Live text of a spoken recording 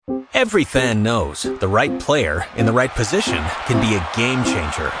Every fan knows the right player in the right position can be a game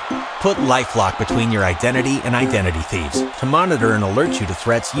changer. Put LifeLock between your identity and identity thieves to monitor and alert you to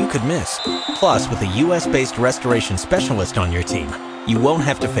threats you could miss. Plus, with a U.S.-based restoration specialist on your team, you won't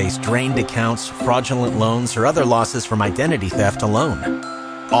have to face drained accounts, fraudulent loans, or other losses from identity theft alone.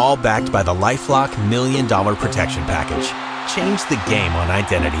 All backed by the LifeLock $1 Million Protection Package. Change the game on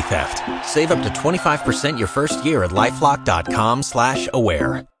identity theft. Save up to 25% your first year at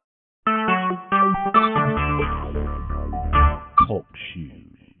LifeLock.com/aware. TalkShoe.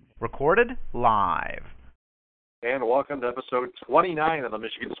 Recorded live. And welcome to episode 29 of the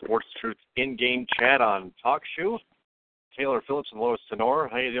Michigan Sports Truth in-game chat on TalkShoe. Taylor Phillips and Lois Tenor,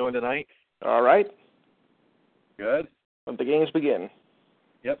 how you doing tonight? All right. Good. Let the games begin.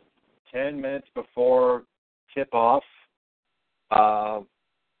 Yep. 10 minutes before tip-off.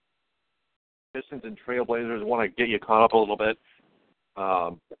 Pistons and Trailblazers, want to get you caught up a little bit.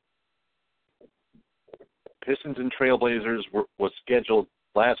 Pistons and Trailblazers was scheduled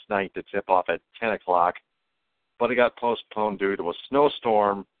last night to tip off at 10 o'clock, but it got postponed due to a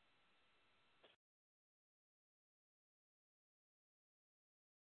snowstorm.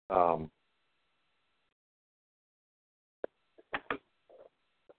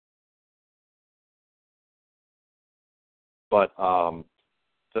 But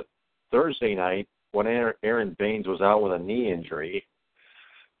Thursday night, when Aaron Baines was out with a knee injury,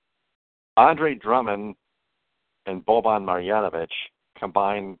 Andre Drummond and Boban Marjanovic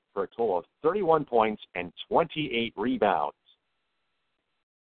combined for a total of 31 points and 28 rebounds.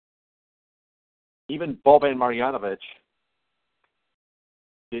 Even Boban Marjanovic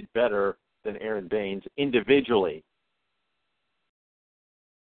did better than Aaron Baines individually.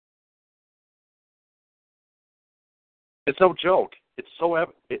 It's no joke. It's so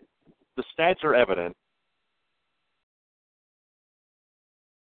the stats are evident.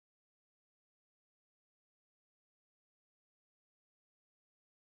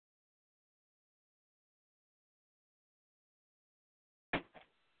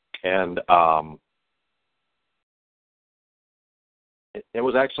 And it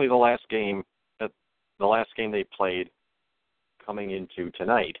was actually the last game they played coming into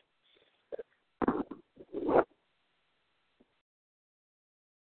tonight.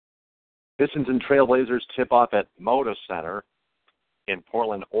 Pistons and Trailblazers tip off at Moda Center in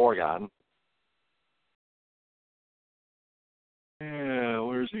Portland, Oregon.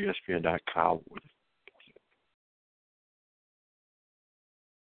 Where's ESPN.com?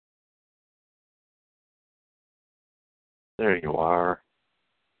 There you are.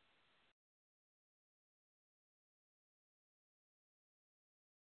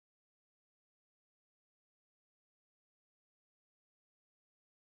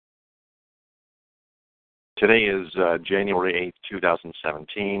 Today is January 8th,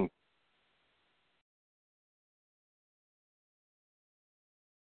 2017.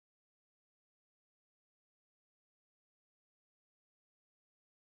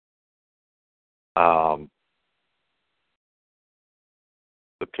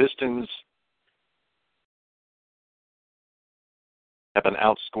 The Pistons have been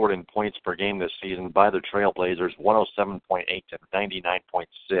outscored in points per game this season by the Trailblazers, 107.8 to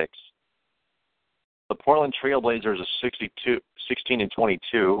 99.6. The Portland Trailblazers are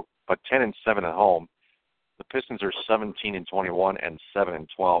 16-22, but 10-7 at home. The Pistons are 17-21 and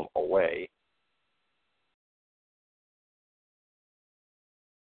 7-12 away.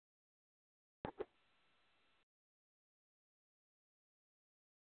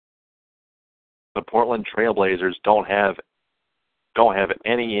 The Portland Trailblazers don't have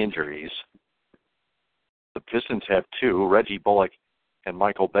any injuries. The Pistons have two. Reggie Bullock and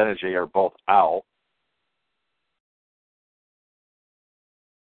Michael Benajay are both out.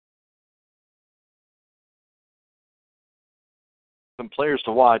 Some players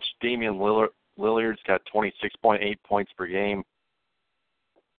to watch: Damian Lillard's got 26.8 points per game.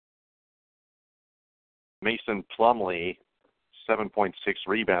 Mason Plumlee, 7.6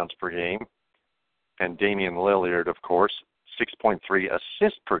 rebounds per game. And Damian Lillard, of course, 6.3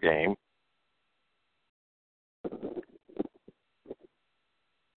 assists per game.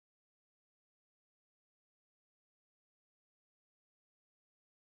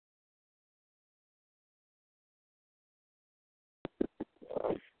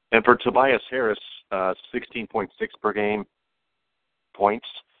 And for Tobias Harris, 16.6 per game points.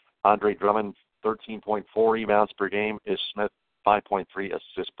 Andre Drummond, 13.4 rebounds per game. Ish Smith, 5.3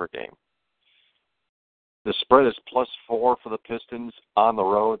 assists per game. The spread is +4 for the Pistons on the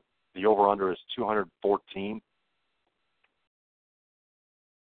road. The over-under is 214.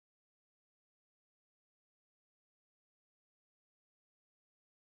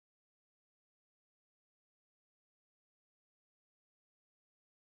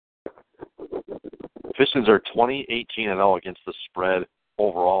 Pistons are 20-18-0 against the spread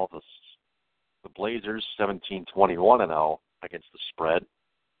overall. The Blazers 17-21-0 against the spread.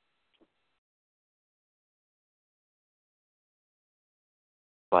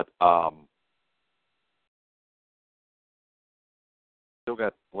 But still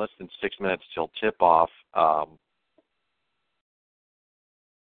got less than 6 minutes till tip-off.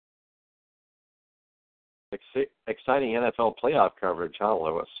 Exciting NFL playoff coverage, huh,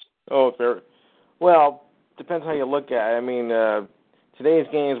 Lewis? Oh, very well. Depends how you look at it. I mean, today's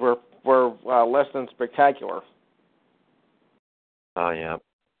games were less than spectacular. Oh, yeah.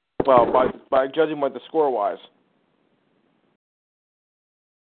 Well, by judging by the score-wise.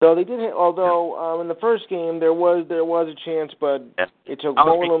 So they did hit, although in the first game there was a chance, but it took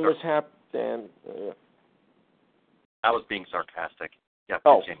one mishap. And I was being sarcastic. Yeah,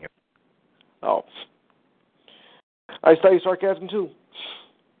 continue. Oh. I study sarcasm too.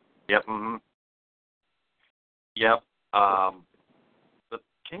 Yep. Mm-hmm. Yep. But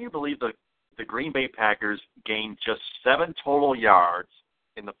can you believe the Green Bay Packers gained just 7 total yards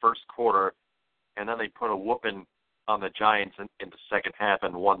in the first quarter, and then they put a whooping on the Giants in the second half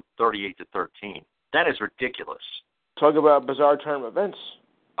and won 38-13. That is ridiculous. Talk about bizarre turn of events.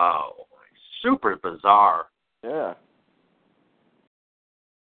 Oh, super bizarre. Yeah.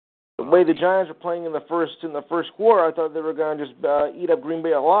 The way the Giants were playing in the first quarter, I thought they were going to just eat up Green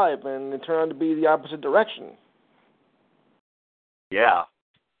Bay alive, and it turned out to be the opposite direction. Yeah.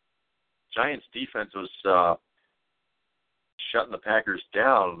 Giants defense was shutting the Packers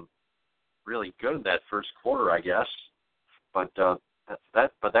down really good in that first quarter, I guess. But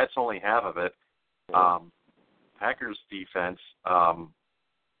that's only half of it. Packers defense,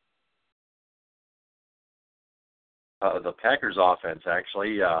 the Packers offense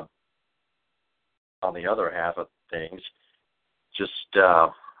actually, on the other half of things, just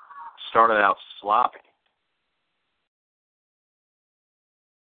started out sloppy.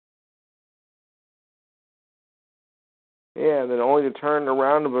 Yeah, and then only to turn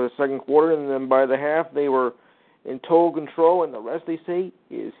around in the second quarter, and then by the half they were in total control, and the rest, they say,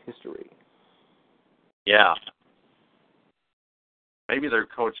 is history. Yeah. Maybe their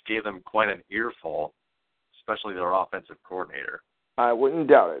coach gave them quite an earful, especially their offensive coordinator. I wouldn't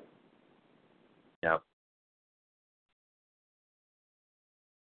doubt it. Yeah.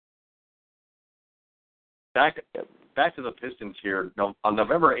 Back to the Pistons here. On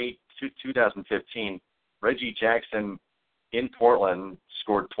November 8, 2015, Reggie Jackson in Portland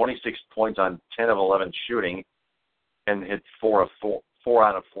scored 26 points on 10 of 11 shooting and hit 4 out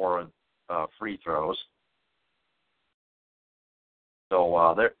of 4 free throws.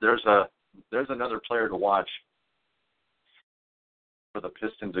 So there's another player to watch for the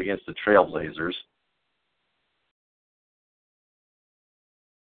Pistons against the Trailblazers.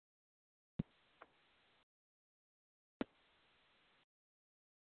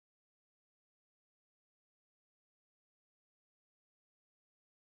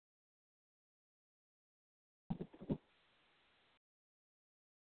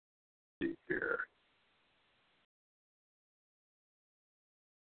 Let's see here.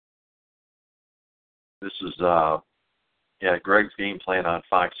 This is Greg's game plan on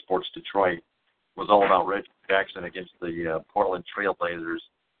Fox Sports Detroit was all about Reggie Jackson against the Portland Trailblazers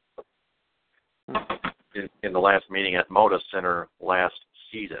in the last meeting at Moda Center last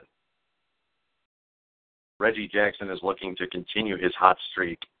season. Reggie Jackson is looking to continue his hot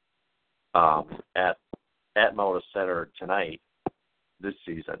streak at Moda Center tonight this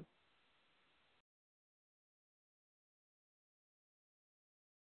season.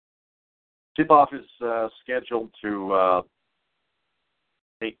 Tip-off is scheduled to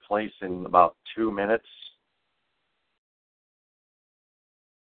take place in about 2 minutes.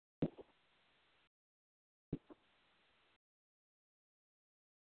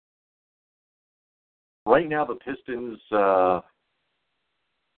 Right now, the Pistons aren't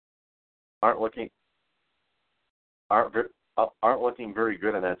looking very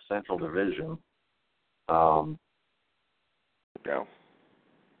good in that Central Division. No.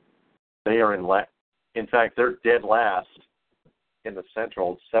 They are in fact, they're dead last in the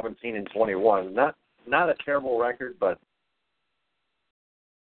Central, 17-21. Not a terrible record, but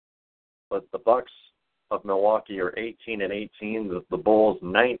the Bucks of Milwaukee are 18-18. The Bulls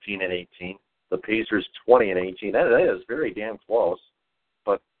 19-18. The Pacers 20-18. That is very damn close,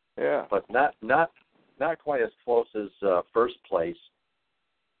 but not quite as close as first place.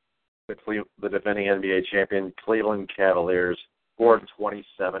 The defending NBA champion Cleveland Cavaliers scored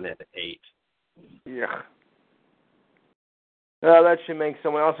 27-8. Yeah. That should make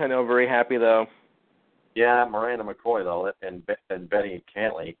someone else I know very happy, though. Yeah, Miranda McCoy, though, and Betty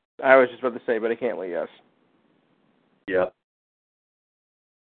Cantley. I was just about to say, but I can't let yes. Yep.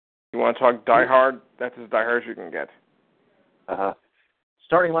 You want to talk Die Hard? That's as Die Hard as you can get. Uh-huh.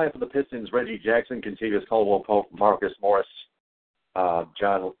 Starting line for the Pistons, Reggie Jackson, Contavious Caldwell-Pope, Marcus Morris,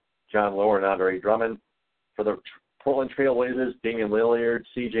 John Lower, and Andre Drummond. For the Portland Trail Blazers, Damian Lillard,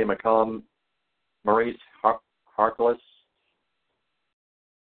 C.J. McCollum, Maurice Harkless,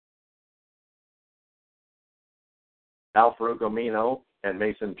 Al-Farouq Amino, and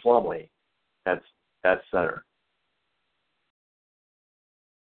Mason Plumlee at center.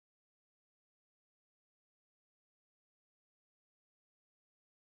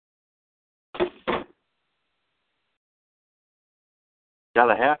 Got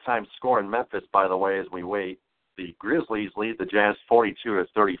a halftime score in Memphis, by the way, as we wait. The Grizzlies lead the Jazz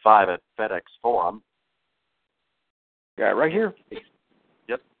 42-35 at FedEx Forum. Yeah, right here.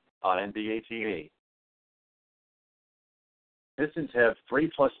 Yep, on NBA TV. Pistons have 3+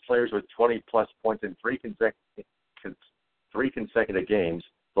 players with 20+ points in three consecutive games,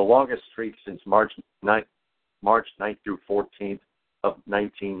 the longest streak since March 9th through 14th of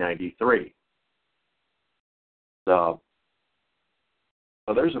 1993. So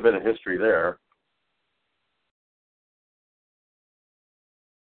there's a bit of history there.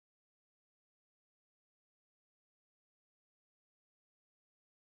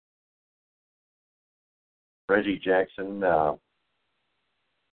 Reggie Jackson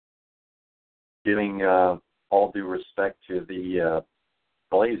giving all due respect to the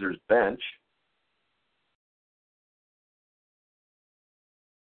Blazers bench.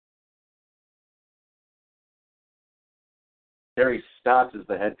 Terry Stotts is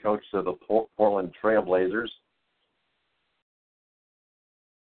the head coach of the Portland Trail Blazers.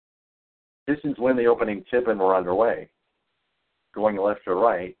 Pistons win the opening tip and we're underway. Going left to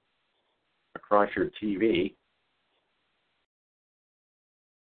right across your TV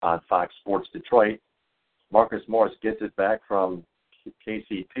on Fox Sports Detroit. Marcus Morris gets it back from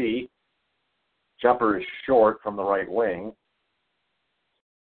KCP. Jumper is short from the right wing.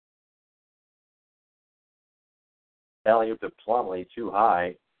 Alley-oop to Plumlee, too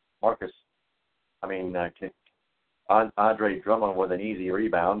high. Andre Drummond with an easy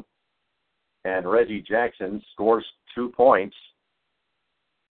rebound. And Reggie Jackson scores 2 points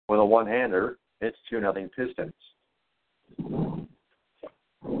with a one-hander. It's 2-0 Pistons.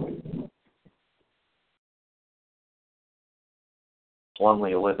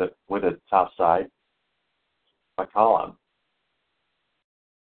 Plumlee with it top side. McCollum.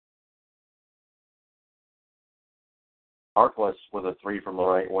 Harkless with a 3 from the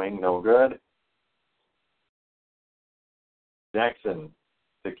right wing, no good. Jackson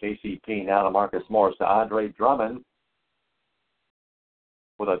to KCP, now to Marcus Morris, to Andre Drummond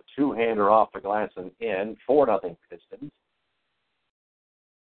with a two-hander off the glass and in, 4-0 Pistons.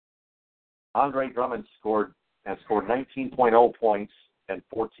 Andre Drummond has scored 19.0 points and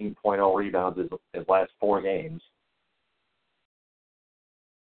 14.0 rebounds his last 4 games.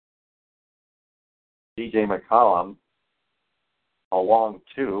 C.J. McCollum, a long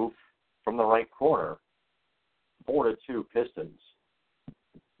 2 from the right corner. 4-2 Pistons.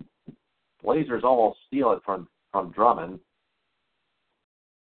 Blazers almost steal it from Drummond.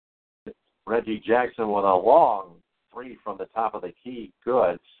 Reggie Jackson with a long 3 from the top of the key.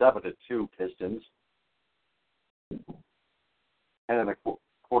 Good. 7-2 Pistons. 10.25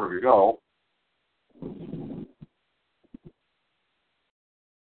 to go.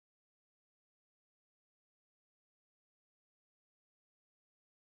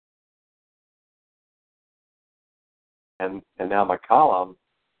 And now McCollum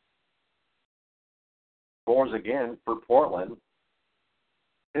scores again for Portland.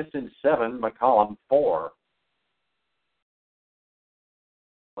 Pistons 7, McCollum 4.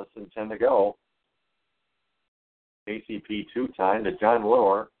 Less than 10 to go. KCP 2-time to John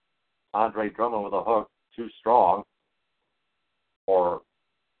Lure. Andre Drummond with a hook, too strong. That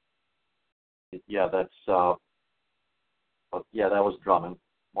was Drummond.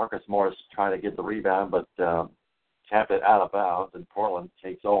 Marcus Morris trying to get the rebound, but tapped it out of bounds, and Portland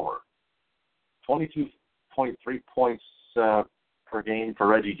takes over. 22.3 points per game for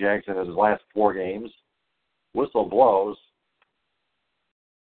Reggie Jackson in his last 4 games. Whistle blows,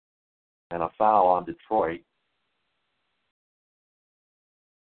 and a foul on Detroit.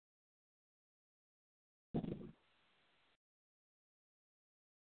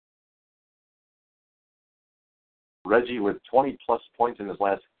 Reggie with 20-plus points in his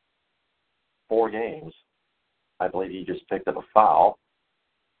last 4 games. I believe he just picked up a foul.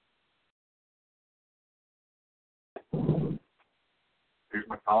 Here's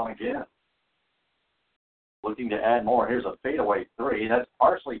McCollum again. looking to add more. Here's a fadeaway three. That's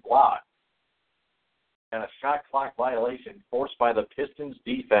partially blocked. And a shot clock violation forced by the Pistons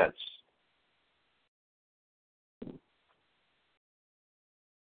defense.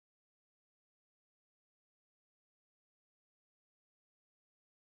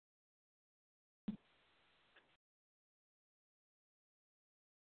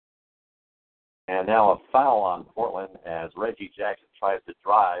 And now a foul on Portland as Reggie Jackson tries to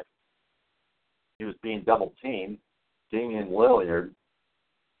drive. He was being double teamed. Damian Lillard,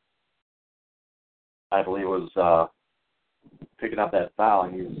 I believe, was picking up that foul,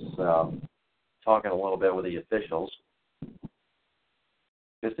 and he was talking a little bit with the officials.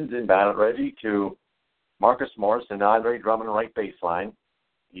 Pistons inbound Reggie to Marcus Morris and Andre Drummond right baseline.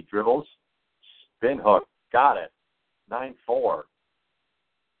 He dribbles, spin hook, got it, 9-4.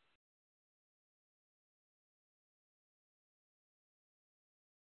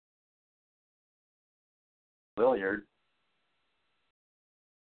 Lillard,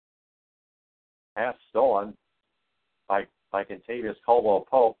 pass stolen by Contavious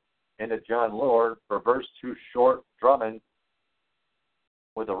Caldwell-Pope into John Lillard, reverse too short, Drummond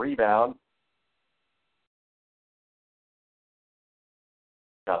with a rebound.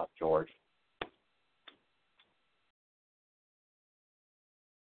 Shut up, George.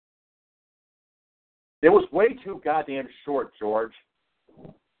 It was way too goddamn short, George.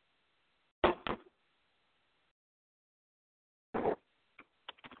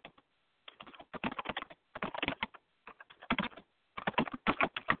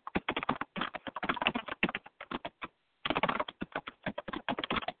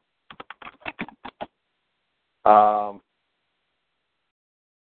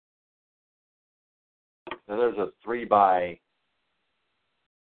 So there's a three by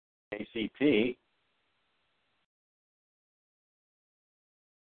ACP.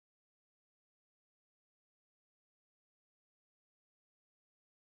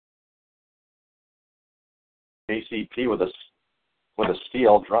 ACP with a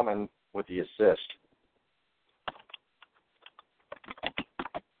steal, Drummond with the assist.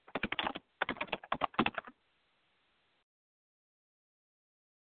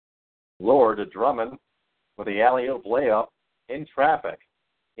 Lillard to Drummond with the alley-oop layup in traffic,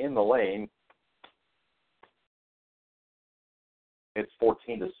 in the lane. It's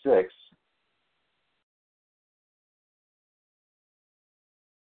 14-6.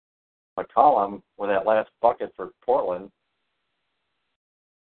 McCollum with that last bucket for Portland.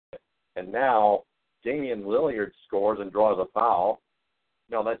 And now Damian Lillard scores and draws a foul.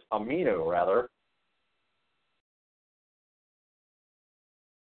 No, that's Aminu, rather.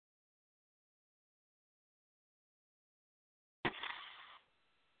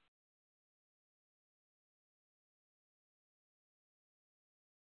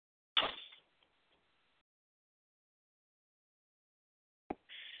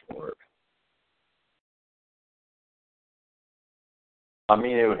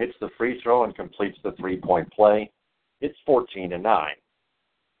 Aminu hits the free throw and completes the three-point play. It's 14-9.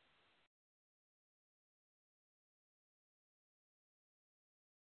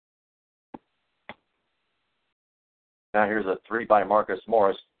 Now here's a three by Marcus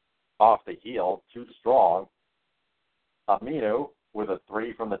Morris off the heel, too strong. Aminu with a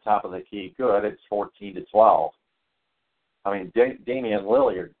three from the top of the key, good. It's 14-12. I mean, Damian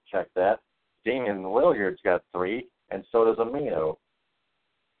Lillard, check that. Damian Lillard's got three, and so does Aminu.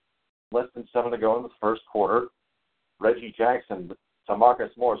 Less than 7 to go in the first quarter. Reggie Jackson to Marcus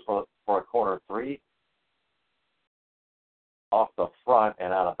Morris for a corner three. Off the front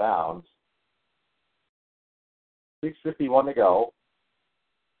and out of bounds. 6:51 to go.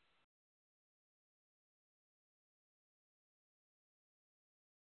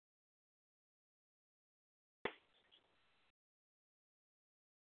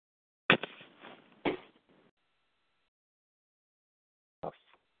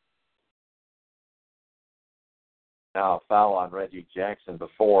 Now a foul on Reggie Jackson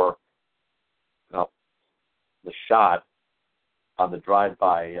before the shot on the drive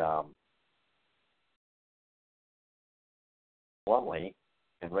by Plumlee,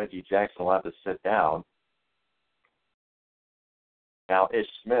 and Reggie Jackson will have to sit down. Now Ish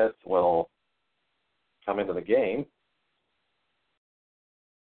Smith will come into the game.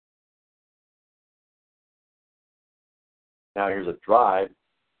 Now here's a drive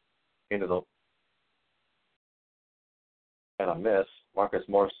into the and a miss. Marcus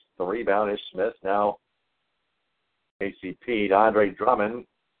Morris the rebound. Ish Smith now ACP to Andre Drummond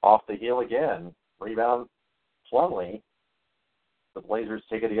off the heel again. Rebound Plumlee. The Blazers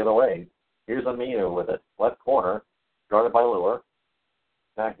take it the other way. Here's Aminu with it. Left corner. Guarded by Lillard.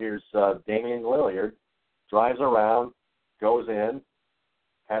 Now here's Damian Lillard. drives around, goes in,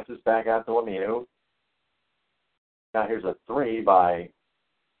 passes back out to Lemieux. Now here's a three by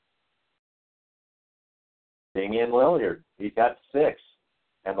Damian Lillard. He's got 6.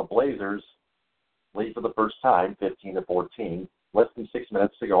 And the Blazers lead for the first time, 15-14. Less than 6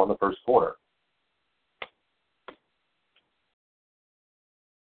 minutes to go in the first quarter.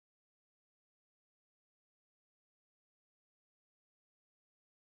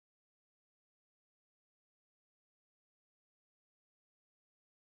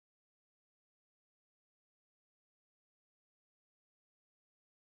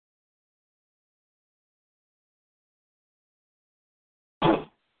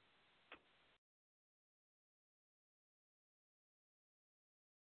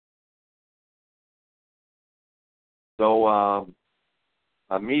 So,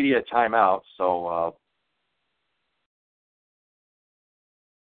 a media timeout. So,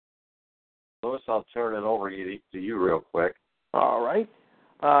 Louis, I'll turn it over to you real quick. All right.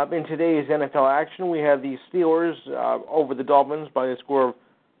 In today's NFL action, we have the Steelers over the Dolphins by a score of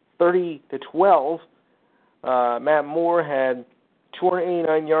 30-12. Matt Moore had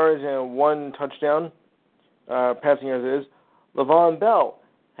 289 yards and 1 touchdown, passing yards it is. Le'Veon Bell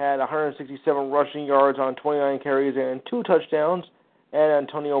had 167 rushing yards on 29 carries and 2 touchdowns, and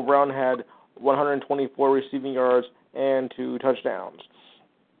Antonio Brown had 124 receiving yards and 2 touchdowns.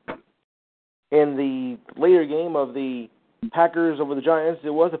 In the later game of the Packers over the Giants, it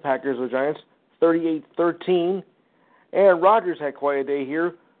was the Packers over the Giants, 38-13. Aaron Rodgers had quite a day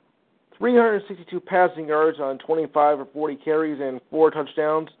here. 362 passing yards on 25 or 40 carries and 4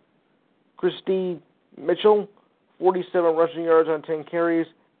 touchdowns. Christy Mitchell, 47 rushing yards on 10 carries,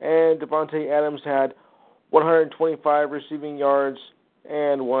 and Devontae Adams had 125 receiving yards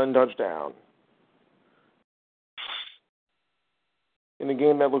and 1 touchdown. In a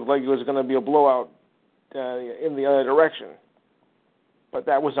game that looked like it was going to be a blowout in the other direction. But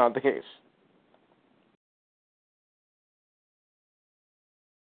that was not the case.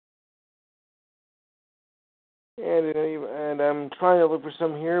 And I'm trying to look for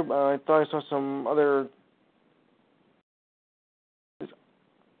some here, but I thought I saw some other.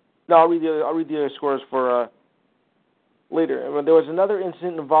 No, I'll read the other scores for later. There was another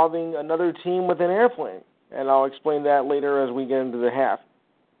incident involving another team with an airplane, and I'll explain that later as we get into the half.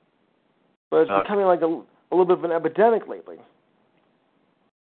 But it's becoming like a little bit of an epidemic lately.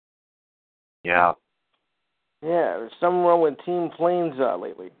 Yeah. Yeah, there's something wrong with team planes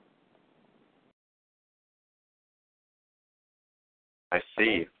lately. I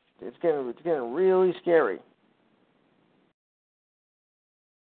see. It's getting really scary.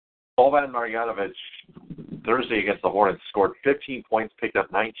 Boban Marjanovic, Thursday against the Hornets, scored 15 points, picked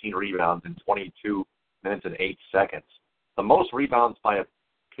up 19 rebounds in 22 minutes and 8 seconds. The most rebounds by a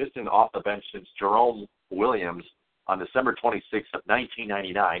Piston off the bench since Jerome Williams on December 26th of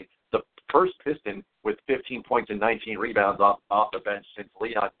 1999. The first Piston with 15 points and 19 rebounds off the bench since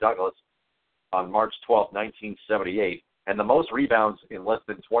Leon Douglas on March 12, 1978. And the most rebounds in less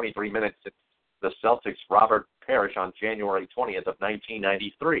than 23 minutes since the Celtics' Robert Parrish on January 20th of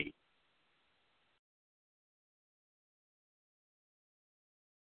 1993.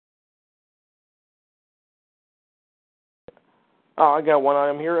 Oh, I got one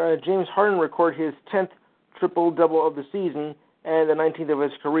item here. James Harden recorded his 10th triple-double of the season and the 19th of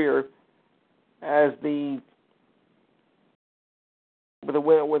his career as with the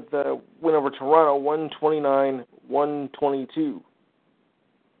win over Toronto, 129-122.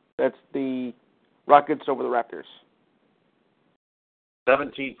 That's the Rockets over the Raptors.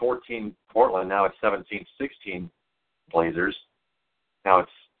 17-14 Portland. Now it's 17-16 Blazers. Now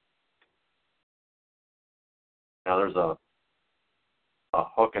there's a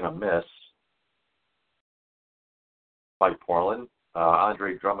hook and a miss by Portland.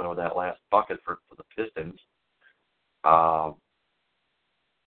 Andre Drummond with that last bucket for the Pistons.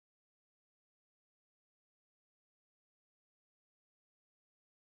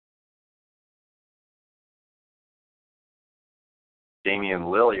 Damian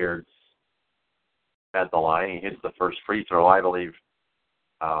Lillard at the line. He hits the first free throw, I believe.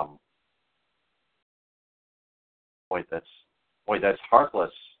 That's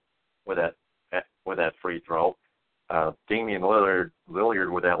Harkless with that free throw. Damian Lillard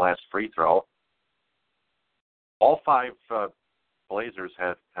with that last free throw. All 5 Blazers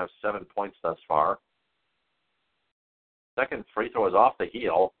have 7 points thus far. Second free throw is off the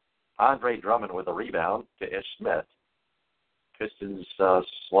heel. Andre Drummond with a rebound to Ish Smith. Pistons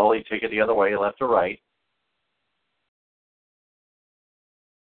slowly take it the other way, left to right.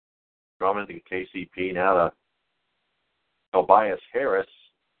 Drummond to KCP, now to Tobias Harris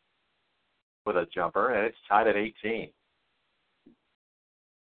with a jumper, and it's tied at 18.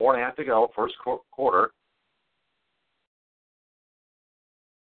 4.5 to go, first quarter.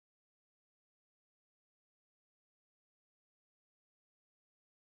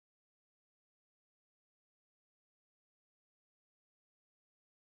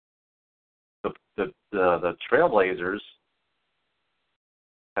 The Trailblazers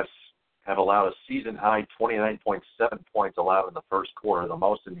have allowed a season-high 29.7 points allowed in the first quarter, the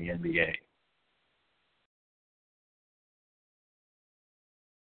most in the NBA.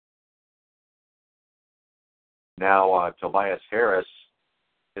 Now, Tobias Harris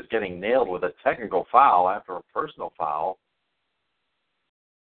is getting nailed with a technical foul after a personal foul.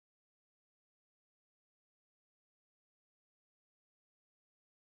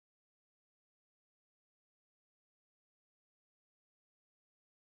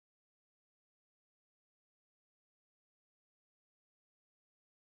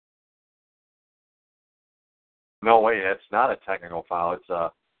 No, wait, it's not a technical foul. It's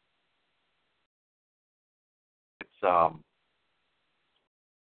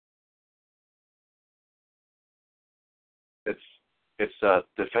a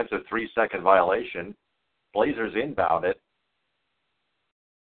defensive 3-second violation. Blazers inbound it.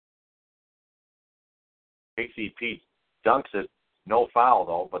 KCP dunks it. No foul,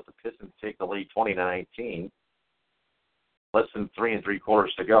 though, but the Pistons take the lead 20-19. Less than 3 3/4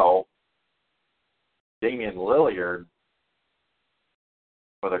 to go. Damian Lillard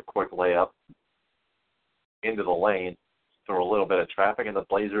with a quick layup into the lane through a little bit of traffic, and the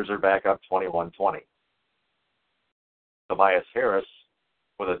Blazers are back up 21-20. Tobias Harris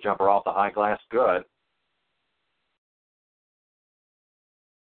with a jumper off the high glass, good.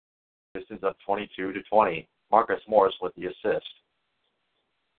 Pistons up 22-20. Marcus Morris with the assist.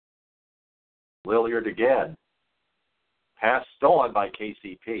 Lillard again. Pass stolen by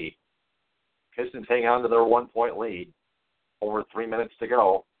KCP. Pistons hang on to their 1-point lead. Over 3 minutes to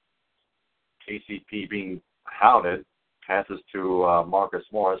go. KCP being hounded. Passes to Marcus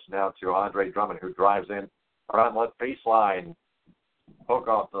Morris, now to Andre Drummond, who drives in around left baseline. Hook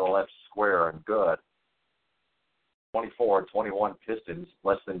off to the left square, and good. 24-21 Pistons,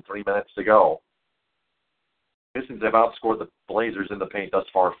 less than 3 minutes to go. Pistons have outscored the Blazers in the paint thus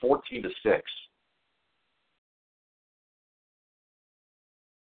far, 14-6.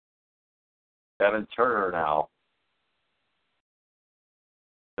 Evan Turner now.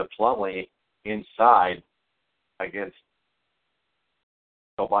 To Plumlee inside against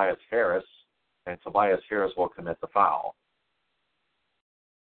Tobias Harris, and Tobias Harris will commit the foul.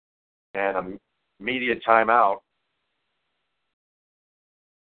 And immediate timeout.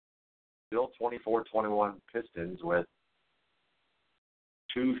 Still 24-21 Pistons with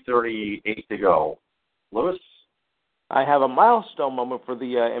 2:38 to go. Lewis? I have a milestone moment for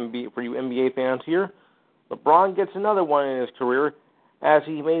the NBA, for you NBA fans here. LeBron gets another one in his career as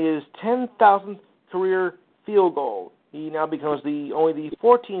he made his 10,000th career field goal. He now becomes only the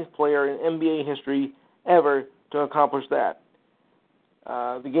 14th player in NBA history ever to accomplish that.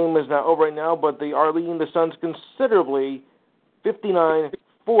 The game is not over right now, but they are leading the Suns considerably,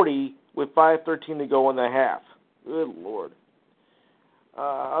 59-40, with 5:13 to go in the half. Good Lord.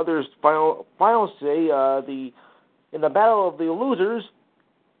 Others finals today, in the battle of the losers,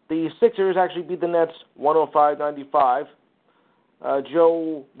 the Sixers actually beat the Nets 105-95.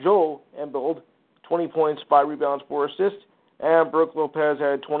 Joel Embiid, 20 points, 5 rebounds, 4 assists, and Brook Lopez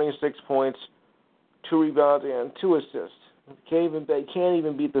had 26 points, 2 rebounds, and 2 assists. Can't even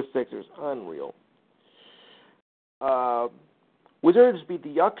beat the Sixers. Unreal. Wizards beat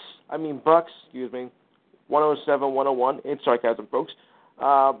the Bucks, 107-101. It's sarcasm, folks.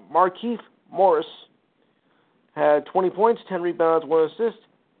 Markieff Morris had 20 points, 10 rebounds, 1 assist,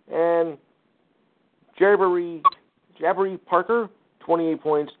 and Jabari Parker, 28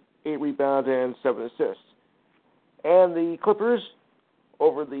 points, 8 rebounds, and 7 assists. And the Clippers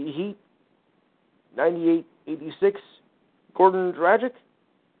over the Heat, 98-86. Gordon Dragic,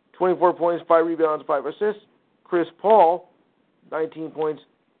 24 points, 5 rebounds, 5 assists. Chris Paul, 19 points,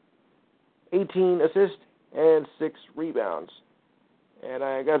 18 assists, and 6 rebounds. And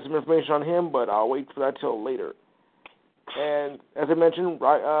I got some information on him, but I'll wait for that till later. And as I mentioned,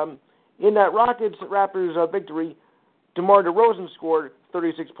 in that Rockets-Raptors victory, DeMar DeRozan scored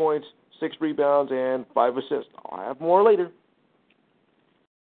 36 points, 6 rebounds, and 5 assists. I'll have more later.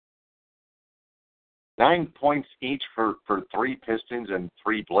 9 points each for 3 Pistons and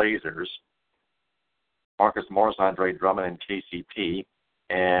 3 Blazers. Marcus Morris, Andre Drummond, and KCP,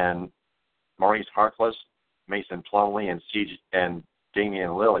 and Maurice Harkless, Mason Plumlee, and Damian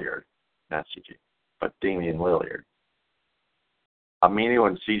Lillard. Not CJ, but Damian Lillard. Aminu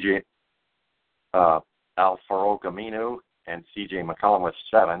and CJ Alfaro Camino and C.J. McCollum with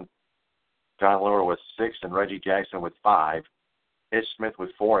 7. John Lure with 6 and Reggie Jackson with 5. Ish Smith with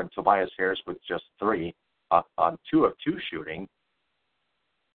 4 and Tobias Harris with just 3 on 2 of 2 shooting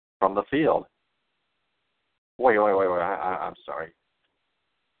from the field. Wait. I'm sorry.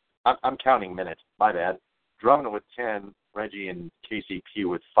 I'm counting minutes. My bad. Drummond with 10, Reggie and KCP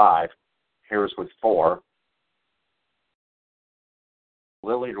with 5, Harris with 4,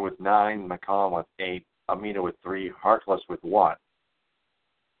 Lillard with 9, McCollum with 8, Amina with 3, Harkless with 1.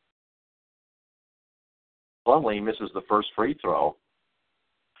 Plumlee misses the first free throw.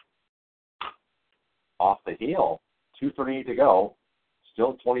 Off the heel. 2:38 to go.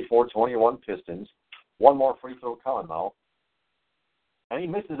 Still 24-21 Pistons. One more free throw coming, though. And he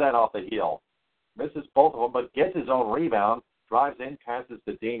misses that off the heel. Misses both of them, but gets his own rebound. Drives in, passes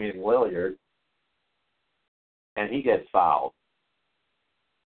to Damian Lillard. And he gets fouled.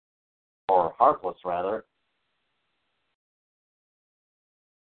 Or Harkless, rather.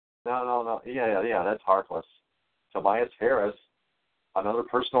 No. Yeah, that's Harkless. Tobias Harris, another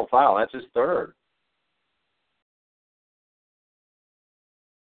personal foul. That's his third.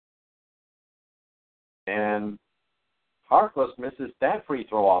 And Harkless misses that free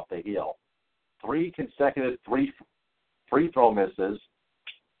throw off the heel. 3 consecutive free throw misses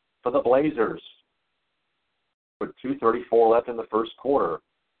for the Blazers with 2:34 left in the first quarter.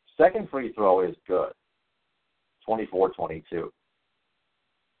 Second free throw is good. 24-22.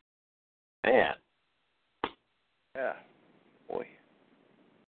 Man. Yeah. Boy.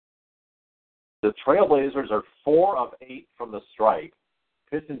 The Trailblazers are 4 of 8 from the stripe.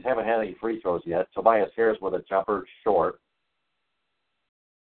 Pistons haven't had any free throws yet. Tobias Harris with a jumper short.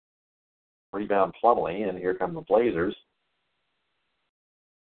 Rebound Plumlee, and here come the Blazers.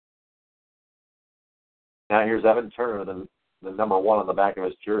 Now here's Evan Turner, the number 1 on the back of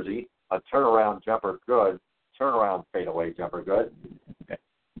his jersey. A turnaround jumper good. Turnaround fadeaway jumper good. Okay.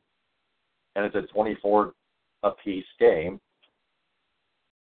 And it's a 24-apiece game.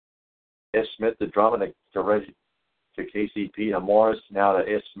 Ish Smith to Drummond to Reggie to KCP to Morris. Now to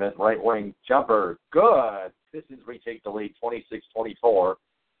Ish Smith, right wing jumper. Good. Pistons retake the lead 26-24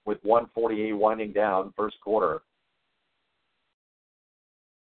 with 1:48 winding down first quarter.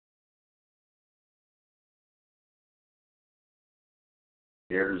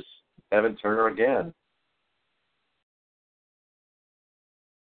 Here's Evan Turner again.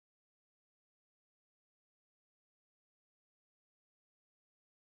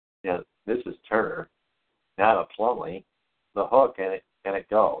 Yeah, this is Turner. Now to Plumlee. The hook, and it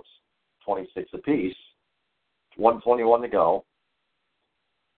goes. 26 apiece. 1:21 to go.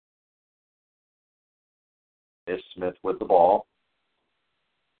 Ish Smith with the ball.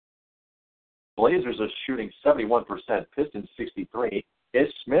 Blazers are shooting 71%. Pistons 63.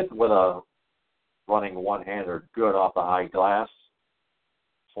 Ish Smith with a running one-hander good off the high glass.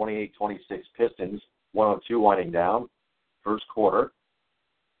 28-26 Pistons. 1:02 winding down. First quarter.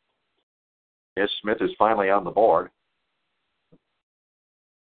 Ish Smith is finally on the board.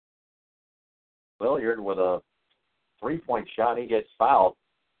 Lillard with a three-point shot. He gets fouled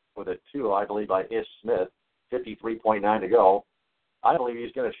with a 2, I believe, by Ish Smith. 53.9 to go. I believe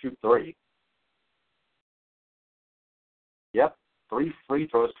he's going to shoot 3. Yep, 3 free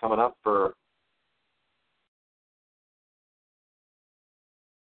throws coming up for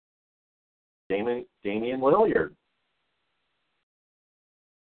Damian Lillard.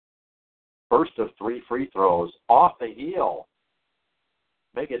 First of 3 free throws off the heel.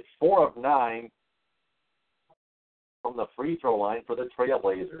 Make it 4 of 9 from the free throw line for the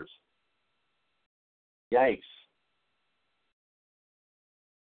Trailblazers. Yikes.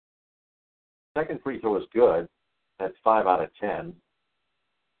 Second free throw is good. That's 5 out of 10.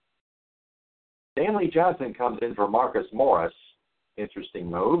 Stanley Johnson comes in for Marcus Morris. Interesting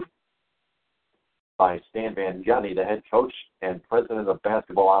move by Stan Van Gundy, the head coach and president of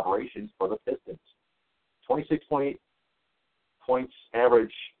basketball operations for the Pistons. 26.8 points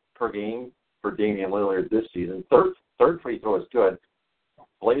average per game for Damian Lillard this season. Third free throw is good.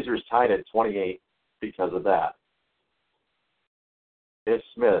 Blazers tied at 28 because of that. Ish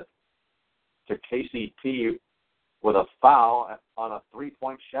Smith to KCP with a foul on a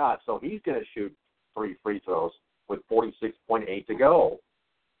 3-point shot, so he's going to shoot 3 free throws with 46.8 to go.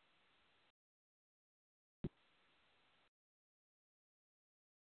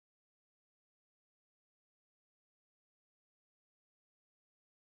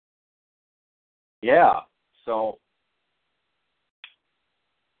 Yeah, so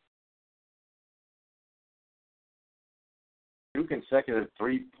two consecutive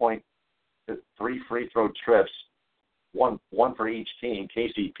 3 free throw trips, one for each team.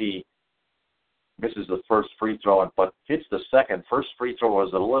 KCP misses the first free throw, but hits the second. First free throw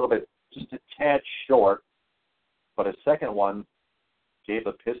was a little bit, just a tad short, but his second one gave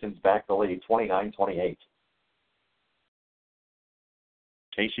the Pistons back the lead, 29-28.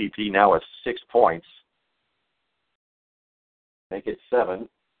 KCP now with 6 points. Make it 7.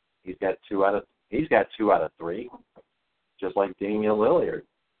 He's got two out of 3, just like Damian Lillard.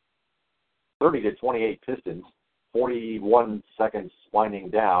 30-28 Pistons. 41 seconds winding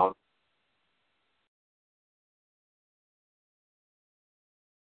down.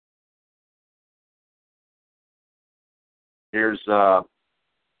 Here's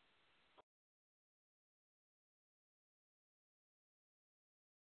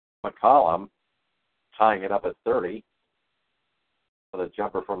McCollum tying it up at 30 with a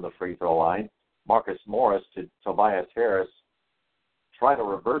jumper from the free throw line. Marcus Morris to Tobias Harris, trying to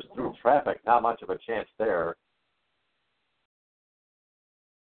reverse through traffic. Not much of a chance there.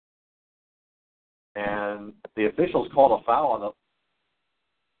 And the officials called a foul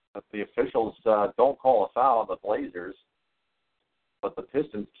on the officials don't call a foul on the Blazers, but the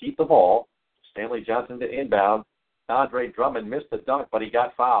Pistons keep the ball. Stanley Johnson to inbound. Andre Drummond missed the dunk, but he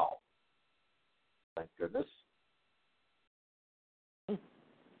got fouled. Thank goodness.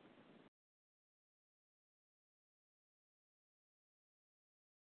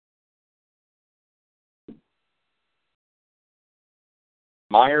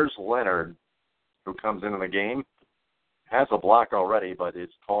 Myers Leonard, who comes into the game, has a block already, but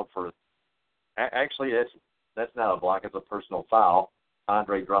it's called for. Actually, that's not a block; it's a personal foul.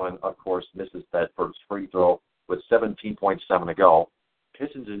 Andre Drummond, of course, misses that first free throw with 17.7 to go.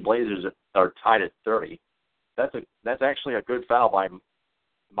 Pistons and Blazers are tied at 30. That's actually a good foul by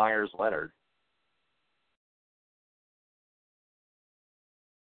Myers Leonard.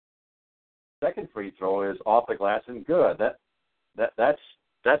 Second free throw is off the glass and good.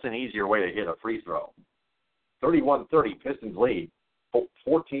 That's an easier way to hit a free throw. 31-30, Pistons lead.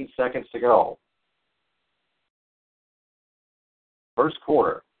 14 seconds to go. First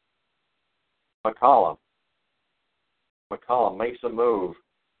quarter. McCollum makes a move.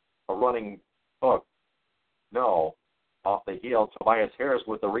 A running hook. No. Off the heel. Tobias Harris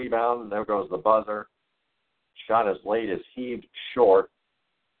with the rebound. There goes the buzzer. Shot as late as heaved short.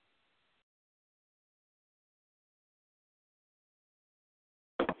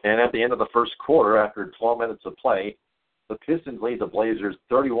 And at the end of the first quarter, after 12 minutes of play, the Pistons lead the Blazers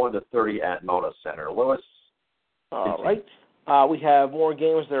 31-30 at Moda Center. Lewis? All right. We have more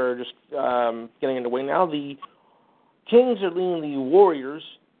games that are just getting underway now. The Kings are leading the Warriors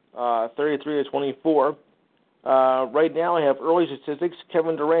 33-24. Right now, I have early statistics.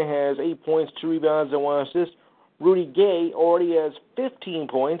 Kevin Durant has 8 points, 2 rebounds, and 1 assist. Rudy Gay already has 15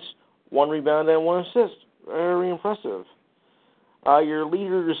 points, 1 rebound, and 1 assist. Very impressive. Your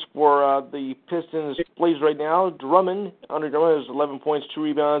leaders for the Pistons Blazers right now, Andre Drummond has 11 points, 2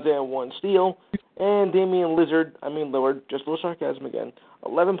 rebounds, and 1 steal. And Damian Lillard, just a little sarcasm again,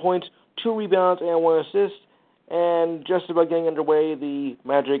 11 points, 2 rebounds, and 1 assist. And just about getting underway, the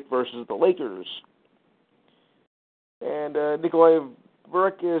Magic versus the Lakers. And Nikolai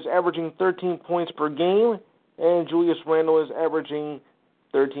Burke is averaging 13 points per game, and Julius Randle is averaging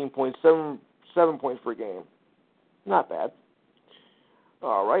 13.7 points per game. Not bad.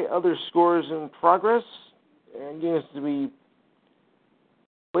 All right, other scores in progress and games to be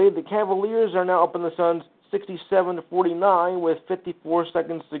played. The Cavaliers are now up in the Suns 67-49 with 54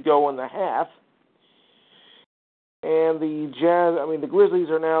 seconds to go in the half. And the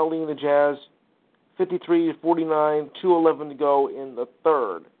Grizzlies are now leading the Jazz 53-49, 2:11 to go in the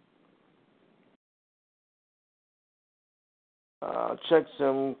third. Check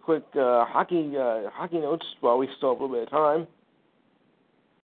some quick hockey notes while we still have a little bit of time.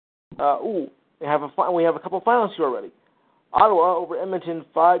 We have a couple of finals here already. Ottawa over Edmonton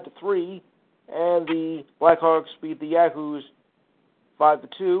 5-3, and the Blackhawks beat the Yahoos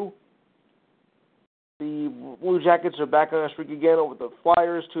 5-2. The Blue Jackets are back on a streak again over the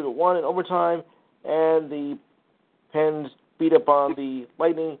Flyers 2-1 in overtime, and the Pens beat up on the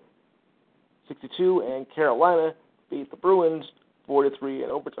Lightning 6-2, and Carolina beat the Bruins 4-3 in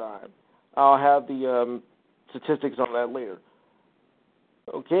overtime. I'll have the statistics on that later.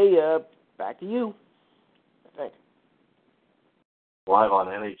 Okay, back to you. I think. Live on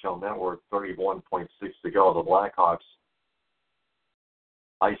NHL Network, 31.6 to go. The Blackhawks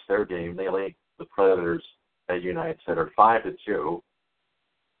iced their game. They lead the Predators at United Center 5-2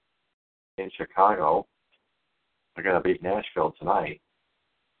 in Chicago. They're going to beat Nashville tonight.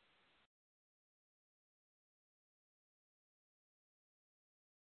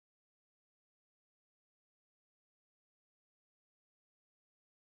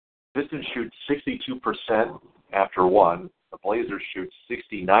 Pistons shoot 62% after one. The Blazers shoot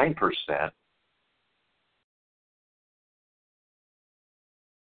 69%.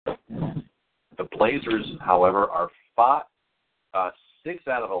 The Blazers, however, are 6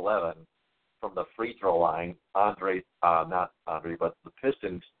 out of 11 from the free throw line. But the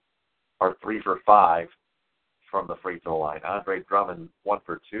Pistons are 3 for 5 from the free throw line. Andre Drummond 1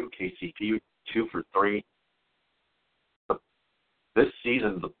 for 2, KCP 2 for 3. This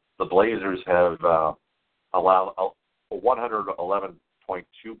season, the Blazers have allowed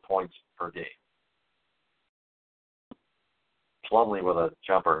 111.2 points per game. Plumlee with a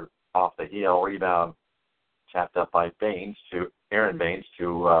jumper off the heel, rebound tapped up by Aaron Baines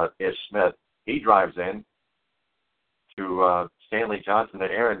to Ish Smith. He drives in to Stanley Johnson to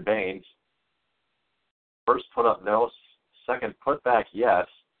Aaron Baines. First put up no, second put back yes.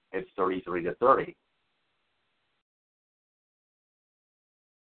 It's 33-30.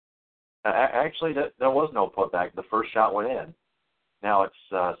 Actually, there was no putback. The first shot went in. Now it's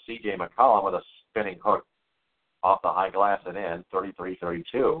C.J. McCollum with a spinning hook off the high glass and in,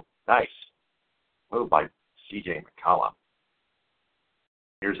 33-32. Nice move by C.J. McCollum.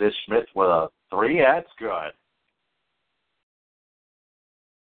 Here's Ish Smith with a 3. That's good.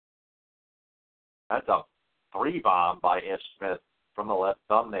 That's a 3 bomb by Ish Smith from the left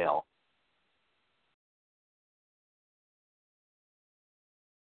thumbnail.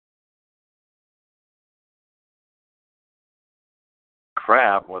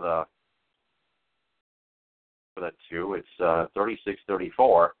 Crab with a 2. It's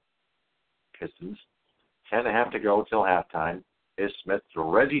 36-34. Pistons. 10.5 to go till halftime. Ish Smith to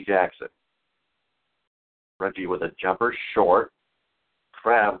Reggie Jackson. Reggie with a jumper short.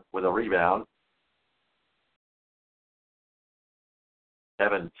 Crab with a rebound.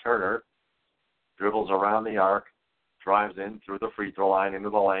 Evan Turner dribbles around the arc, drives in through the free throw line into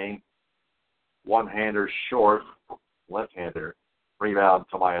the lane. One-hander short, left-hander. Rebound,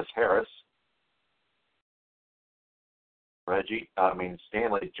 Tobias Harris.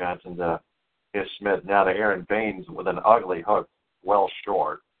 Stanley Johnson to Ish Smith. Now to Aaron Baines with an ugly hook, well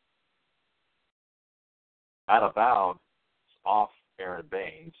short. Out of bounds, off Aaron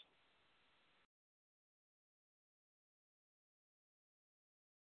Baines.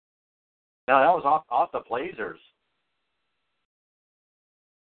 Now that was off the Blazers.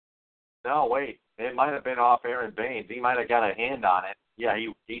 No, wait. It might have been off Aaron Baines. He might have got a hand on it. Yeah,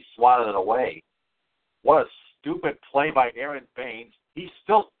 he swatted it away. What a stupid play by Aaron Baines. He's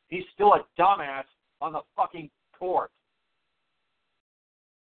still a dumbass on the fucking court.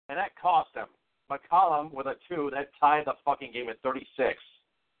 And that cost him. McCollum with a 2, that tied the fucking game at 36.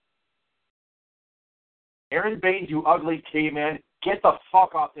 Aaron Baines, you ugly caveman, get the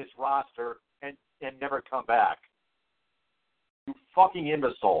fuck off this roster and never come back. You fucking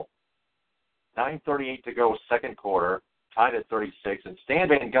imbecile. 9:38 to go, second quarter, tied at 36, and Stan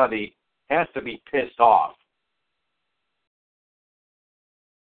Van Gundy has to be pissed off.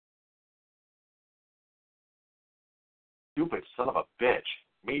 Stupid son of a bitch.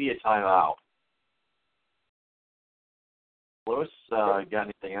 Media timeout. Lewis, got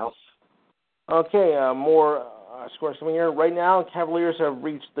anything else? Okay, more scores coming here. Right now, Cavaliers and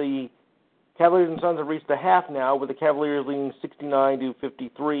Suns have reached the half now, with the Cavaliers leading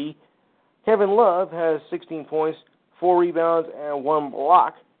 69-53. Kevin Love has 16 points, 4 rebounds, and 1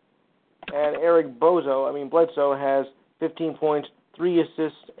 block. And Eric Bledsoe has 15 points, 3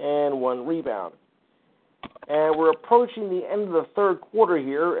 assists, and 1 rebound. And we're approaching the end of the third quarter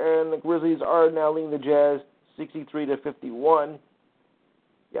here, and the Grizzlies are now leading the Jazz 63-51.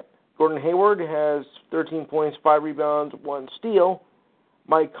 Yep. Gordon Hayward has 13 points, 5 rebounds, 1 steal.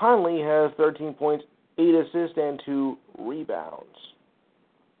 Mike Conley has 13 points, 8 assists, and 2 rebounds.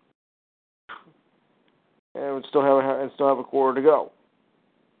 And we still have a quarter to go.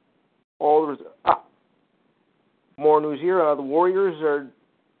 More news here.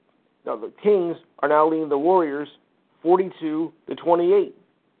 The Kings are now leading the Warriors 42-28.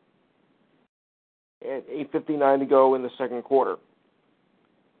 At 8:59 to go in the second quarter.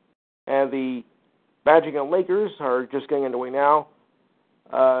 And the Magic and Lakers are just getting underway now.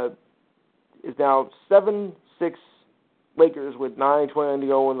 Is now 7-6 Lakers with 9:29 to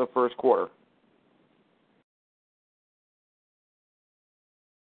go in the first quarter.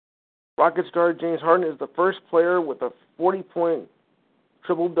 Rocket star James Harden is the first player with a 40-point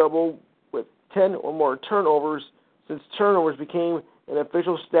triple-double with 10 or more turnovers since turnovers became an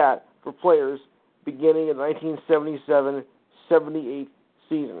official stat for players beginning in the 1977-78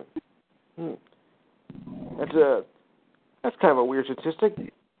 season. That's kind of a weird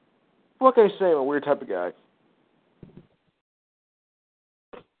statistic. What can I say? I'm a weird type of guy.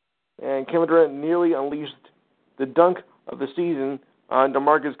 And Kevin Durant nearly unleashed the dunk of the season on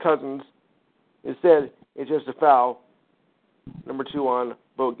DeMarcus Cousins. Instead, it's just a foul. Number 2 on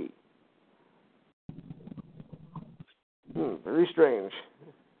Bogey. Very strange.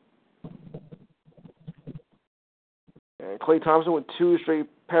 And Klay Thompson with 2 straight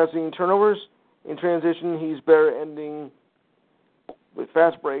passing turnovers. In transition, he's better ending with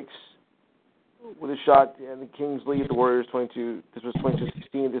fast breaks with a shot, and the Kings lead the Warriors 22. This was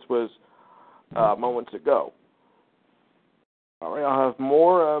 22-16. This was moments ago. All right, I'll have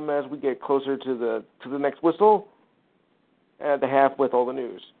more as we get closer to the next whistle at the half with all the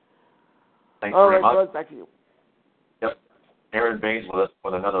news. Thanks all very right, much. Bud, back to you. Yep. Aaron Baines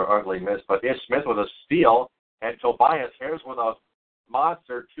with another ugly miss, but Ish Smith with a steal, and Tobias Harris with a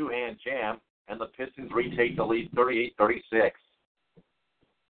monster 2-hand jam, and the Pistons retake the lead 38-36.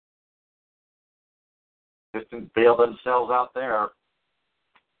 Pistons bailed themselves out there.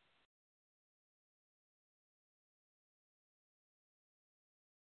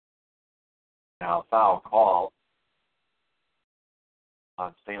 Now foul call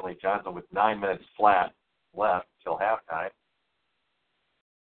on Stanley Johnson with 9 minutes flat left till halftime.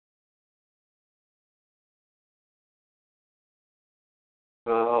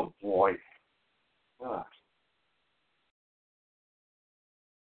 Oh, boy. Ugh.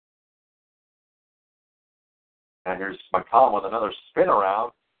 And here's McCollum with another spin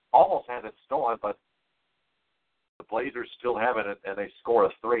around. Almost has it stolen, but the Blazers still have it, and they score a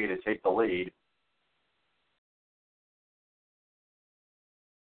 3 to take the lead.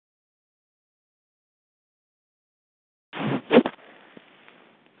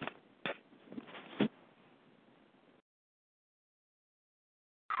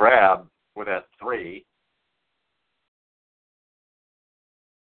 Crabbe with that 3.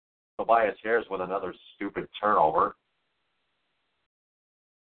 Tobias Harris with another stupid turnover.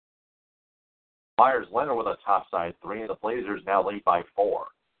 Myers Leonard with a topside 3, and the Blazers now lead by 4.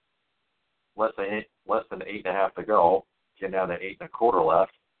 Less than 8.5 to go. Getting down to 8.25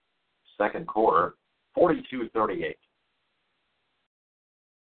 left. Second quarter, 42-38.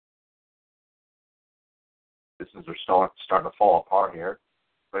 Pistons are starting to fall apart here.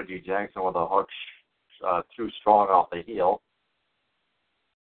 Reggie Jackson with a hook too strong off the heel.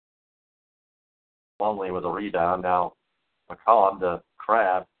 Plumlee with a rebound. Now McCollum to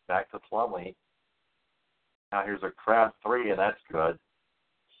Crabbe. Back to Plumlee. Now here's a Crabbe 3, and that's good.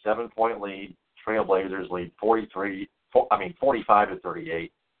 7-point lead. Trailblazers lead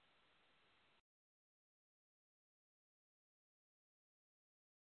 45-38.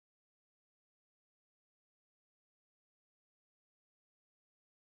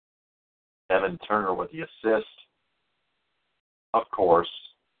 Evan Turner with the assist. Of course,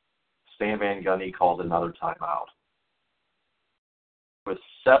 Stan Van Gundy called another timeout. With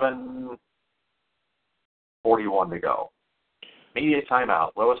 7:41 to go. Media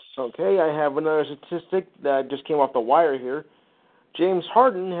timeout. Lewis? Okay, I have another statistic that just came off the wire here. James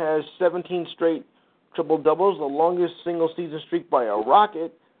Harden has 17 straight triple-doubles, the longest single-season streak by a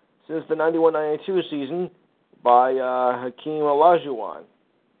Rocket since the 91-92 season by Hakeem Olajuwon.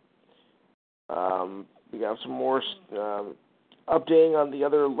 We got some more updating on the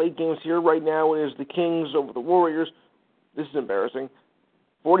other late games here. Right now it is the Kings over the Warriors. This is embarrassing.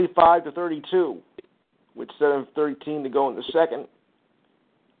 45-32 with 7:13 to go in the second.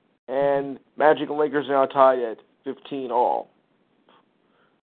 And Magic and Lakers are now tied at 15 all.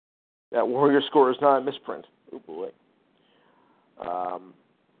 That Warrior score is not a misprint. Oh boy. I'll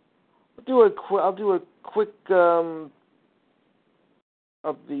do a quick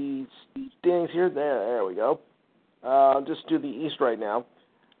of the standings here. There we go. I'll just do the East right now.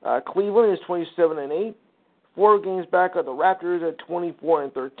 Cleveland is 27-8. 4 games back are the Raptors at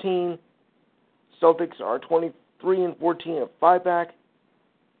 24-13. Celtics are 23-14 at 5 back.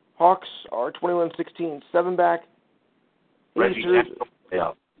 Hawks are 21-16, 7 back. Reggie Jackson.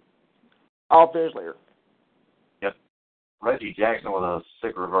 Yeah. I'll finish later. Yep. Reggie Jackson with a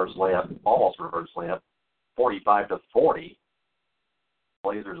sick reverse layup, almost reverse layup, 45-40.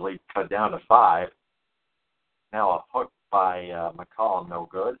 Blazers lead cut down to 5. Now a hook by McCollum, no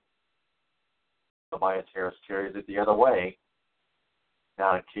good. Tobias Harris carries it the other way.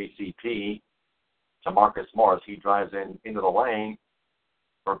 Down at KCP to Marcus Morris. He drives into the lane.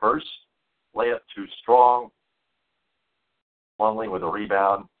 Reverse layup too strong. Plumlee with a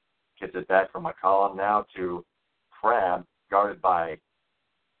rebound. Gets it back from McCollum now to Crabbe, guarded by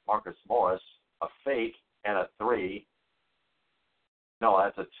Marcus Morris. A fake and a 3. No,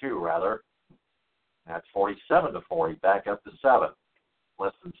 that's a 2, rather. That's 47-40, back up to 7.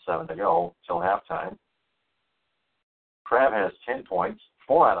 Less than 7 to go till halftime. Crabbe has 10 points,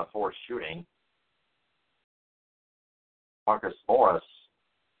 4 out of 4 shooting. Marcus Morris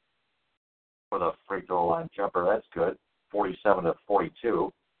for the free throw line jumper. That's good. 47 to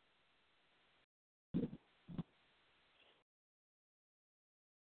 42.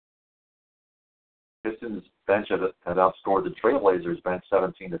 Pistons bench had outscored the Trailblazers bench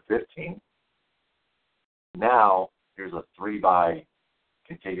 17 to 15. Now here's a 3 by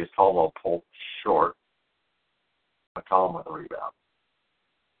Contagious Caldwell pulled short. McCollum with a rebound.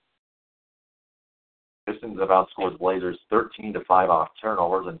 Pistons have outscored the Blazers 13 to 5 off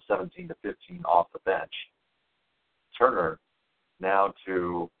turnovers and 17 to 15 off the bench. Turner now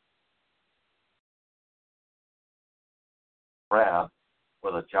to Crab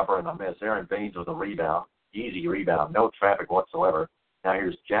with a jumper and a miss. Aaron Baines with a rebound. Easy rebound. No traffic whatsoever. Now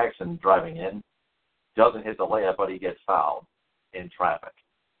here's Jackson driving in. Doesn't hit the layup, but he gets fouled in traffic.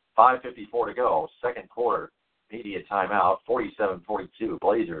 5:54 to go. Second quarter. Media timeout. 47-42.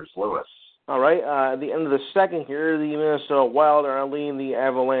 Blazers. Lewis. All right. At the end of the second here, the Minnesota Wild are leading the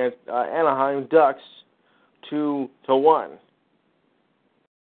Anaheim Ducks 2-1.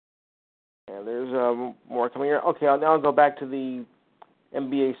 And there's more coming here. Okay, I'll go back to the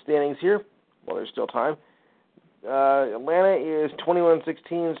NBA standings here while there's still time. Atlanta is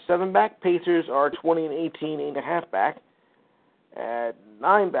 21-16, 7 back. Pacers are 20-18, 8.5 back. At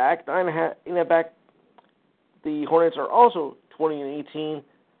 9 back, 8.5 back. The Hornets are also 20-18.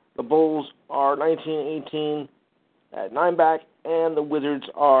 The Bulls are 19-18 at 9 back, and the Wizards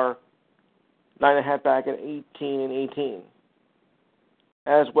are 9.5 back at 18-18.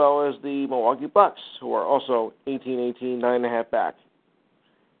 As well as the Milwaukee Bucks, who are also 18-18, 9.5 back.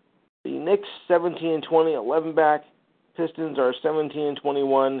 The Knicks 17-20, 11 back. Pistons are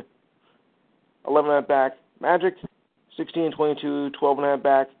 17-21, 11.5 back. Magic 16-22, 12.5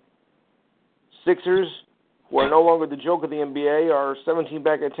 back. Sixers, who are no longer the joke of the NBA, are 17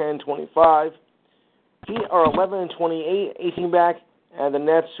 back at 10-25. Heat are 11-28, 18 back. And the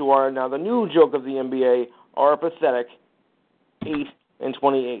Nets, who are now the new joke of the NBA, are pathetic 8-28.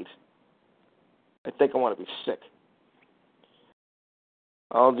 I think I want to be sick.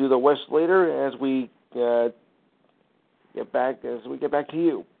 I'll do the West later as we get back to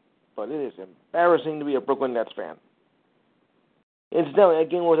you. But it is embarrassing to be a Brooklyn Nets fan. Incidentally,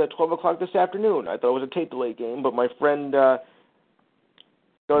 that game was at 12 o'clock this afternoon. I thought it was a tape delay game, but my friend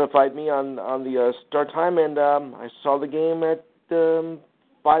notified me on the start time, and I saw the game at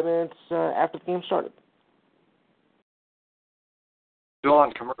 5 minutes after the game started. Still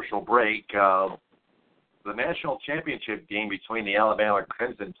on commercial break. The national championship game between the Alabama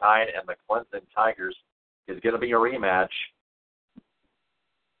Crimson Tide and the Clemson Tigers is going to be a rematch.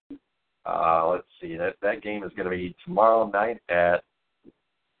 Let's see. That game is going to be tomorrow night at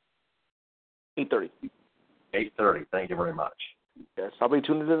 8:30. 8:30. Thank you very much. Yes, I'll be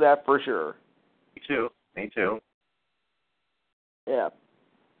tuned into that for sure. Me too. Yeah.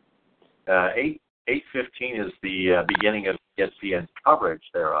 8:15 is the beginning of ESPN's coverage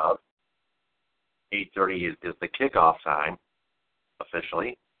thereof. 8:30 is the kickoff time,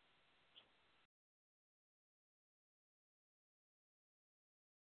 officially.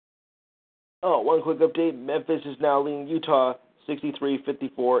 Oh, one quick update. Memphis is now leading Utah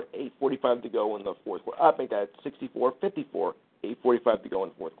 63-54, 8:45 to go in the fourth quarter. I'll make that 64-54, 8:45 to go in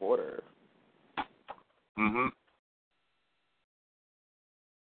the fourth quarter. Mm-hmm.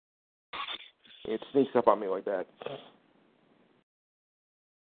 It sneaks up on me like that.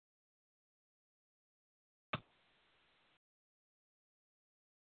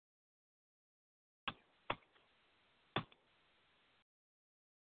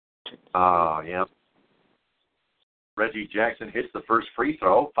 Yep. Reggie Jackson hits the first free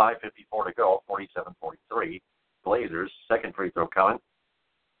throw, 5:54 to go, 47-43. Blazers, second free throw coming.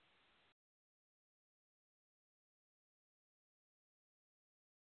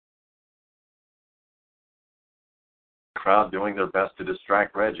 Crowd doing their best to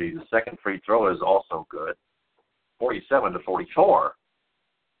distract Reggie. The second free throw is also good, 47-44.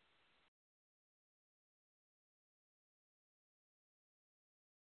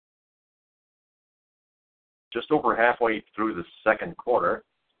 Just over halfway through the second quarter,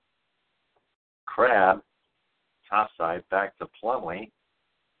 Crab, topside, back to Plumlee.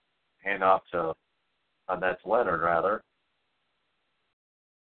 Hand off to, that's Leonard, rather.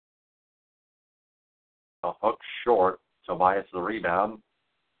 A hook short. Tobias the rebound.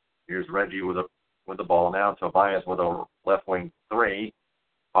 Here's Reggie with the ball now. Tobias with a left wing three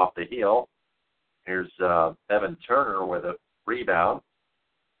off the heel. Here's Evan Turner with a rebound.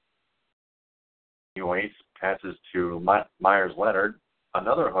 He waits, passes to Myers Leonard.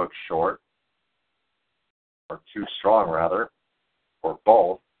 Another hook short, or too strong rather. for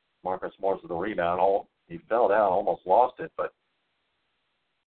both. Marcus Morris with the rebound. He fell down, almost lost it, but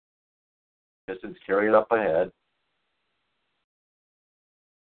Pistons carry it up ahead.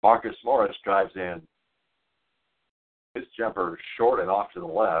 Marcus Morris drives in. His jumper short and off to the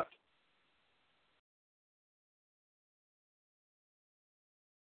left.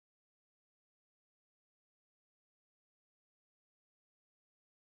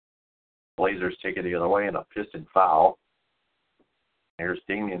 Blazers take it the other way and a Piston foul. Here's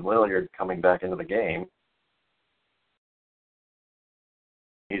Damian Lillard coming back into the game.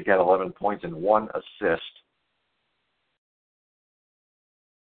 He's got 11 points and 1 assist.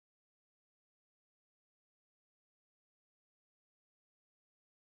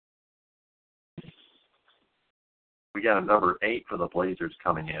 We got a number 8 for the Blazers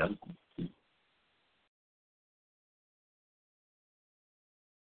coming in.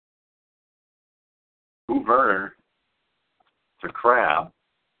 Werner to Crab.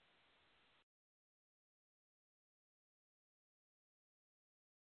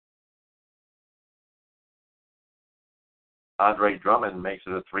 Andre Drummond makes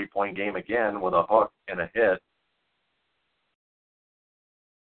it a 3-point game again with a hook and a hit.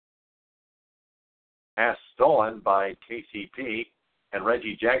 Pass stolen by KCP, and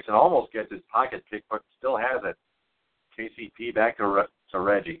Reggie Jackson almost gets his pocket pick, but still has it. KCP back to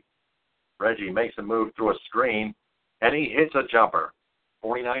Reggie. Reggie makes a move through a screen, and he hits a jumper.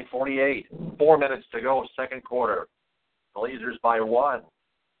 49-48. 4 minutes to go, second quarter. Blazers by 1.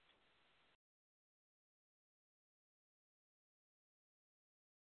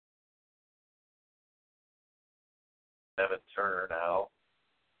 Evan Turner now.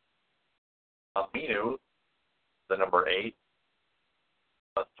 Aminu, the number 8.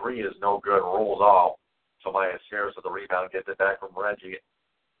 A 3 is no good, rolls off. Tobias Harris with the rebound, gets it back from Reggie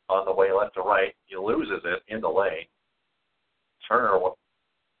on the way left to right. He loses it in the lane. Turner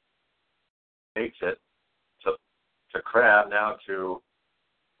takes it to Crab, now to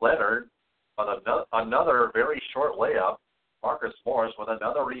Leonard on another very short layup. Marcus Morris with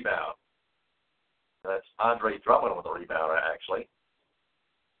another rebound. That's Andre Drummond with a rebound, actually.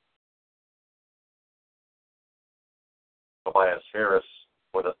 Tobias Harris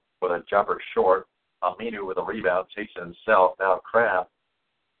with a jumper short. Aminu with a rebound, takes it himself. Now Crab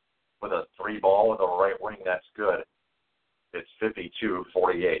with a 3-ball with a right wing. That's good. It's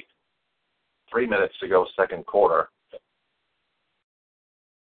 52-48. 3 minutes to go, second quarter.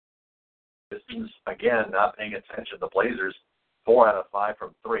 Pistons, again, not paying attention. The Blazers, 4 out of 5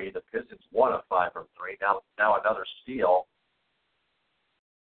 from 3. The Pistons, 1 of 5 from 3. Now another steal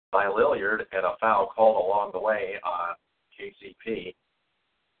by Lillard and a foul called along the way on KCP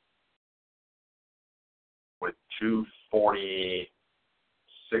with 2:46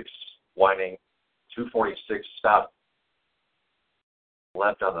 winding, 2:46 stop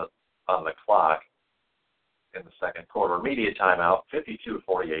left on the clock in the second quarter. Immediate timeout,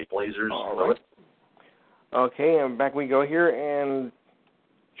 52-48 Blazers. All right. Okay, and back we go here, and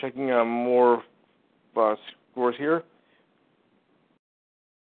checking more scores here.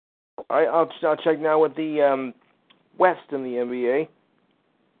 All right, I'll check now with the West in the NBA.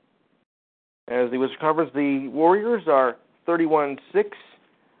 As the Western Conference, the Warriors are 31-6,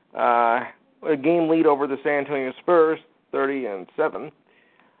 a game lead over the San Antonio Spurs, 30-7.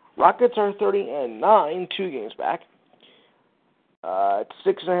 Rockets are 30-9, 2 games back.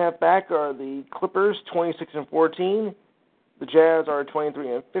 6.5 back are the Clippers, 26-14. The Jazz are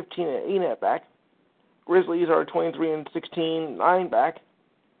 23-15, 8.5 back. Grizzlies are 23-16, 9 back.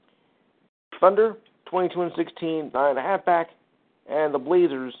 Thunder, 22-16, 9.5 back. And the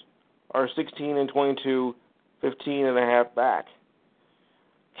Blazers are 16-22, 15.5 back.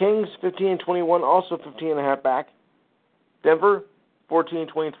 Kings, 15-21, also 15.5 back. Denver,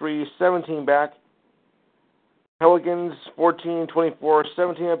 14-23, 17 back. Pelicans, 14-24,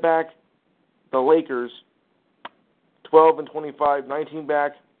 17 back. The Lakers, 12-25, 19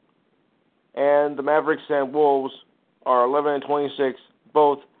 back. And the Mavericks and Wolves are 11-26,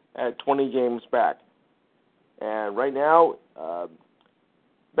 both at 20 games back. And right now,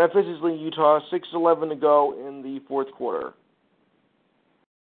 Memphis is leading Utah, 6:11 to go in the fourth quarter.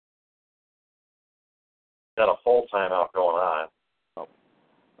 Got a full timeout going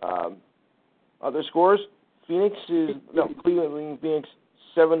on. Other scores: Cleveland leading Phoenix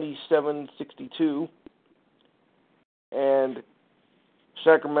 77-62, and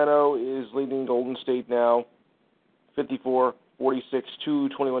Sacramento is leading Golden State now 54-46,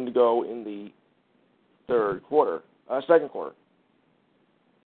 2:21 to go in the second quarter.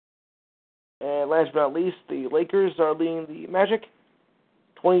 And last but not least, the Lakers are leading the Magic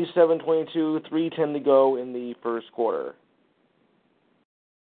 27-22, 3:10 to go in the first quarter.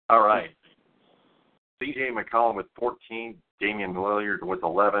 All right. C.J. McCollum with 14, Damian Lillard with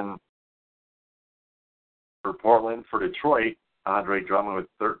 11. For Portland, for Detroit, Andre Drummond with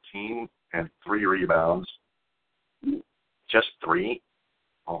 13 and 3 rebounds. Just 3?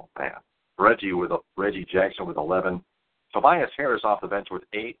 Oh, man. Reggie Jackson with 11. Tobias Harris off the bench with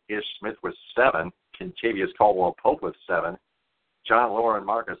 8. Ish Smith with 7. Kentavious Caldwell-Pope with 7. John Lohr and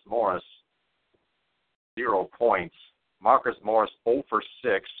Marcus Morris, 0 points. Marcus Morris 0 for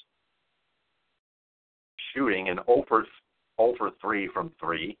 6. Shooting and 0 for 3 from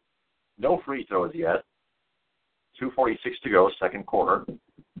 3. No free throws yet. 2:46 to go, second quarter.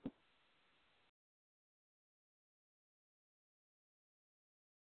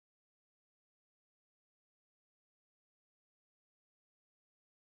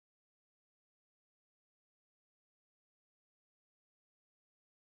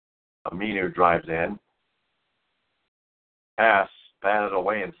 Aminu drives in. Pass, batted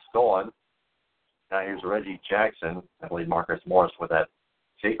away and stolen. Now here's Reggie Jackson. I believe Marcus Morris with that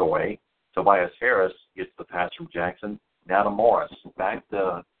takeaway. Tobias Harris gets the pass from Jackson. Now to Morris. Back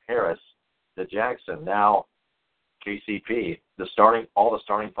to Harris. To Jackson. Now KCP. All the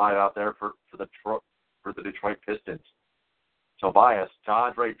starting five out there for the Detroit Pistons. Tobias to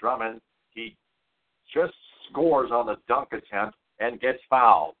Andre Drummond. He just scores on the dunk attempt and gets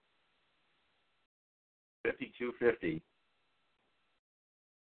fouled. 52-50.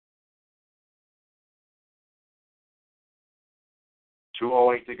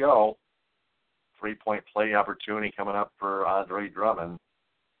 .208 to go. 3-point play opportunity coming up for Andre Drummond.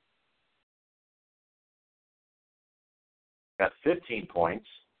 Got 15 points.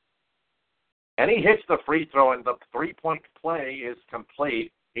 And he hits the free throw, and the 3-point play is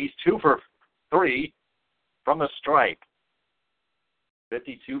complete. He's 2 for 3 from the stripe.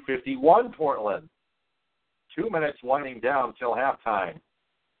 52-51 Portland. 2 minutes winding down till halftime.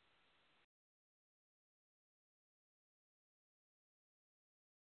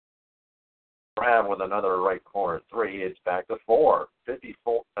 Grab with another right corner 3. It's back to 4.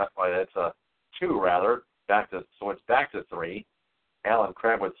 54. That's a 2 rather. So it's back to 3. Allen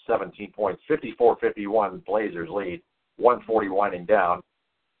Crabbe with 17 points. 54-51 Blazers lead. 1:40 winding down.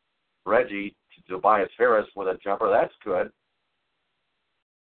 Reggie to Tobias Harris with a jumper. That's good.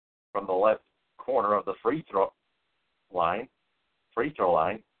 From the left corner of the free throw line.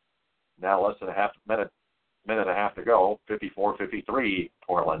 Now less than minute and a half to go. 54-53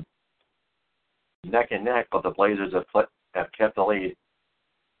 Portland. Neck and neck, but the Blazers have kept the lead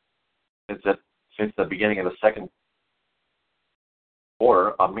since the beginning of the second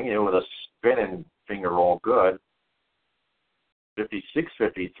quarter. Aminu with a spinning finger roll, good.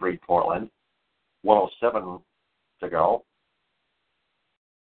 56-53 Portland. 1:07 to go.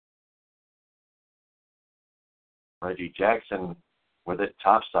 Reggie Jackson with it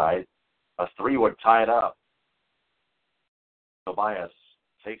topside. A 3 would tie it up. Tobias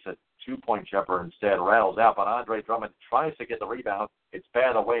takes a 2-point jumper instead, rattles out, but Andre Drummond tries to get the rebound. It's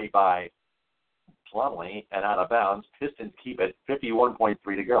batted away by Plumlee and out of bounds. Pistons keep it.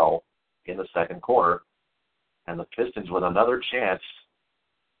 51.3 to go in the second quarter. And the Pistons with another chance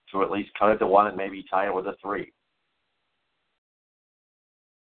to at least cut it to 1 and maybe tie it with a 3.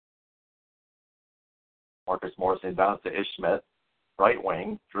 Marcus Morris inbounds to Ish Smith. Right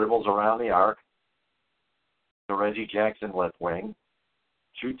wing. Dribbles around the arc. To Reggie Jackson, left wing.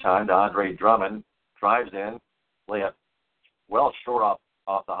 Shoot time to Andre Drummond. Drives in. Layup well short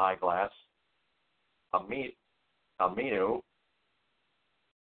off the high glass. Aminu.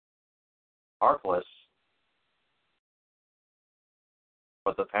 Harkless.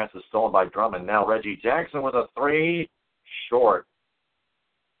 But the pass is stolen by Drummond. Now Reggie Jackson with a 3. Short.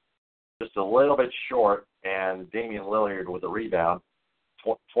 Just a little bit short. And Damian Lillard with a rebound.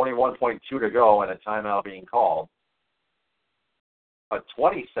 21.2 to go and a timeout being called. A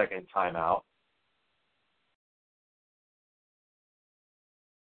 20-second timeout.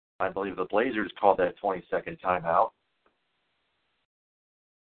 I believe the Blazers called that 20-second timeout.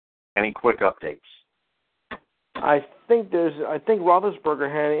 Any quick updates? I think Roethlisberger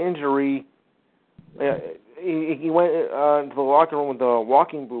had an injury. He went to the locker room with a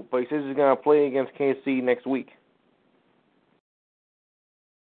walking boot, but he says he's going to play against KC next week.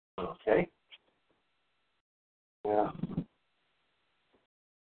 Okay. Yeah.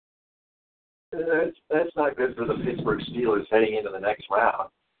 That's not good for the Pittsburgh Steelers heading into the next round.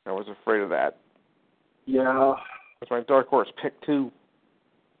 I was afraid of that. Yeah. That's my dark horse pick 2.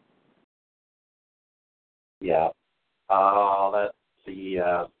 Yeah. That's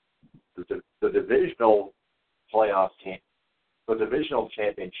the divisional playoff team. The divisional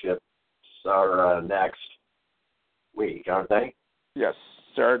championships are next week, aren't they? Yes.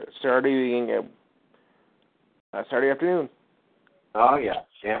 Saturday afternoon. Oh, yeah.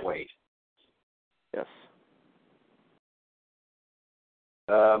 Can't wait. Yes.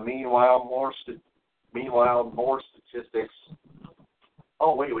 Meanwhile, more statistics.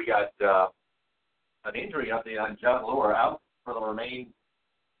 Oh, wait, we got an injury update on John Lure, out for the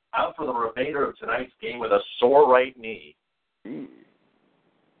remainder of tonight's game with a sore right knee.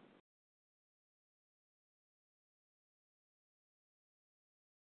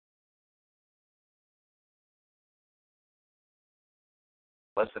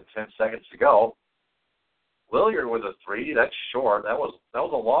 Less than 10 seconds to go. Williard with a three. That's short. That was a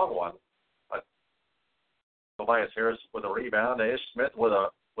long one. But Tobias Harris with a rebound. Ish Smith with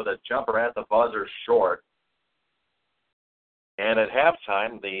a jumper at the buzzer, short. And at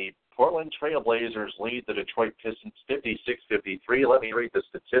halftime, the Portland Trail Blazers lead the Detroit Pistons 56-53. Let me read the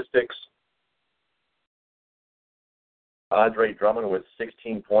statistics. Andre Drummond with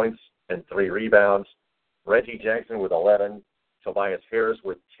 16 points and 3 rebounds. Reggie Jackson with 11. Tobias Harris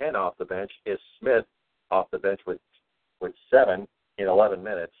with 10 off the bench. Ish Smith off the bench with 7 in 11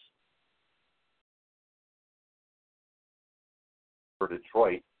 minutes. For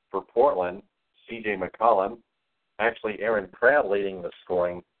Detroit, for Portland, C.J. McCollum, actually Aaron Crabb leading the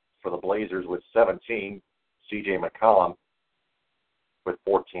scoring for the Blazers with 17. C.J. McCollum with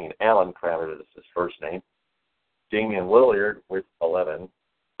 14. Alan Crabb is his first name. Damian Lillard with 11.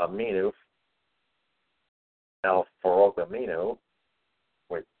 Aminu, Al-Farouq Aminu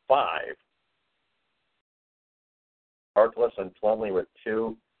with 5. Harkless and Plumlee with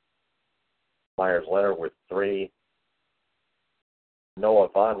 2. Myers Leonard with 3. Noah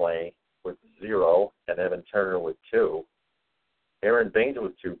Vonleh with 0. And Evan Turner with 2. Aaron Baines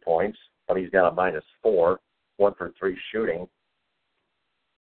with 2 points, but he's got a -4. 1 for 3 shooting.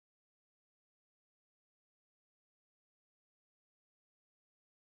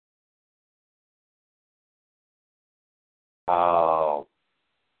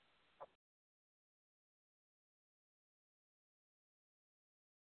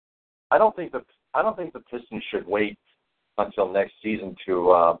 I don't think the Pistons should wait until next season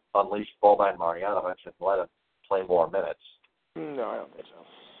to unleash Boban Marjanovic and let him play more minutes. No, I don't think so.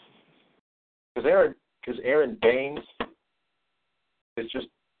 Because Aaron Baines is just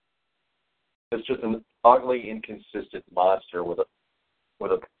an ugly, inconsistent monster with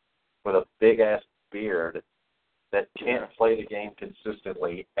a big ass beard that can't play the game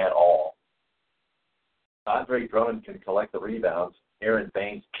consistently at all. Andre Drummond can collect the rebounds. Aaron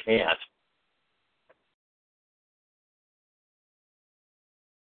Baines can't.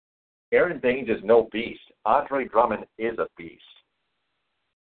 Aaron Baines is no beast. Andre Drummond is a beast.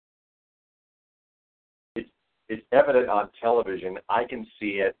 It's evident on television. I can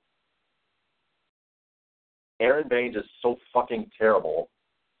see it. Aaron Baines is so fucking terrible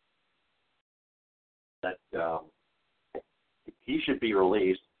that he should be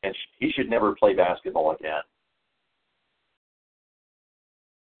released and he should never play basketball again.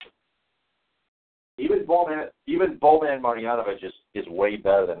 Even Boban Marjanovic is way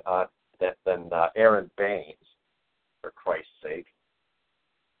better than Aaron Baines, for Christ's sake.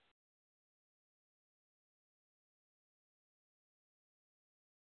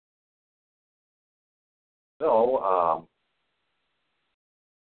 So,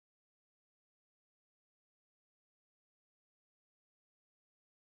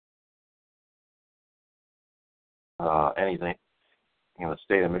 anything, the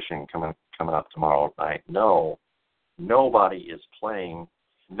state of Michigan coming up tomorrow night. No, nobody is playing.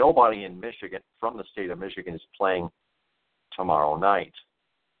 Nobody in Michigan from the state of Michigan is playing tomorrow night.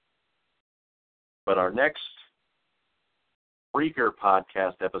 But our next Freaker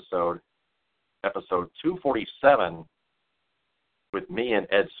podcast episode 247, with me and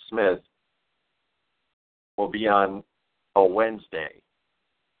Ed Smith, will be on a Wednesday.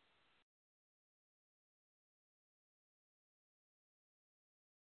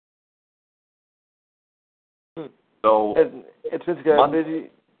 So it's just got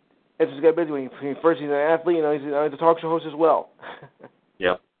busy. It's just got busy when first he's an athlete, he's a talk show host as well.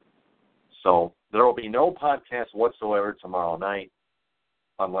 Yep. So there will be no podcast whatsoever tomorrow night,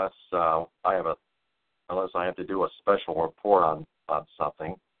 unless I have to do a special report on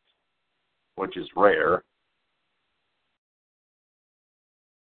something, which is rare.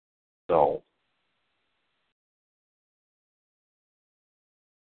 So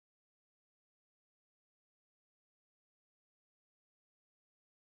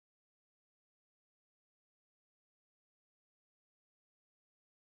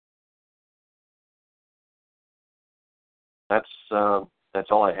that's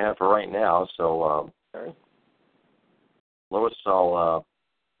all I have for right now. So, Sorry. Louis, I'll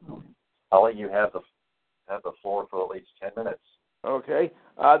I'll let you have the floor for at least 10 minutes. Okay.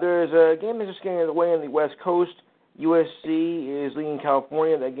 There's a game that's just getting underway on the West Coast. USC is leading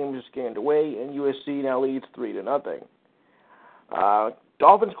California. That game is just getting underway, and USC now leads 3-0.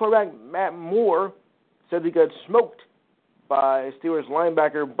 Dolphins quarterback Matt Moore said he got smoked by Steelers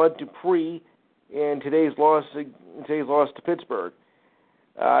linebacker Bud Dupree in today's loss to Pittsburgh.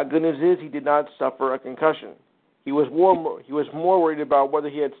 Good news is he did not suffer a concussion. He was more worried about whether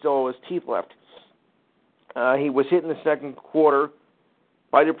he had still all his teeth left. He was hit in the second quarter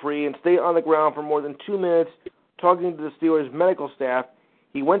by Dupree and stayed on the ground for more than 2 minutes talking to the Steelers' medical staff.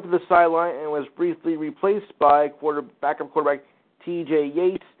 He went to the sideline and was briefly replaced by backup quarterback T.J.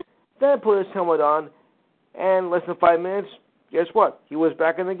 Yates, then put his helmet on, and less than 5 minutes, guess what? He was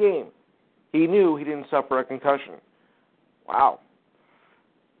back in the game. He knew he didn't suffer a concussion. Wow.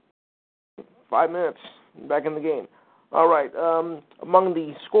 5 minutes, back in the game. All right, among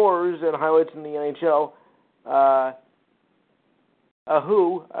the scorers and highlights in the NHL,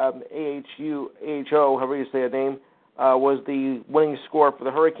 AHO, however you say a name, was the winning scorer for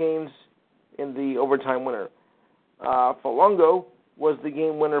the Hurricanes in the overtime winner. Falungo was the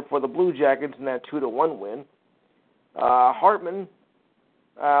game winner for the Blue Jackets in that 2-1 win. Hartman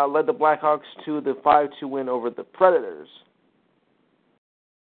led the Blackhawks to the 5-2 win over the Predators.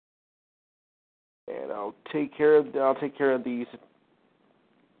 And I'll take care of these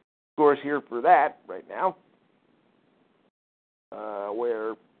scores here for that right now.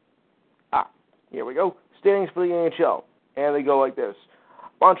 Here we go. Standings for the NHL, and they go like this.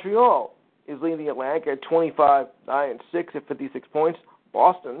 Montreal is leading the Atlantic at 25-9-6 at 56 points.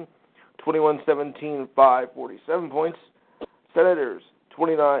 Boston, 21-17-5, 47 points. Senators,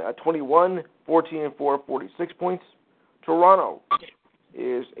 21-14-4, 46 points. Toronto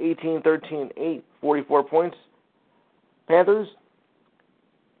is 18-13-8, 44 points. Panthers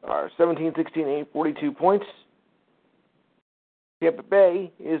are 17-16-8, 42 points. Tampa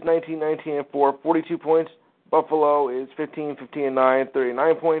Bay is 19-19-4, 42 points. Buffalo is 15-15-9,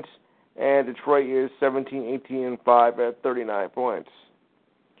 39 points. And Detroit is 17-18-5 at 39 points.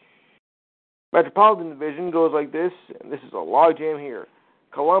 Metropolitan Division goes like this, and this is a logjam here.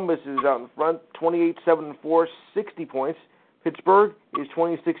 Columbus is out in front, 28-7-4, 60 points. Pittsburgh is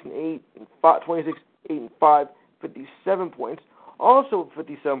 26-8-5, 57 points. Also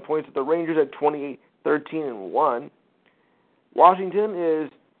 57 points with the Rangers at 28-13-1. Washington is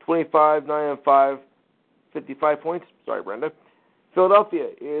 25-9-5, 55 points. Sorry, Brenda. Philadelphia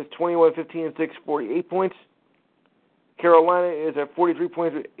is 21-15-6, 48 points. Carolina is at 43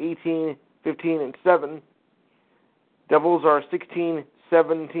 points with 18-15-7. Devils are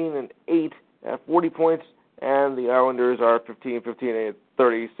 16-17-8 at 40 points. And the Islanders are 15-15 at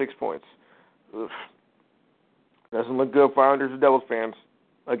 36 points. Oof. Doesn't look good for Islanders and Devils fans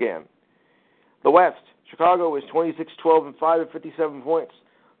again. The West, Chicago is 26-12-5 at 57 points.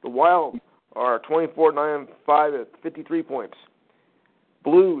 The Wild are 24-9-5 at 53 points.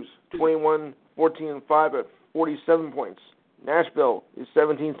 Blues, 21-14-5 at 47 points. Nashville is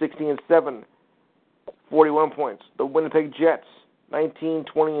 17-16-7, 41 points. The Winnipeg Jets,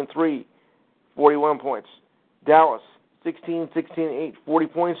 19-20-3, 41 points. Dallas, 16-16-8, 40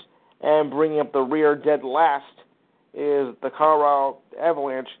 points. And bringing up the rear dead last is the Colorado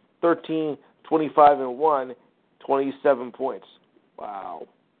Avalanche, 13-25-1, 27 points. Wow.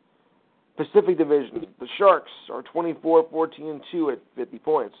 Pacific Division, the Sharks are 24-14-2 at 50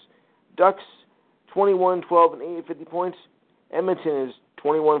 points. Ducks, 21-12-8 at 50 points. Edmonton is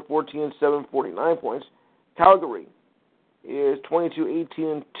 21-14-7, 49 points. Calgary is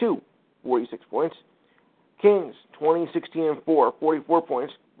 22-18-2, 46 points. Kings, 20-16-4, 44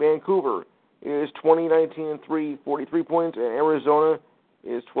 points. Vancouver is 20-19-3, 43 points. And Arizona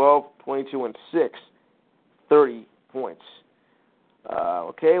is 12-22-6, 30 points.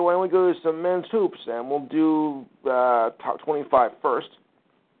 Okay, why don't we go to some men's hoops, and we'll do top 25 first,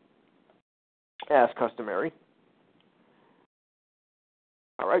 as customary.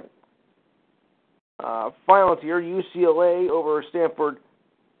 All right. Finals here, UCLA over Stanford,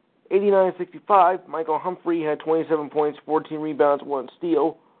 89-65. Michael Humphrey had 27 points, 14 rebounds, 1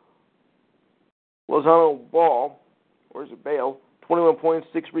 steal. Lozano Ball, or is it Bale, 21 points,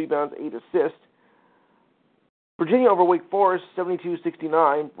 6 rebounds, 8 assists. Virginia over Wake Forest,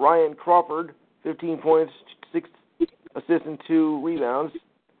 72-69. Brian Crawford, 15 points, 6 assists, and 2 rebounds.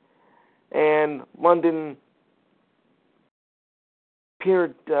 And London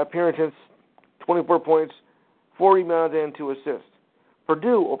Puritan's 24 points, 4 rebounds, and 2 assists.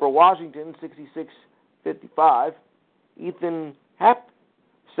 Purdue over Washington, 66-55. Ethan Happ,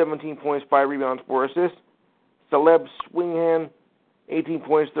 17 points, 5 rebounds, 4 assists. Caleb Swingham, 18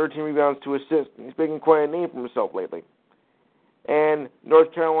 points, 13 rebounds, 2 assists. He's making quite a name for himself lately. And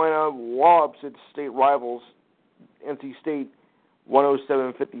North Carolina walloped its state rivals, NC State,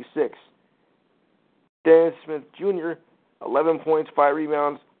 107-56. Dennis Smith Jr., 11 points, 5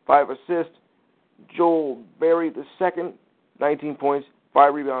 rebounds, 5 assists. Joel Berry II, 19 points,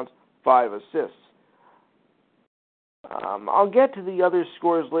 5 rebounds, 5 assists. I'll get to the other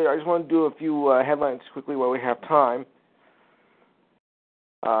scores later. I just want to do a few headlines quickly while we have time.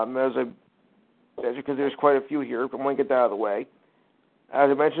 Because there's quite a few here, but I want to get that out of the way. As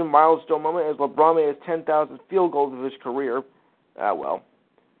I mentioned, milestone moment as LeBron made his 10,000th field goal of his career.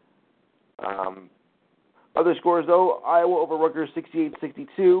 Other scores, though, Iowa over Rutgers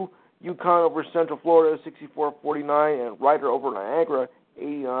 68-62, UConn over Central Florida 64-49, and Rider over Niagara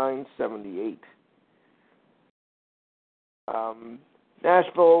 89-78.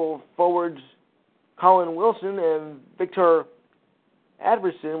 Nashville forwards Colin Wilson and Victor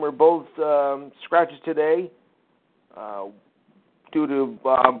Adverson were both scratches today due to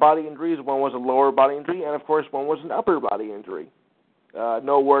body injuries. One was a lower body injury, and of course one was an upper body injury.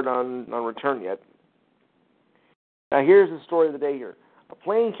 No word on return yet. Now here's the story of the day here. A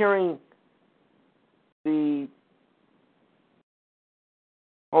plane carrying the...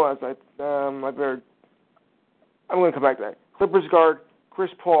 Hold on a second. I'm going to come back to that. Clippers guard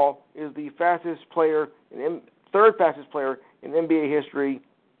Chris Paul is the third fastest player in NBA history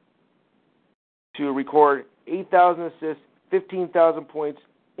to record 8,000 assists, 15,000 points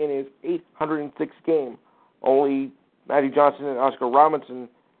in his 806th game. Only Magic Johnson and Oscar Robinson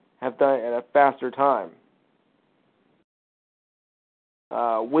have done it at a faster time.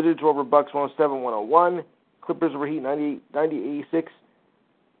 Wizards over Bucks 107-101. Clippers over Heat 90-86.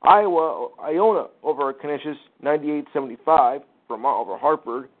 Iona over Canisius 98-75. Vermont over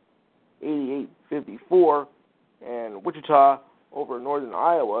Hartford 88-54. And Wichita over Northern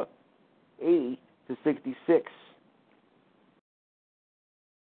Iowa 80-66.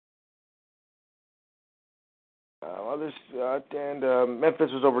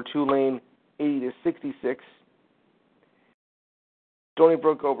 Memphis was over Tulane 80-66. Stony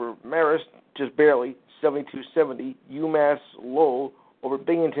Brook over Marist, just barely, 72-70. UMass Lowell over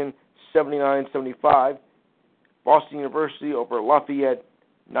Binghamton, 79-75. Boston University over Lafayette,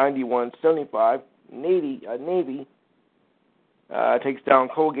 91-75. Navy takes down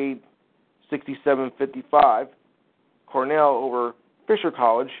Colgate, 67-55. Cornell over Fisher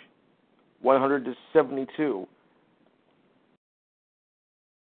College, 100-72.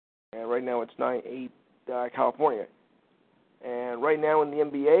 And right now it's 9-8 California. And right now in the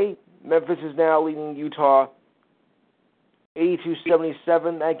NBA, Memphis is now leading Utah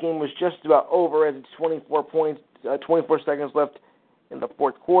 82-77. That game was just about over as it's 24 seconds left in the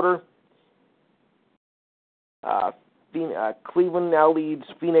fourth quarter. Cleveland now leads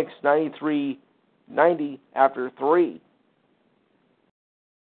Phoenix 93-90 after 3.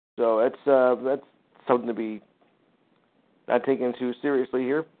 So that's something to be not taken too seriously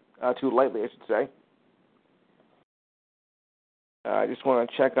here, too lightly, I should say. I just want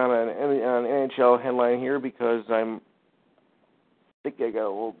to check on an NHL headline here because I think I got a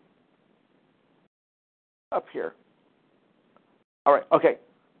little up here. All right, okay.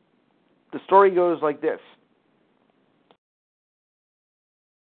 The story goes like this.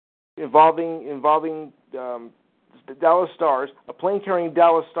 Involving the Dallas Stars, a plane-carrying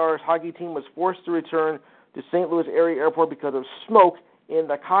Dallas Stars hockey team was forced to return to St. Louis area airport because of smoke in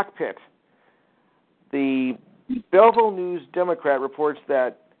the cockpit. The Belleville News Democrat reports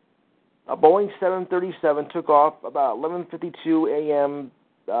that a Boeing 737 took off about 11:52 a.m.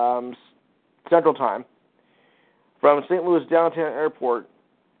 Central Time from St. Louis downtown airport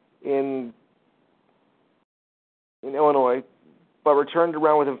in Illinois, but returned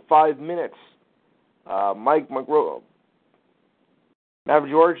around within 5 minutes. Mike McGraw,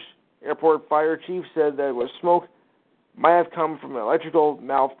 George Airport Fire Chief, said that it was smoke might have come from an electrical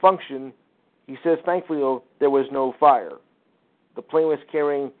malfunction. He says, thankfully, though, there was no fire. The plane was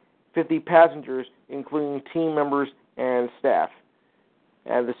carrying 50 passengers, including team members and staff.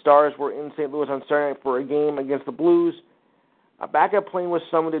 And the Stars were in St. Louis on Saturday night for a game against the Blues. A backup plane was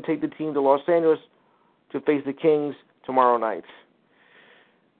summoned to take the team to Los Angeles to face the Kings tomorrow night.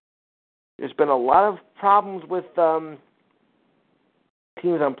 There's been a lot of problems with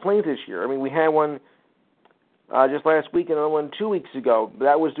teams on planes this year. I mean, we had one just last week and another one 2 weeks ago. But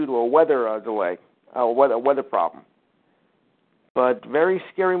that was due to a weather delay, a weather problem. But very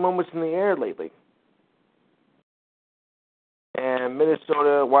scary moments in the air lately. And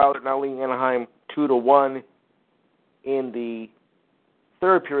Minnesota Wild are now leading Anaheim 2-1 in the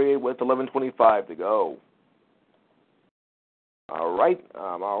third period with 11:25 to go. All right,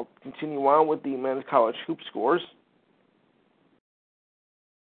 I'll continue on with the men's college hoop scores.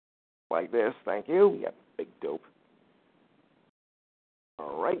 Like this, thank you. Yep, big dope.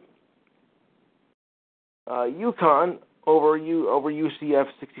 All right. UConn over UCF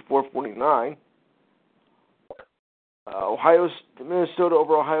 64-49. Minnesota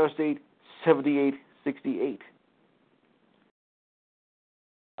over Ohio State 78-68.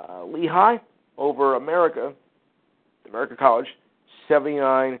 Lehigh over America College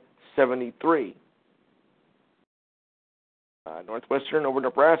 79-73. Northwestern over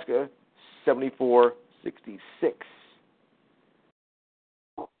Nebraska 74-66.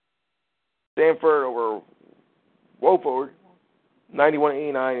 Stanford over Wofford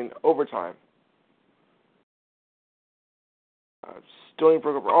 91-89 in overtime. Stony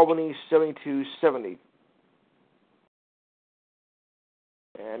Brook over Albany 72-70.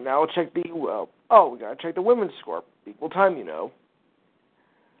 And now we'll check we gotta check the women's score. Equal time, you know.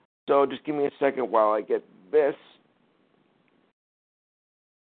 So just give me a second while I get this.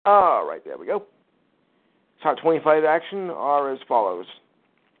 All right, there we go. Top 25 action are as follows.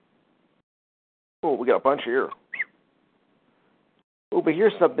 Oh, we got a bunch here. Oh, but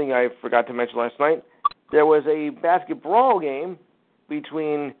here's something I forgot to mention last night. There was a basketball game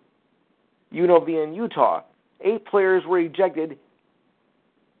between UNLV and Utah. 8 players were ejected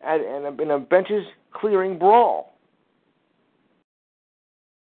in a benches clearing brawl.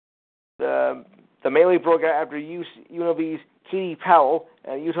 The melee broke out after UNLV's Katie Powell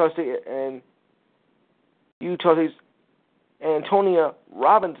and Utah State's Antonia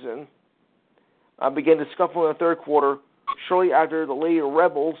Robinson began to scuffle in the third quarter. Shortly after the Lady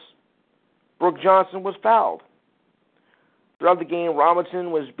Rebels, Brooke Johnson was fouled. Throughout the game,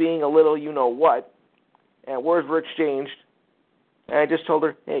 Robinson was being a little you-know-what, and words were exchanged. And I just told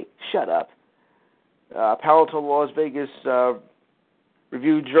her, hey, shut up. Powell told the Las Vegas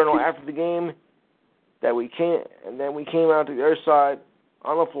Review-Journal after the game that we came out to the other side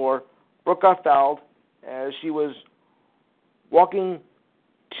on the floor. Brooke got fouled as she was walking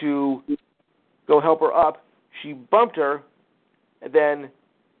to go help her up. She bumped her and then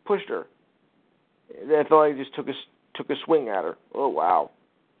pushed her. And then it felt like he just took a swing at her. Oh, wow.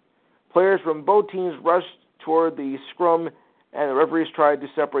 Players from both teams rushed toward the scrum, and the referees tried to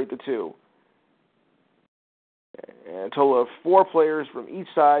separate the two. And a total of 4 players from each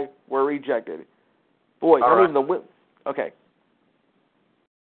side were rejected. Boy, not even the win. Okay.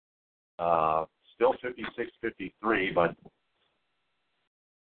 Still 56-53, but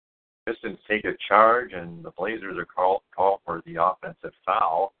Pistons take a charge, and the Blazers are called for the offensive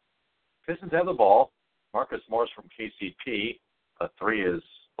foul. Pistons have the ball. Marcus Morris from KCP. A 3 is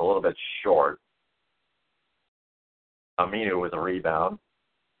a little bit short. Aminu with a rebound.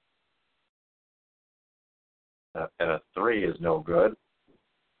 And a 3 is no good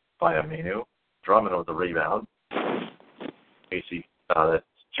by Aminu. Drummond with the rebound. That's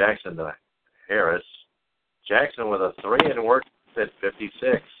Jackson to Harris. Jackson with a 3 and works at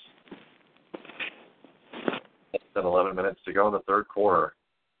 56. Less than 11 minutes to go in the third quarter.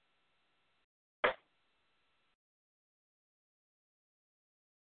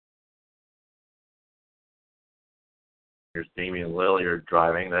 Here's Damian Lillard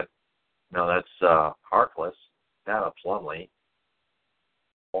driving. That's Harkless. Down to Plumlee.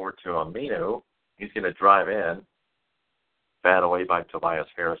 Over to Aminu. He's going to drive in. Bat away by Tobias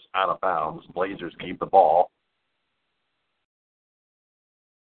Harris, out of bounds. Blazers keep the ball.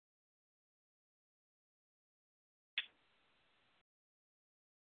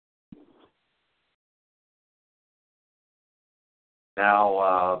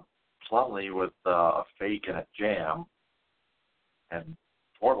 Now, Plumlee with a fake and a jam. And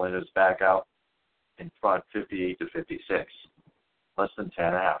Portland is back out in front 58-56. Less than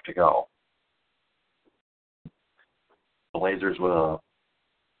 10.5 to go. The Blazers with an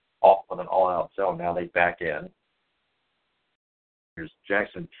all-out zone. Now they back in. Here's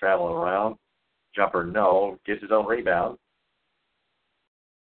Jackson traveling around. Jumper, no. Gets his own rebound.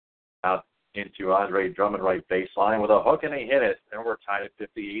 Out into Andre Drummond, right baseline with a hook, and he hit it. And we're tied at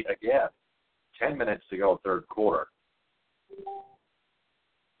 58 again. 10 minutes to go, third quarter.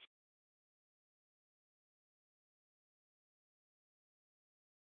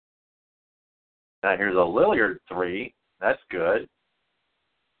 Now here's a Lillard 3. That's good.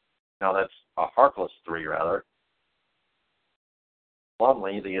 Now that's a Harkless 3, rather.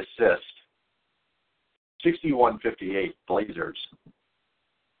 Plumlee, the assist. 61-58, Blazers.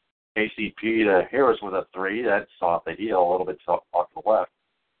 KCP to Harris with a 3. That's off the heel, a little bit off the left.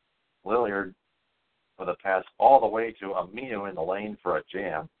 Lillard with a pass all the way to Aminu in the lane for a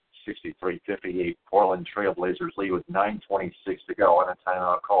jam. 63-58. Portland Trailblazers lead with 9:26 to go and a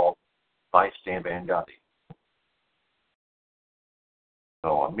timeout called by Stan Van Gundy.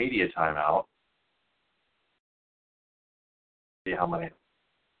 So a media timeout. See how many.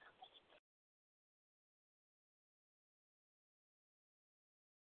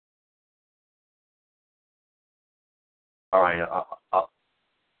 All right.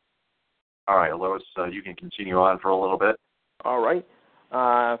 All right, Lois, you can continue on for a little bit. All right.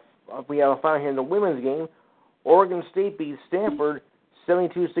 We have a final here in the women's game. Oregon State beat Stanford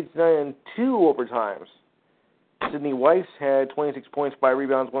 72-69 in 2 overtimes. Sydney Weiss had 26 points, 5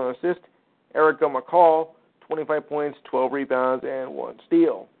 rebounds, 1 assist. Erica McCall, 25 points, 12 rebounds, and 1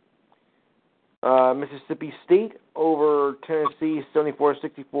 steal. Mississippi State over Tennessee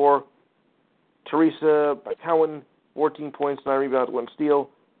 74-64. Teresa Cowan, 14 points, 9 rebounds, 1 steal.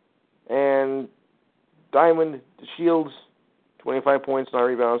 And Diamond Shields, 25 points, 9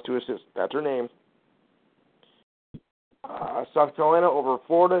 rebounds, 2 assists. That's her name. South Carolina over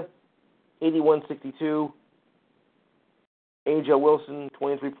Florida, 81-62. Aja Wilson,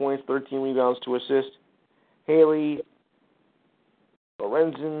 23 points, 13 rebounds, 2 assists. Haley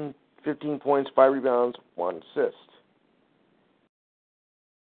Lorenzen, 15 points, 5 rebounds, 1 assist.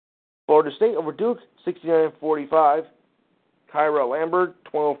 Florida State over Duke, 69-45. Kyra Lambert,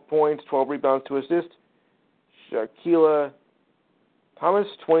 12 points, 12 rebounds, 2 assists. Shaquila Thomas,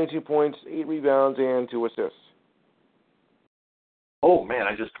 22 points, 8 rebounds, and 2 assists. Oh, man,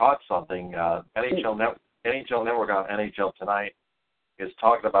 I just caught something. NHL Network on NHL Tonight is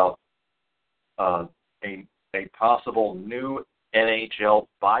talking about a possible new NHL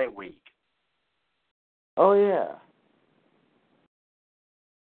bye week. Oh, yeah.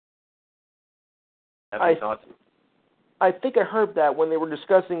 I think I heard that when they were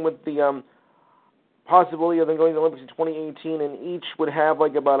discussing with the possibility of them going to the Olympics in 2018, and each would have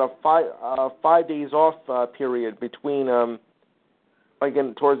like about a 5 days off period between in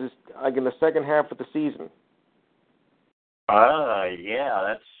the second half of the season. I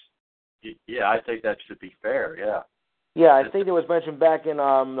think that should be fair. Yeah. Yeah, I think it was mentioned back in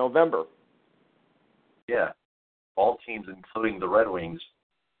November. Yeah, all teams, including the Red Wings,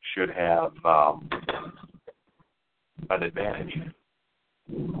 should have an advantage.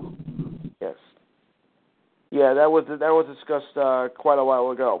 Yes. Yeah, that was discussed quite a while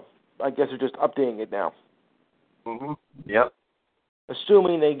ago. I guess they're just updating it now. Mhm. Yep.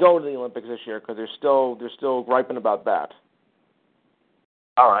 Assuming they go to the Olympics this year, because they're still griping about that.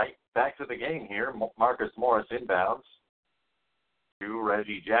 All right, back to the game here. Marcus Morris inbounds to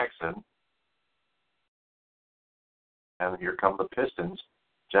Reggie Jackson, and here come the Pistons.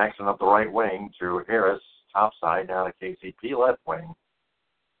 Jackson up the right wing to Harris, top side, down to KCP left wing.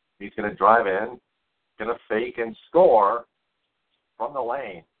 He's going to drive in, going to fake and score from the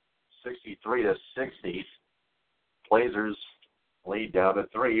lane, 63-60. Blazers lead down to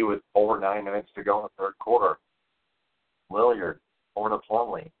 3 with over 9 minutes to go in the third quarter. Lillard over to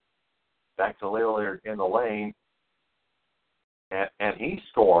Plumlee. Back to Lillard in the lane. And he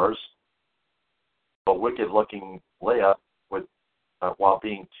scores a wicked-looking layup with while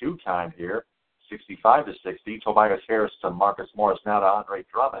being two-timed here, 65-60. Tobias Harris to Marcus Morris, now to Andre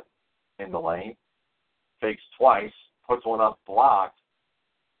Drummond in the lane. Fakes twice, puts one up blocked.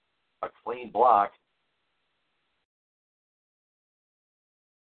 A clean block.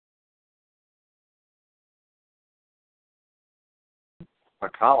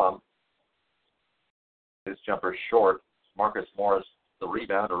 McCollum, his jumper short. Marcus Morris, the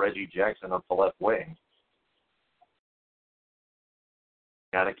rebound to Reggie Jackson up the left wing.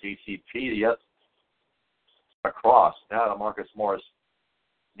 Got a KCP, yep, across. Now to Marcus Morris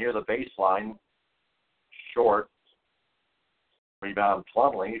near the baseline, short. Rebound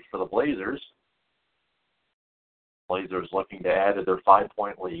Plumlee for the Blazers. Blazers looking to add to their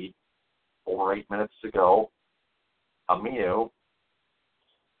 5-point lead. Over 8 minutes to go. Aminu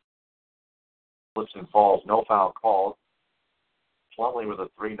slips and falls, no foul called. Plumlee with a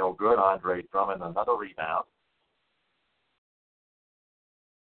 3, no good. Andre Drummond, another rebound.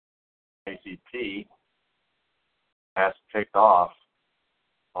 KCP has picked off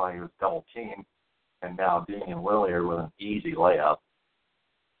while he was double teamed, and now Damian Lillard with an easy layup.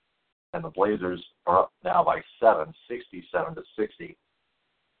 And the Blazers are up now by 7, 67-60.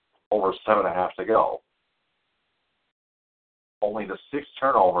 Over 7.5 to go. Only the 6th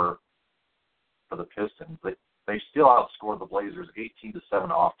turnover for the Pistons. They still outscored the Blazers 18-7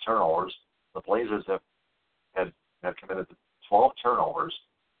 off turnovers. The Blazers have committed 12 turnovers.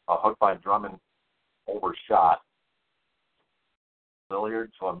 A hook by Drummond overshot.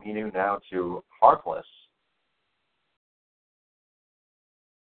 Lillard to Aminu, now to Harkless.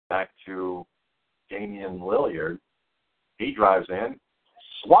 Back to Damian Lillard. He drives in.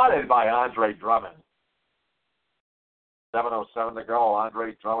 Swatted by Andre Drummond. 7:07 to go.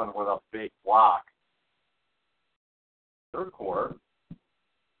 Andre Drummond with a big block. Third quarter.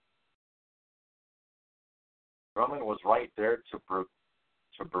 Drummond was right there to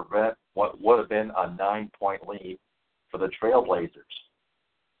prevent what would have been a 9-point lead for the Trailblazers.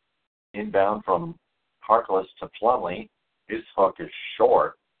 Inbound from Harkless to Plumlee. His hook is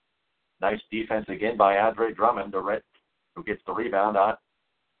short. Nice defense again by Andre Drummond, who gets the rebound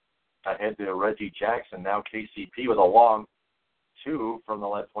ahead to Reggie Jackson. Now KCP with a long two from the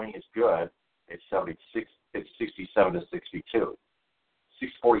left wing is good. It's 67 to 62.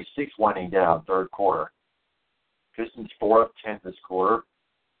 6:46 winding down, third quarter. Pistons 4 of 10 this quarter.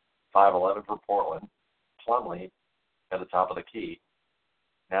 5-11 for Portland. Plumlee at the top of the key.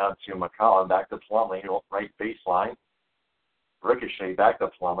 Now to McCollum, back to Plumlee, right baseline. Ricochet back to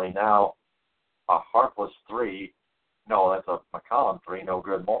Plumlee. Now a Harkless three. No, that's a McCollum three. No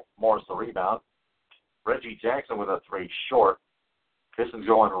good. Morris the rebound. Reggie Jackson with a three. Short. Pistons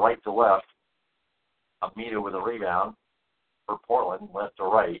going right to left. Aminu with a rebound for Portland, left to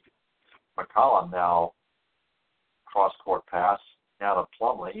right. McCollum now cross-court pass. Now to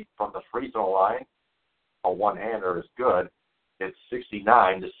Plumlee from the free throw line. A one-hander is good. It's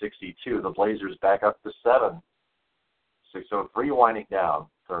 69 to 62. The Blazers back up to 7. 6:03 winding down,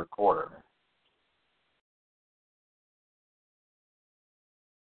 third quarter.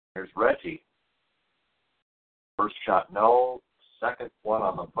 Here's Reggie. First shot, no. Second one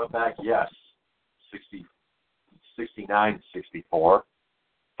on the putback, yes. 69-64.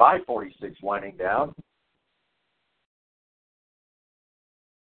 5:46 winding down.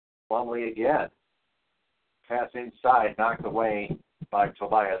 Plumlee again. Pass inside, knocked away by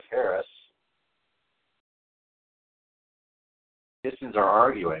Tobias Harris. Pistons are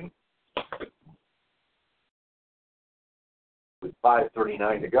arguing with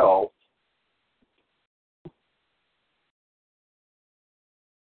 5:39 to go.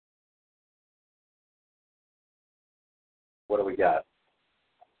 What do we got?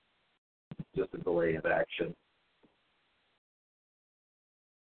 Just a delay of action.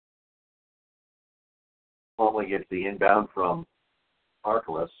 Plumlee gets the inbound from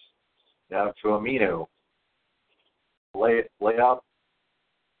Harkless. Now to Aminu. Layup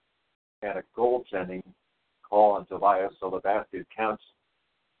and a goaltending call on Tobias, so the basket counts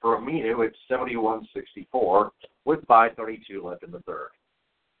for Aminu. It's 71-64 with 5:32 left in the third.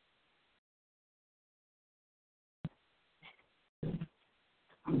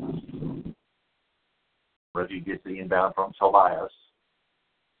 Reggie gets the inbound from Tobias.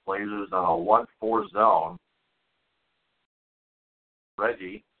 Blazers on a 1-4 zone.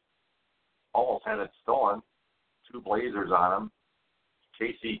 Reggie almost had it stolen. Two Blazers on him.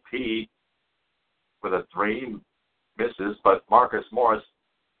 KCP with a three, misses, but Marcus Morris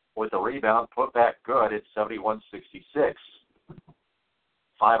with the rebound, put back good. It's 71-66.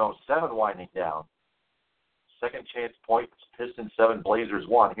 5:07 winding down. Second chance points, Pistons 7, Blazers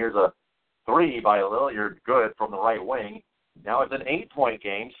 1. Here's a three by Lillard, good from the right wing. Now it's an 8-point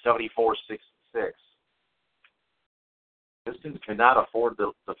game, 74-66. Pistons cannot afford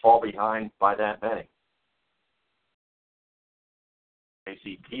to fall behind by that many.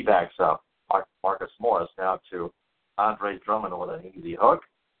 KCP backs up. Marcus Morris now to Andre Drummond with an easy hook.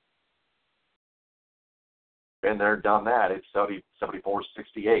 Been there, done that. It's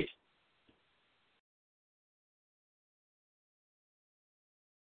 74-68.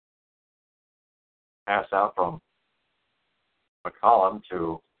 Pass out from McCollum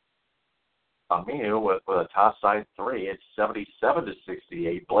to Aminu with a top side three. It's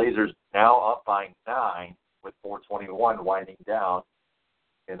 77-68. Blazers now up by 9 with 4:21 winding down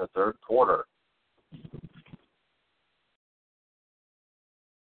in the third quarter.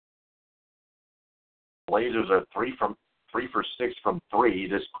 Blazers are 3 for 6 from 3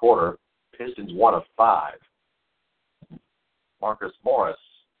 this quarter. Pistons 1 of 5. Marcus Morris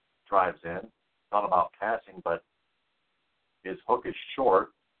drives in. Thought about passing, but his hook is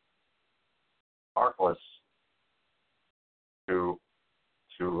short. Harkless to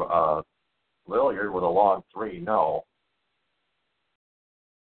Lillard with a long three. No.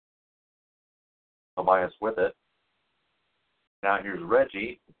 Tobias with it. Now here's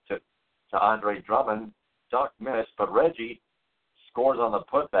Reggie to Andre Drummond. Duck missed, but Reggie scores on the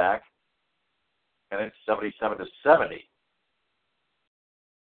putback, and it's 77-70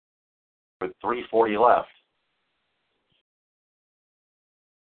 with 3:40 left.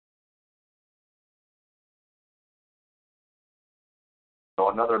 So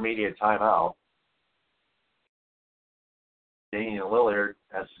another immediate timeout. Damian Lillard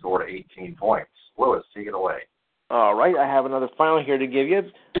has scored 18 points. Lewis, take it away. All right, I have another final here to give you.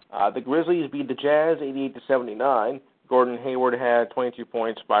 The Grizzlies beat the Jazz 88-79. Gordon Hayward had 22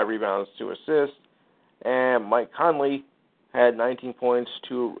 points, 5 rebounds, 2 assists, and Mike Conley had 19 points,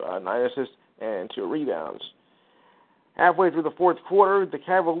 9 assists, and 2 rebounds. Halfway through the fourth quarter, the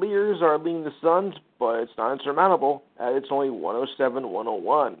Cavaliers are leading the Suns, but it's not insurmountable, as it's only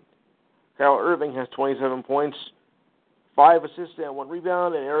 107-101. Kyle Irving has 27 points, 5 assists, and 1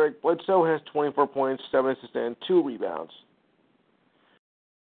 rebound, and Eric Bledsoe has 24 points, 7 assists, and 2 rebounds.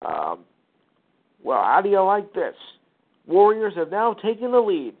 Well, how do you like this? Warriors have now taken the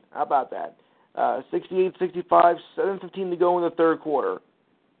lead. How about that? 68-65, 7:15 to go in the third quarter.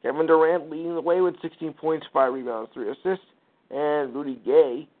 Kevin Durant leading the way with 16 points, 5 rebounds, 3 assists, and Rudy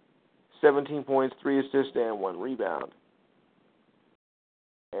Gay, 17 points, 3 assists, and 1 rebound.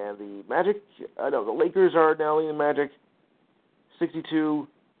 And the Lakers are now leading the Magic 62-56.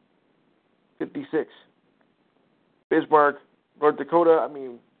 Bismarck, North Dakota,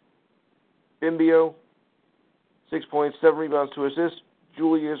 Bimbio, 6 points, 7 rebounds, 2 assists.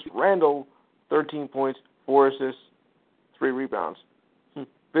 Julius Randle, 13 points, 4 assists, 3 rebounds.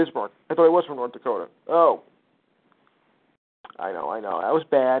 Bismarck. I thought he was from North Dakota. Oh. I know. That was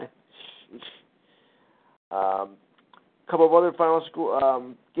bad. Couple of other final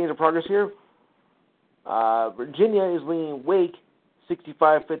games of progress here. Virginia is leading Wake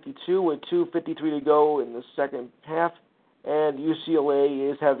 65-52 with 2:53 to go in the second half. And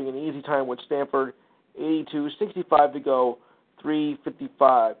UCLA is having an easy time with Stanford, 82-65 to go,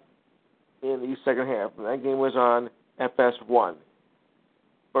 3:55 in the second half. And that game was on FS1.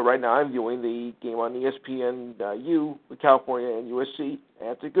 But right now I'm viewing the game on ESPNU with California and USC. And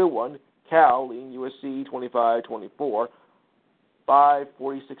it's a good one. Cal leading USC 25-24.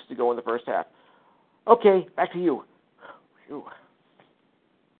 5:46 to go in the first half. Okay, back to you. Whew.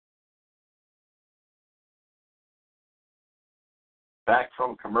 Back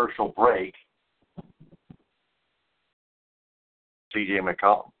from commercial break, C.J.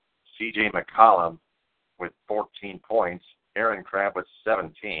 McCollum with 14 points, Aaron Crabb with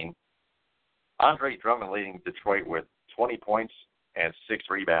 17, Andre Drummond leading Detroit with 20 points and 6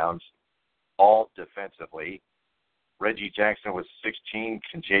 rebounds, all defensively. Reggie Jackson with 16,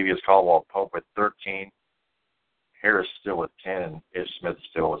 Conjavious Caldwell-Pope with 13, Harris still with 10, and Ish Smith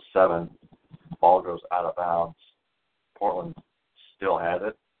still with 7. Ball goes out of bounds. Portland still has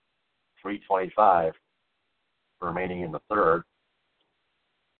it. 3:25 remaining in the third.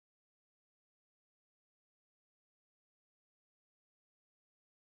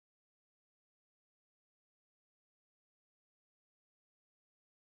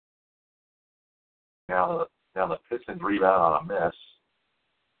 Now the Pistons rebound on a miss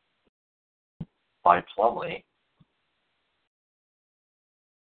by Plumlee.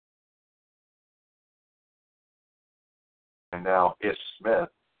 And now Ish Smith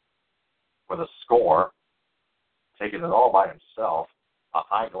with a score, taking it all by himself, a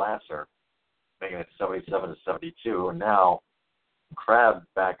high glasser, making it 77-72. And now Crabb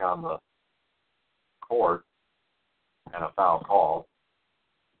back on the court and a foul called.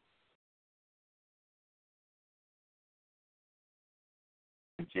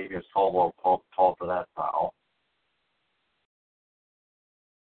 Javius Caldwell-Pope called for that foul.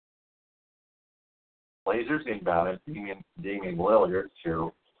 Blazers inbounded, Damian Lillard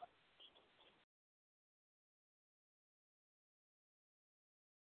to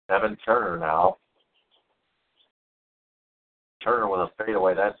Evan Turner now. Turner with a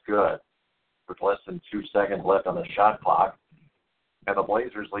fadeaway, that's good. With less than 2 seconds left on the shot clock. And the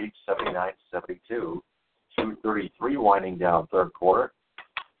Blazers lead 79-72. 2:33 winding down third quarter.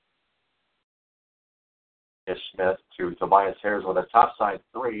 Ish Smith to Tobias Harris with a topside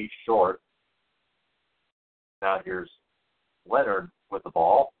 3, short. Now here's Leonard with the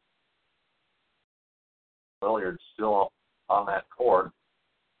ball. Lillard still on that court.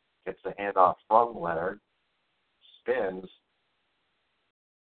 Gets the handoff from Leonard. Spins.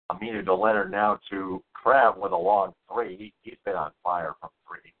 Aminu to Leonard now to Crabb with a long 3. He's been on fire from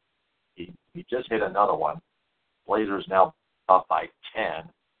 3. He just hit another one. Blazers now up by 10.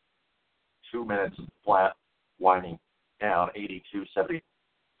 2 minutes flat, winding down 82-72.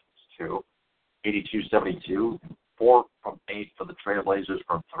 82-72. 4 from 8 for the Trailblazers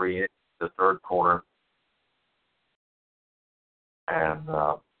from 3 the third quarter. And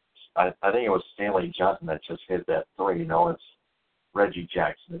I think it was Stanley Johnson that just hit that 3. No, it's Reggie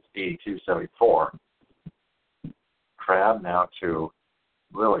Jackson. It's 82-74. Crabb now to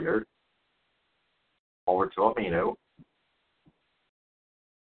Lillard. Over to Aminu.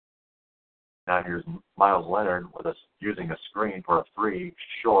 Now here's Miles Leonard using a screen for a three,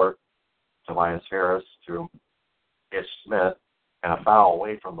 short. Tobias Harris to Ish Smith, and a foul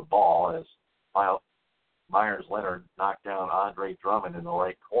away from the ball as Myers Leonard knocked down Andre Drummond in the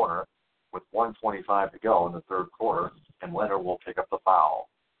right corner with 1:25 to go in the third quarter, and Leonard will pick up the foul.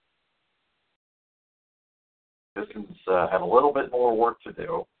 Pistons have a little bit more work to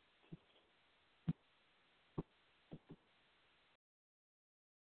do.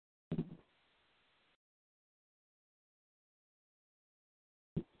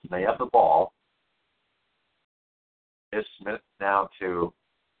 They have the ball. Ish Smith now to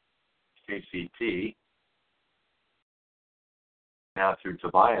KCP. Now to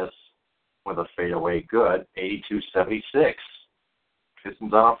Tobias with a fadeaway good, 82-76.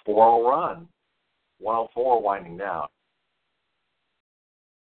 Pistons on a 4-0 run. 104 winding down.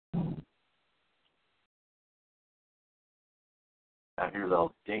 Now here's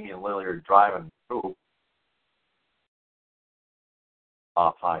Damian Lillard driving hoop.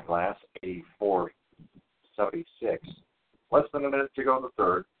 Off high glass, 84-76. Less than a minute to go in the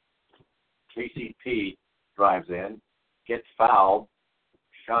third. KCP drives in, gets fouled.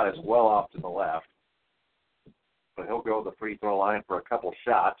 Shot is well off to the left. But he'll go to the free throw line for a couple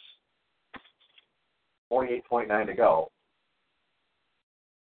shots. 48.9 to go.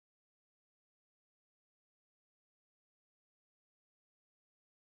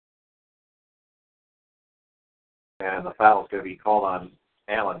 And the foul is going to be called on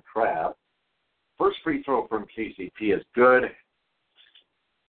Alan Crabb. First free throw from KCP is good.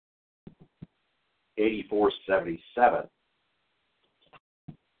 84-77.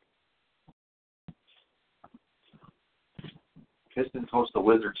 Pistons host the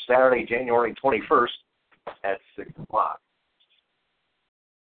Wizards Saturday, January 21st at 6 o'clock.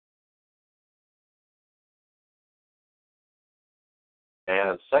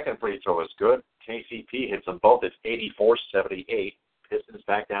 And the second free throw is good. KCP hits them both. It's 84-78. Pistons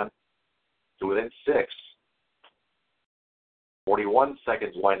back down to within 6. 41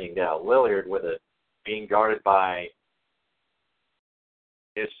 seconds winding down. Lillard with it, being guarded by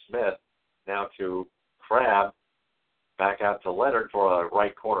Ish Smith. Now to Crabb. Back out to Leonard for a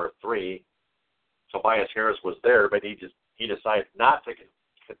right corner three. Tobias Harris was there, but he decided not to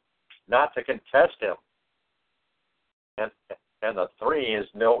contest him. And the three is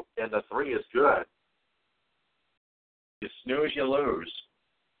good. You snooze, you lose.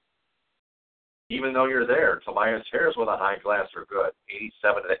 Even though you're there, Tobias Harris with a high glass are good.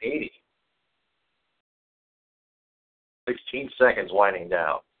 87-80. 16 seconds winding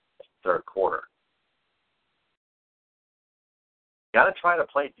down. Third quarter. Got to try to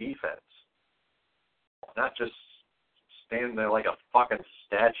play defense. Not just stand there like a fucking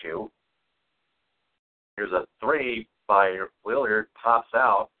statue. Here's a three by Lillard, pops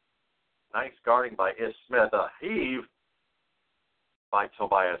out. Nice guarding by Ish Smith. A heave by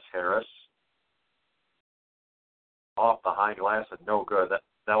Tobias Harris. Off the high glass and no good.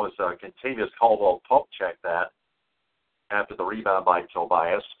 That was Contavious Caldwell Pope checked that after the rebound by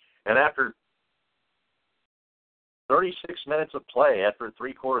Tobias. And after 36 minutes of play, after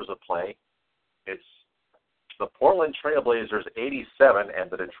 3 quarters of play, it's the Portland Trailblazers 87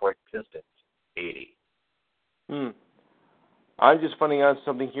 and the Detroit Pistons 80. I'm just finding out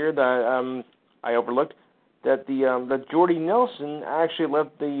something here that I overlooked, that that Jordy Nelson actually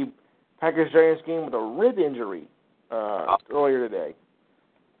left the Packers-Giants game with a rib injury earlier today.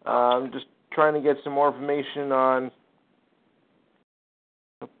 I'm just trying to get some more information on.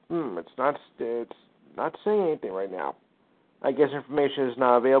 It's not saying anything right now. I guess information is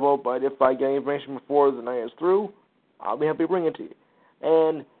not available, but if I get information before the night is through, I'll be happy to bring it to you.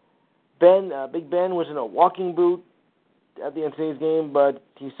 And Big Ben was in a walking boot at the end of today's game, but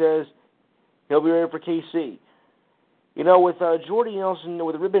he says he'll be ready for KC. You know, with Jordy Nelson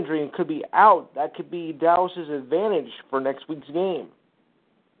with a rib injury and could be out, that could be Dallas's advantage for next week's game.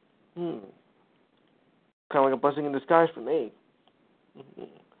 Kind of like a blessing in disguise for me.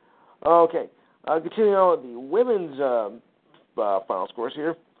 Okay. Continuing on with the women's final scores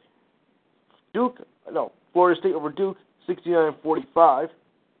here. Florida State over Duke, 69-45.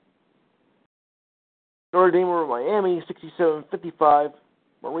 Notre Dame over Miami, 67-55.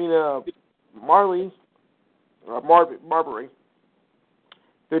 Marbury,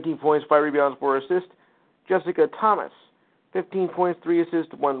 15 points, 5 rebounds, 4 assists. Jessica Thomas, 15 points, 3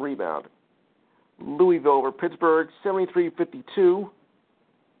 assists, 1 rebound. Louisville over Pittsburgh, 73-52.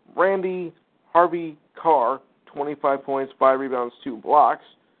 Randy Harvey Carr, 25 points, 5 rebounds, 2 blocks.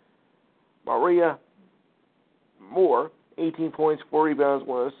 Maria Moore, 18 points, 4 rebounds,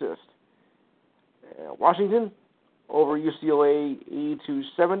 1 assist. Washington over UCLA,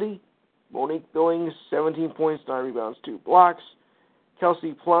 82-70. Monique Billings, 17 points, 9 rebounds, 2 blocks.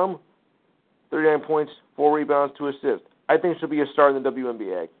 Kelsey Plum, 39 points, 4 rebounds, 2 assists. I think she'll be a star in the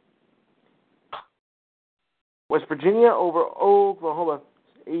WNBA. West Virginia over Oklahoma,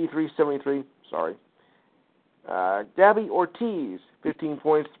 83-73. Sorry. Gabby Ortiz, 15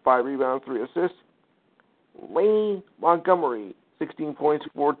 points, 5 rebounds, 3 assists. Lainey Montgomery, 16 points,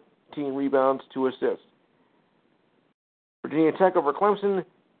 14 rebounds, 2 assists. Virginia Tech over Clemson,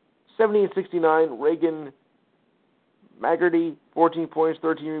 70-69. Reagan Magarty, 14 points,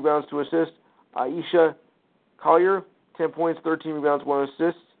 13 rebounds, 2 assists. Aisha Collier, 10 points, 13 rebounds, 1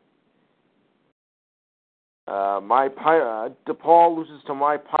 assist. DePaul loses to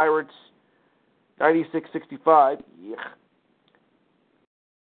my Pirates, 96-65. Yeah.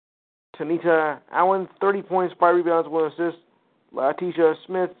 Tanita Allen, 30 points, 5 rebounds, 1 assist. Latisha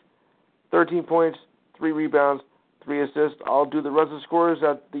Smith, 13 points, 3 rebounds, 3 assists. I'll do the rest of the scores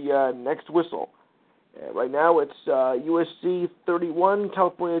at the next whistle. Right now it's USC 31,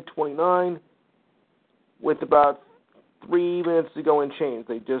 California 29, with about 3 minutes to go and change.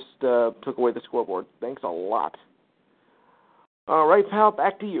 They just took away the scoreboard. Thanks a lot. All right, pal,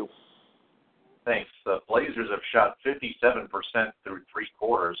 back to you. Thanks. The Blazers have shot 57% through 3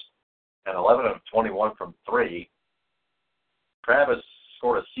 quarters and 11 of 21 from 3. Travis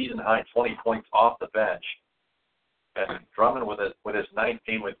scored a season-high 20 points off the bench. And Drummond with his 9th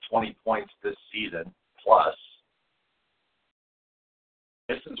game with 20 points this season, plus.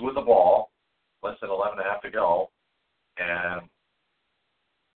 Pistons with the ball, less than 11.5 to go, and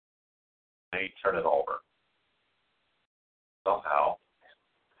they turn it over. Somehow.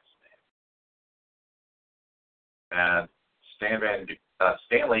 And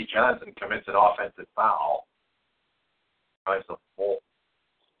Stanley Johnson commits an offensive foul. Tries to pull.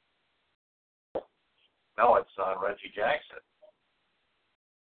 No, it's on Reggie Jackson.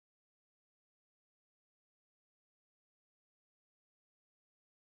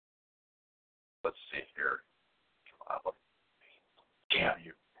 Let's see here. Damn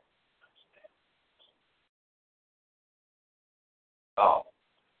you. Oh.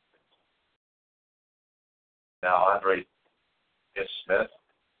 Now Andre Smith.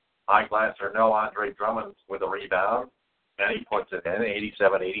 Eyeglass or no, Andre Drummond with a rebound. And he puts it in,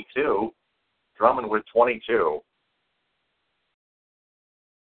 87-82. Drummond with 22.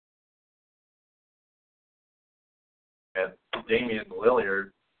 And Damian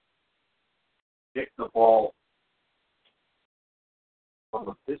Lillard kicked the ball from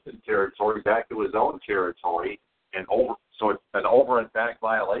the Piston territory back to his own territory, and over. So it's an over and back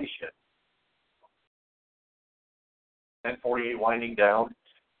violation. 10:48 winding down.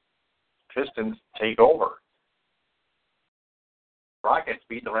 Pistons take over. Rockets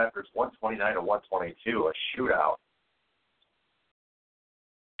beat the Raptors 129-122, a shootout.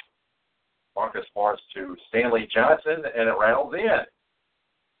 Marcus Morris to Stanley Johnson, and it rattles in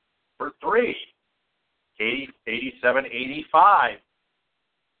for 3. 87-85.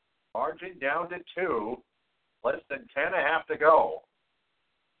 Margin down to 2. Less than 10.5 to go.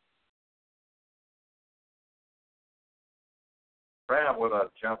 Crab with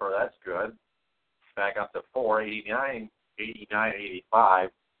a jumper, that's good. Back up to 4, 89-85.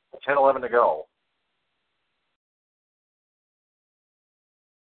 10-11 to go.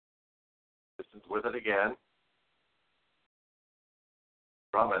 Pistons with it again.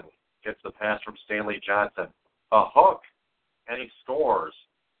 Drummond gets the pass from Stanley Johnson. A hook, and he scores.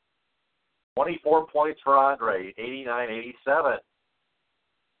 24 points for Andre, 89-87.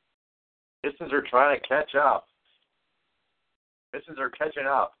 Pistons are trying to catch up. Pistons are catching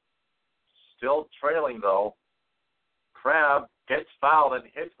up. Still trailing, though. Crab gets fouled and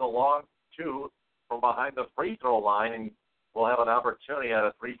hits the long 2 from behind the free throw line, and will have an opportunity at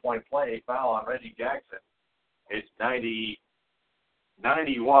a 3-point play. Foul on Reggie Jackson. It's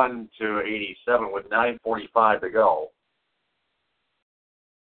 91-87 with 9:45 to go.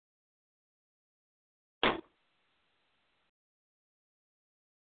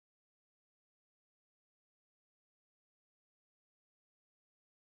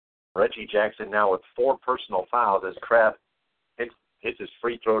 Reggie Jackson now with 4 personal fouls as Crab hits his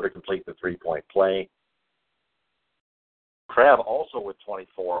free throw to complete the 3-point play. Crab also with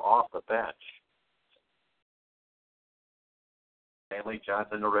 24 off the bench. Stanley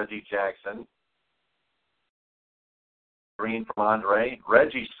Johnson to Reggie Jackson. Green from Andre.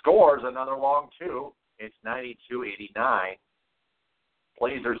 Reggie scores another long 2. It's 92-89.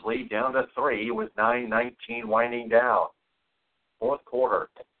 Blazers lead down to 3 with 9:19 winding down. Fourth quarter.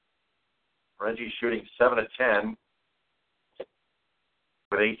 Reggie shooting 7 of 10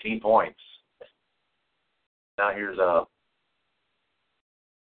 with 18 points. Now here's a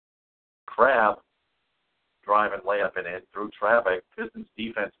Crabbe drive and layup in it through traffic. Pistons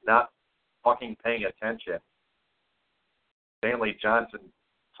defense not fucking paying attention. Stanley Johnson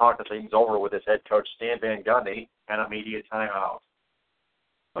talked things over with his head coach Stan Van Gundy and immediate timeout.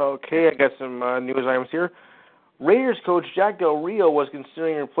 Okay, I got some news items here. Raiders coach Jack Del Rio was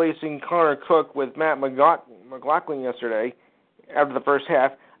considering replacing Connor Cook with Matt McLaughlin yesterday after the first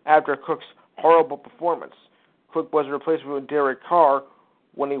half after Cook's horrible performance. Cook was a replacement with Derek Carr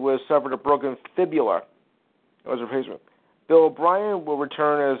when he suffered a broken fibula. It was a replacement. Bill O'Brien will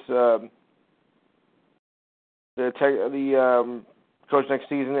return as the coach next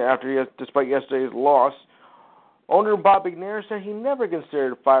season despite yesterday's loss. Owner Bob McNair said he never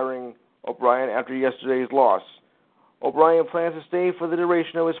considered firing O'Brien after yesterday's loss. O'Brien plans to stay for the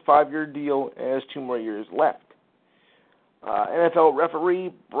duration of his 5-year deal and has 2 more years left. NFL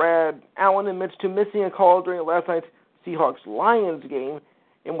referee Brad Allen admits to missing a call during last night's Seahawks-Lions game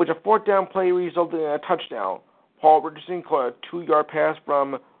in which a 4th down play resulted in a touchdown. Paul Richardson caught a 2-yard pass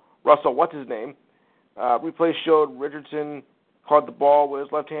from Russell what's-his-name. Replay showed Richardson caught the ball with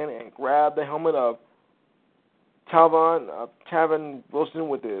his left hand and grabbed the helmet of Tavon Wilson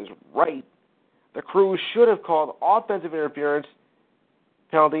with his right. The crew should have called offensive interference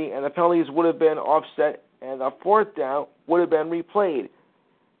penalty, and the penalties would have been offset, and the 4th down would have been replayed.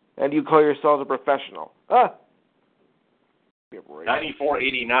 And you call yourselves a professional.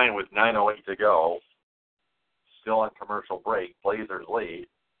 94-89 with 9:08 to go. Still on commercial break. Blazers lead.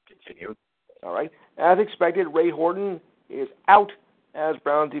 Continued. All right. As expected, Ray Horton is out as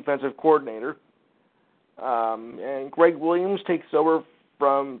Browns defensive coordinator. And Greg Williams will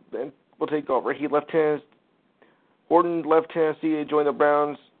take over. Horton left Tennessee to join the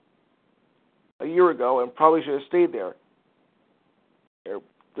Browns a year ago and probably should have stayed there.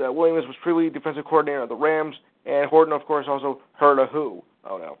 Williams was previously defensive coordinator of the Rams, and Horton, of course, also heard of who.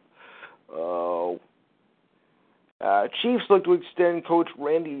 Chiefs look to extend coach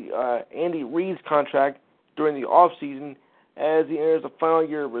Andy Reid's contract during the offseason as he enters the final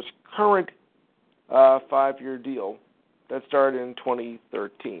year of his current 5-year deal that started in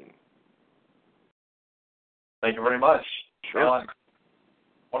 2013. Thank you very much. Sure. Alan,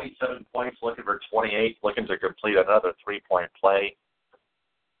 27 points, looking for 28, looking to complete another 3-point play.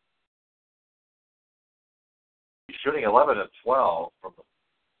 He's shooting 11 of 12 from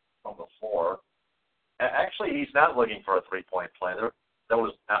the floor. Actually, he's not looking for a 3-point play. That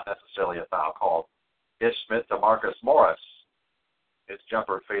was not necessarily a foul call. Ish Smith to Marcus Morris. His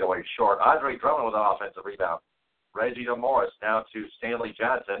jumper fade away short. Andre Drummond with an offensive rebound. Reggie to Morris, now to Stanley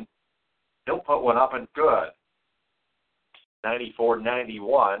Johnson. He'll put one up and good.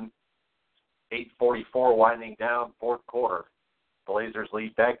 94-91. 8:44 winding down, 4th quarter. Blazers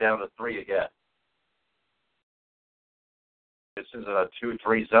lead back down to 3 again. This is in a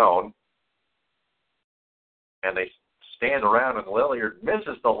 2-3 zone. And they stand around, and Lillard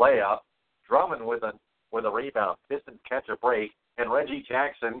misses the layup. Drummond with a rebound. Pistons catch a break, and Reggie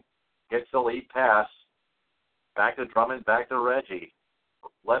Jackson gets the lead pass. Back to Drummond, back to Reggie.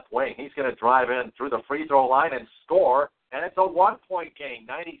 Left wing. He's going to drive in through the free throw line and score, and it's a 1-point game,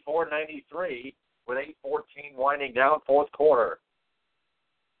 94-93, with 8:14 winding down, 4th quarter.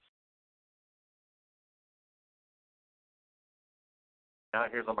 Now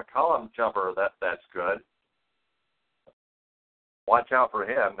here's a McCollum jumper. That's good. Watch out for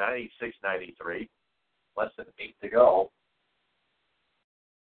him, 96-93. Less than 8 to go.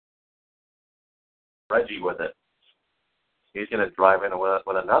 Reggie with it. He's going to drive in with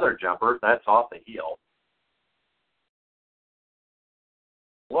another jumper. That's off the heel.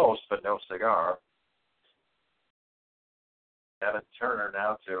 Close, but no cigar. Evan Turner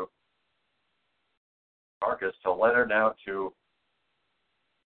now to Marcus, to Leonard, now to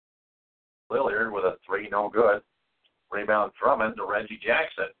Lillard with a 3, no good. Rebound Drummond to Reggie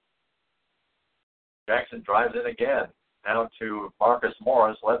Jackson. Jackson drives in again. Down to Marcus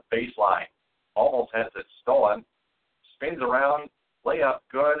Morris, left baseline. Almost has it stolen. Spins around. Layup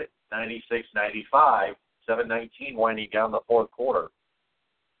good. 96-95. 7:19 winding down the 4th quarter.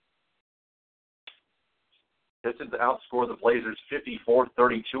 Pistons outscore the Blazers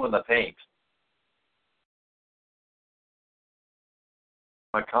 54-32 in the paint.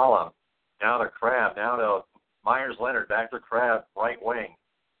 McCollum. Now to Crabbe. Now to Myers-Leonard. Back to Crabbe. Right wing.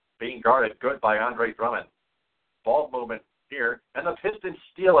 Being guarded good by Andre Drummond. Ball movement here. And the Pistons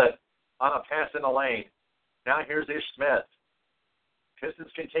steal it on a pass in the lane. Now here's Ish Smith.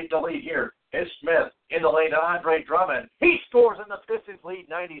 Pistons can take the lead here. Ish Smith in the lane to Andre Drummond. He scores and the Pistons lead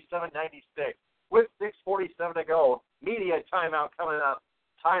 97-96 with 6:47 to go. Media timeout coming up.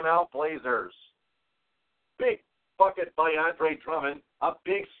 Timeout Blazers. Big bucket by Andre Drummond. A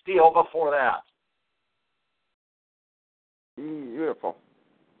big steal before that. Beautiful.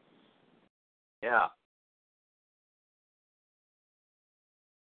 Yeah.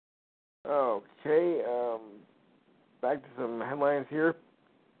 Okay, back to some headlines here. If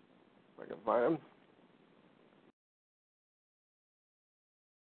I can find them.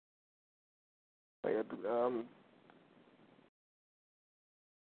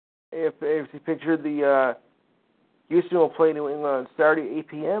 AFC picture, the Houston will play New England on Saturday, 8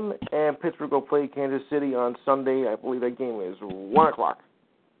 p.m., and Pittsburgh will play Kansas City on Sunday. I believe that game is 1 o'clock.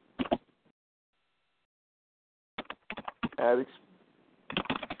 All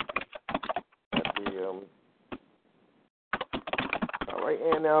right,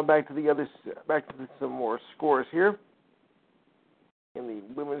 and now back to some more scores here in the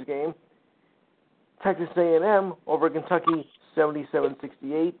women's game. Texas A&M over Kentucky,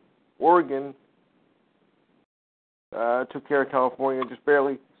 77-68. Oregon took care of California just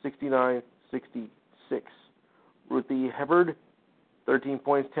barely, 69-66. Ruthie Hebard, 13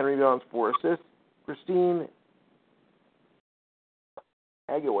 points, 10 rebounds, 4 assists. Christine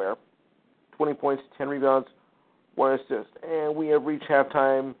Aguilera, 20 points, 10 rebounds, 1 assist. And we have reached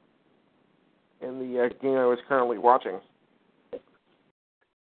halftime in the game I was currently watching.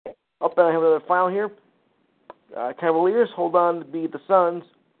 Up, and I have another final here. Cavaliers hold on to beat the Suns,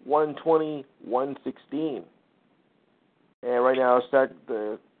 120-116. And right now,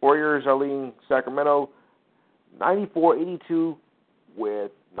 the Warriors are leading Sacramento 94-82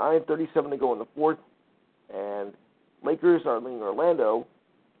 with 9:37 to go in the fourth. And Lakers are leading Orlando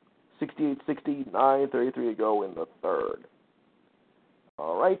 68-60, 9:33 to go in the third.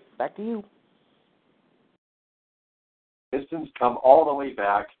 All right, back to you. Pistons come all the way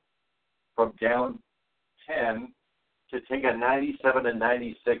back from down 10 to take a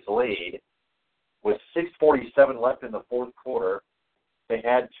 97-96 lead. With 6:47 left in the fourth quarter, they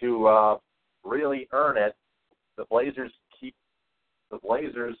had to really earn it. The Blazers keep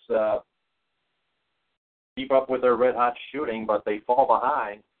up with their red-hot shooting, but they fall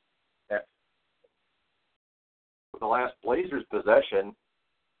behind. With the last Blazers possession,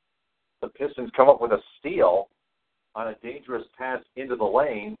 the Pistons come up with a steal on a dangerous pass into the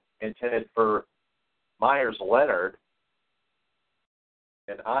lane intended for Myers Leonard.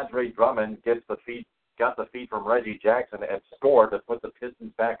 And Andre Drummond got the feed from Reggie Jackson and scored to put the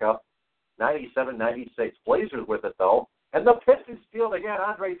Pistons back up 97-96. Blazers with it, though. And the Pistons steal again.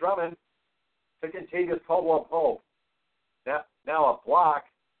 Andre Drummond to Contagious Caldwell Pope. Now a block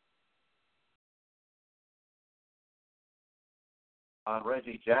on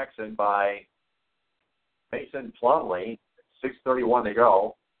Reggie Jackson by Mason Plumlee. 6:31 to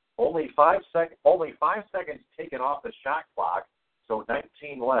go. Only 5 seconds taken off the shot clock. So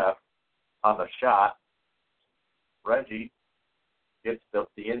 19 left on the shot. Reggie gets the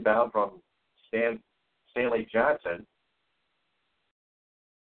inbound from Stanley Johnson.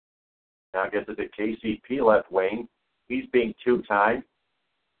 Now gets it to KCP left wing. He's being two-timed.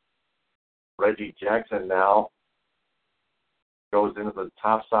 Reggie Jackson now goes into the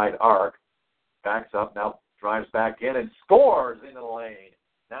top side arc. Backs up, now drives back in and scores into the lane.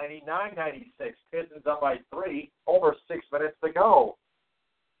 99-96. Pistons up by 3. Over 6 minutes to go.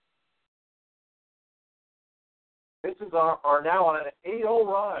 Pistons are now on an 8-0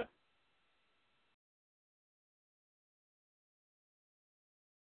 run.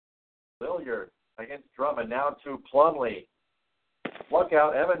 Hilliard against Drummond. Now to Plumlee. Look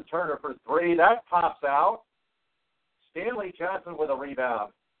out, Evan Turner for 3. That pops out. Stanley Johnson with a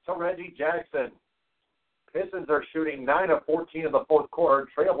rebound to Reggie Jackson. Pistons are shooting 9 of 14 in the fourth quarter.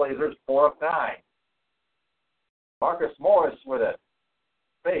 Trailblazers 4 of 9. Marcus Morris with it.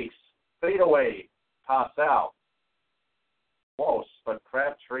 Fade away. Pops out. Close, but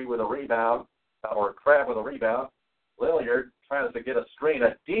Crabtree with a rebound, or Crab with a rebound. Lilliard tries to get a screen,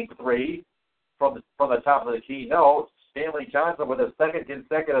 a deep 3 from the top of the key. No, Stanley Johnson with a second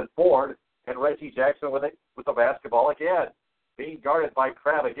consecutive board, and Reggie Jackson with the basketball again. Being guarded by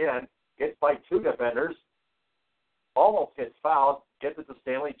Crab again, gets by 2 defenders. Almost gets fouled, gets it to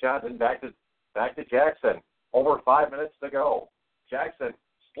Stanley Johnson, back to Jackson. Over 5 minutes to go. Jackson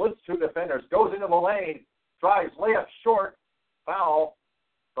splits 2 defenders, goes into the lane, drives, layup short, foul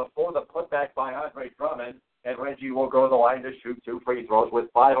before the putback by Andre Drummond, and Reggie will go to the line to shoot 2 free throws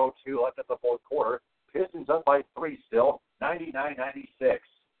with 5:02 left in the fourth quarter. Pistons up by 3 still, 99-96.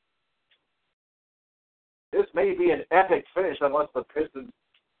 This may be an epic finish unless the Pistons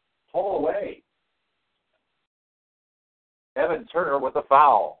pull away. Evan Turner with a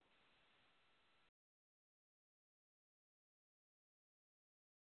foul.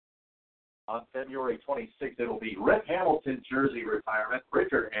 On February 26th, it'll be Rip Hamilton's jersey retirement.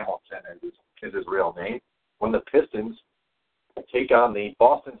 Richard Hamilton is his real name. When the Pistons take on the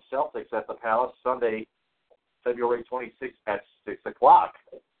Boston Celtics at the Palace Sunday, February 26th at 6 o'clock.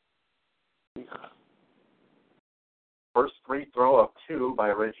 First free throw of 2 by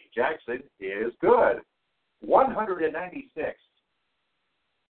Reggie Jackson is good. 196.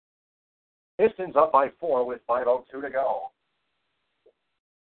 Pistons up by 4 with 5:02 to go.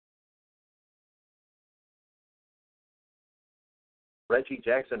 Reggie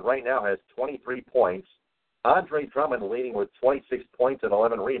Jackson right now has 23 points. Andre Drummond leading with 26 points and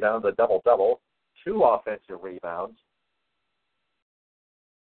 11 rebounds, a double-double, 2 offensive rebounds.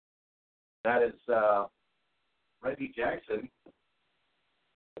 That is Reggie Jackson.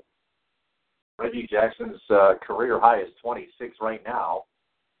 Reggie Jackson's career high is 26 right now.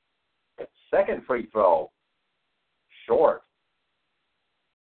 Second free throw, short.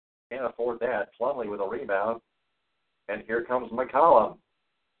 Can't afford that. Plumlee with a rebound. And here comes McCollum.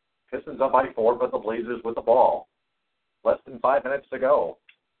 Pistons up by 4, but the Blazers with the ball. Less than 5 minutes to go.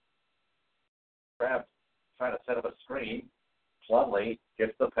 Crabbe trying to set up a screen. Plumlee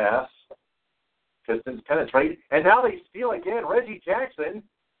gets the pass. Pistons penetrate. And now they steal again. Reggie Jackson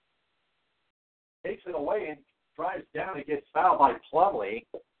takes it away and drives down and gets fouled by Plumlee.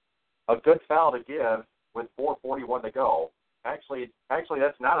 A good foul to give with 4:41 to go. Actually,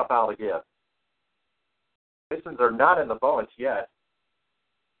 that's not a foul to give. Pistons are not in the bonus yet.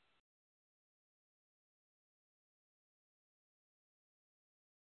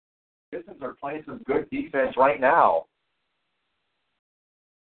 Pistons are playing some good defense right now.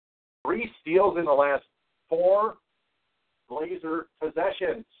 3 steals in the last 4 Blazer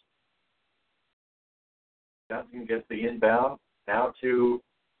possessions. Johnson gets the inbound now to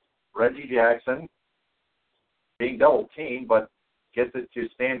Reggie Jackson, being double teamed, but gets it to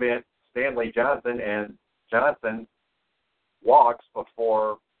Stanley Johnson, and Johnson walks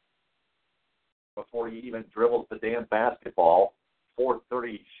before he even dribbles the damn basketball.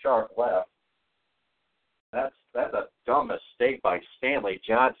 4:30 sharp left. That's a dumb mistake by Stanley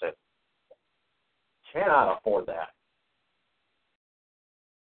Johnson. Cannot afford that.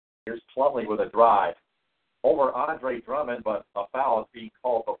 Here's Plumlee with a drive over Andre Drummond, but a foul is being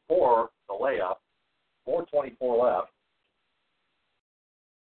called before the layup. 4:24 left.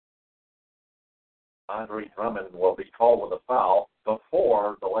 Andre Drummond will be called with a foul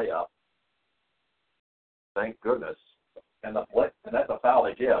before the layup. Thank goodness. And that's a foul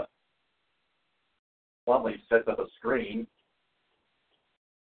they give. Plumlee sets up a screen.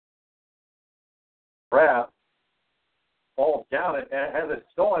 Crabbe falls down and has it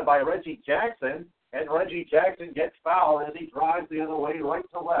stolen by Reggie Jackson. And Reggie Jackson gets fouled as he drives the other way, right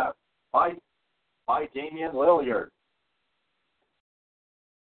to left, by Damian Lillard.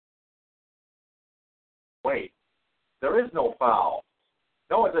 Wait, there is no foul.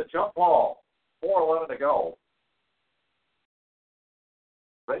 No, it's a jump ball. 4:11 to go.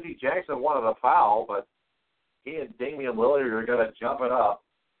 Reggie Jackson wanted a foul, but he and Damian Lillard are going to jump it up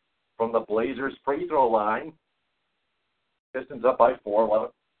from the Blazers free throw line. Pistons up by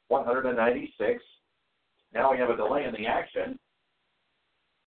 4, 196. Now we have a delay in the action.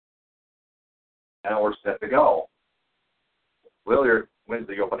 Now we're set to go. Lillard wins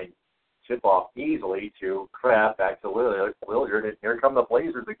the opening tip-off easily to Crabbe, back to Lillard, and here come the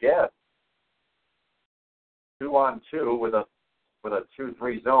Blazers again. 2-on-2 with a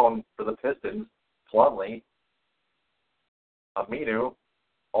 2-3 zone for the Pistons. Plumlee, Aminu,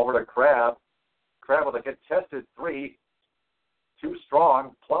 over to Crabbe. Crabbe with a contested 3, too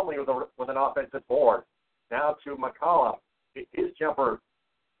strong. Plumlee with an offensive board. Now to McCollum. His jumper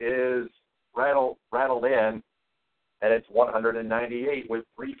is rattled in, and it's 198 with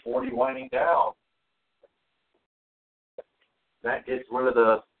 3:40 winding down. That gets rid of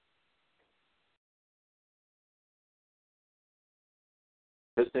the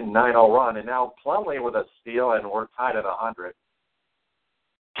Piston 9-0 run, and now Plumlee with a steal, and we're tied at 100.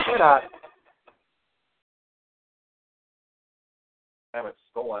 Cannot have it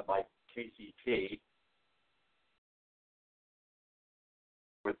stolen by KCP.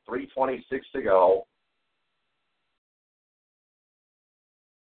 With 3:26 to go.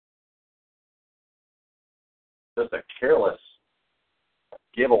 Just a careless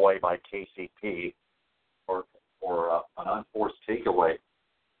giveaway by KCP, or an unforced takeaway.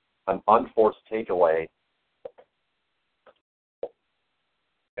 An unforced takeaway.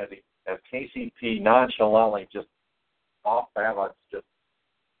 As KCP nonchalantly, just off balance, just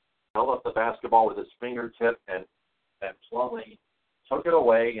held up the basketball with his fingertip, and Plumlee took it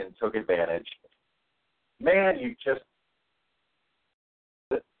away and took advantage. Man,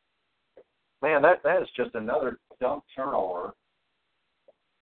 Man, that is just another dumb turnover.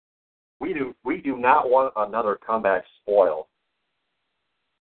 We do not want another comeback spoil.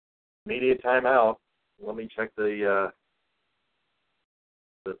 Media timeout. Let me check the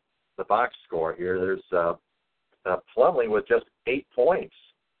box score here. There's Plumlee with just 8 points.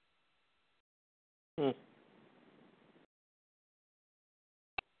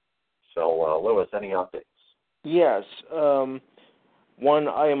 So, Lewis, any updates? Yes. One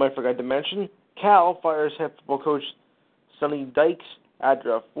item I forgot to mention, Cal fires head football coach Sonny Dykes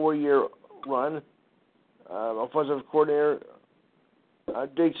after a 4-year run. Offensive coordinator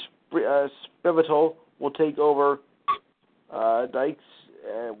Jake Spivital will take over Dykes.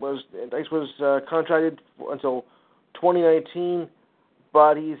 Dykes was contracted until 2019,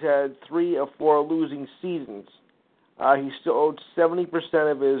 but he's had 3 of 4 losing seasons. He still owed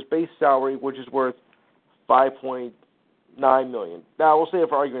 70% of his base salary, which is worth $5.9 million. Now, we'll say it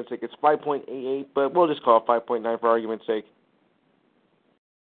for argument's sake. It's 5.88, but we'll just call it 5.9 for argument's sake.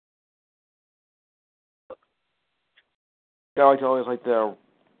 I like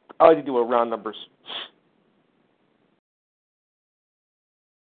to do round numbers.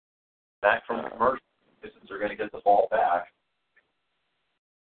 Back from the commercial, Pistons are going to get the ball back.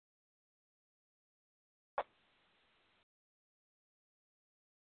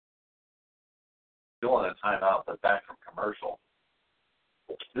 Still on a timeout, but back from commercial.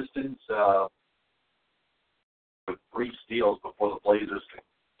 Pistons with 3 steals before the Blazers can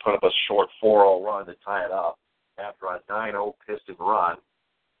put up a short 4-0 run to tie it up after a 9-0 Piston run.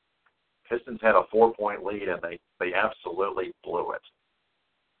 Pistons had a 4-point lead, and they absolutely blew it.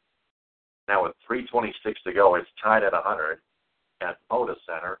 Now with 3:26 to go, it's tied at 100 at Moda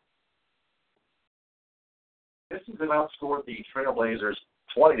Center. Pistons have outscored the Trailblazers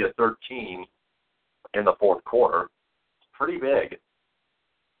 20-13 in the fourth quarter. Pretty big.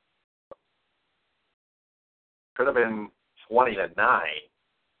 Could have been 20-9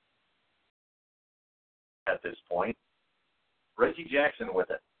 at this point. Reggie Jackson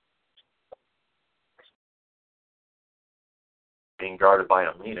with it. Being guarded by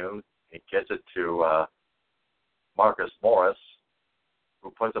Aminu. He gets it to Marcus Morris,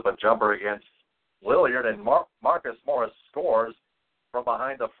 who puts up a jumper against Lillard, and Marcus Morris scores from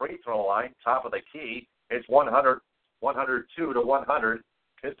behind the free throw line, top of the key. It's 102-100.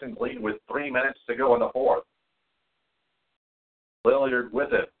 Pistons lead with 3 minutes to go in the fourth. Lillard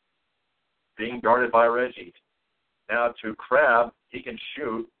with it, being guarded by Reggie. Now to Crabbe, he can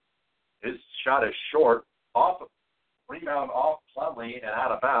shoot. His shot is short, rebound off Plumlee and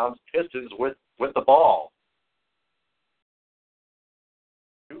out of bounds. Pistons with the ball.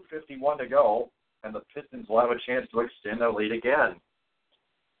 2:51 to go, and the Pistons will have a chance to extend their lead again.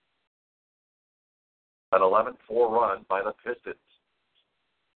 An 11-4 run by the Pistons.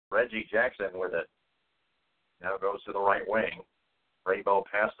 Reggie Jackson with it. Now goes to the right wing. Rainbow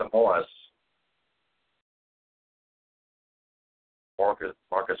pass to Morris.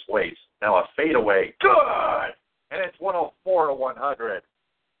 Marcus waits. Now a fadeaway. Good! And it's 104-100.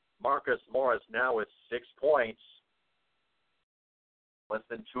 Marcus Morris now with 6 points. Less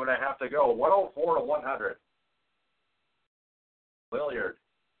than 2.5 to go. 104-100. Lillard,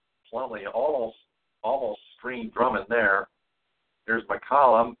 Plumlee almost screened Drummond there. Here's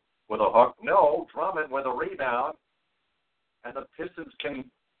McCollum with a hook. No, Drummond with a rebound. And the Pistons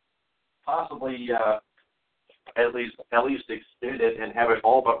can possibly at least extend it and have it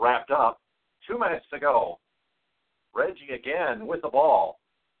all but wrapped up. 2 minutes to go. Reggie again with the ball.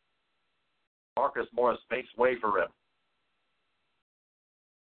 Marcus Morris makes way for him.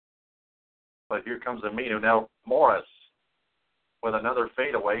 But here comes Aminu. Now Morris with another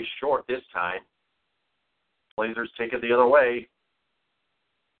fadeaway, short this time. Blazers take it the other way.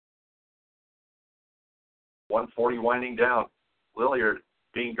 140 winding down. Lillard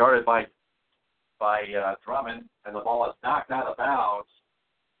being guarded by Drummond, and the ball is knocked out of bounds.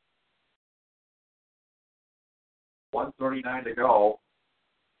 1:39 to go.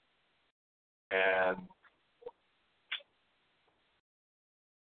 And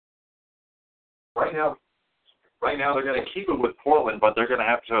right now they're going to keep it with Portland, but they're going to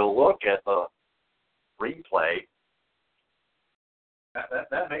have to look at the replay.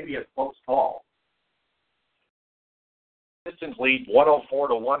 That may be a close call. Pistons lead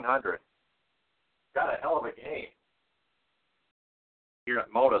 104-100. Got a hell of a game here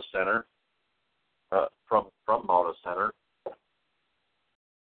at Moda Center. From Moda Center.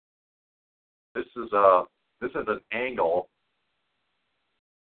 This is an angle.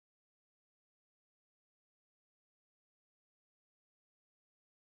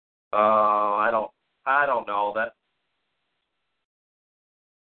 I don't know that.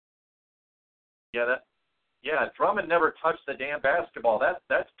 Drummond never touched the damn basketball.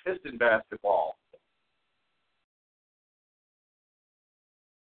 That's Piston basketball.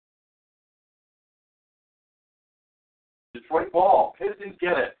 Detroit ball. Pistons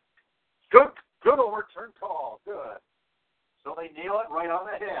get it. Good overturn call. Good. So they nail it right on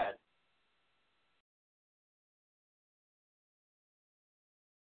the head.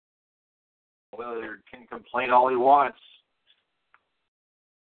 Lillard can complain all he wants.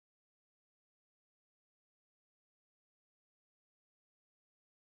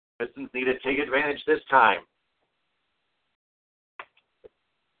 Pistons need to take advantage this time.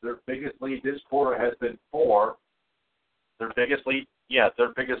 Their biggest lead this quarter has been 4. Their biggest lead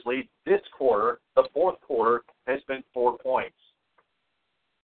this quarter, the fourth quarter, has been 4 points.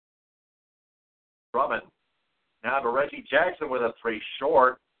 Drummond. Now to Reggie Jackson with a 3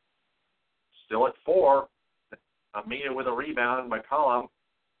 short. Still at 4. Amina with a rebound. McCollum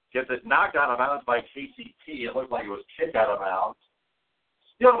gets it knocked out of bounds by KCP. It looked like it was kicked out of bounds.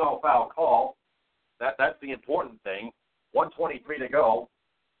 Still no foul call. That's the important thing. 1:23 to go.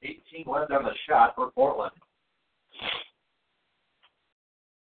 18 left on the shot for Portland.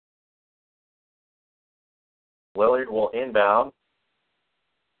 Lillard will inbound.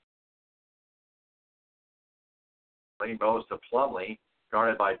 Rainbows to Plumlee,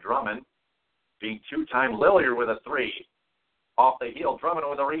 guarded by Drummond. Being 2-time Lillard with a 3. Off the heel, Drummond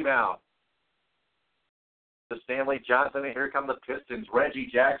with a rebound. To Stanley Johnson, and here come the Pistons. Reggie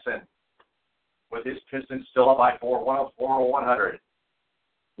Jackson with his Pistons still up by 4, 104-100.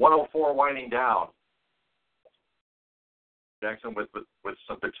 104 winding down. Jackson with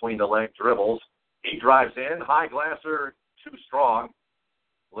some between-the-leg dribbles. He drives in. High Glasser, too strong.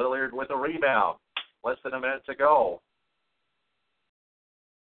 Lillard with a rebound. Less than a minute to go.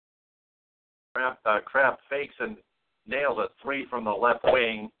 Kraft fakes and nails a 3 from the left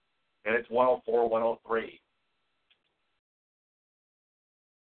wing, and it's 104-103.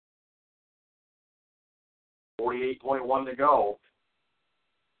 48.1 to go.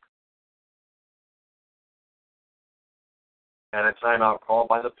 And a timeout called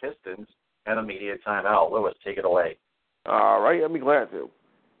by the Pistons, and immediate timeout. Lewis, take it away. All right, I'll be glad to.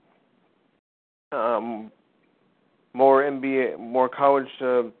 More NBA, more college.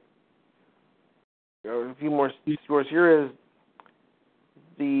 A few more scores here is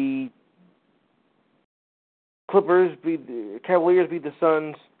the Cavaliers beat the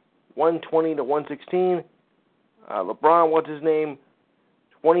Suns 120-116. LeBron, what's his name?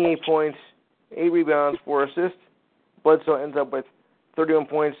 28 points, 8 rebounds, 4 assists. Bledsoe ends up with 31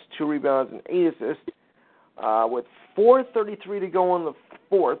 points, 2 rebounds, and 8 assists. With 4:33 to go in the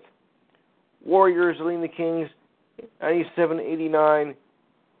fourth, Warriors leading the Kings 97-89.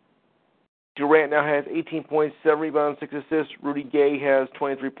 Durant now has 18 points, 7 rebounds, 6 assists. Rudy Gay has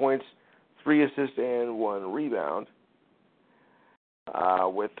 23 points, 3 assists, and 1 rebound.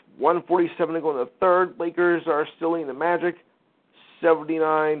 With 1:47 to go in the third, Lakers are still leading the Magic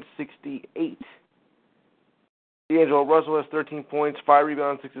 79-68. D'Angelo Russell has 13 points, 5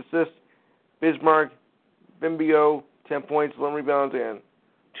 rebounds, 6 assists. Bismarck Bembio, 10 points, 11 rebounds, and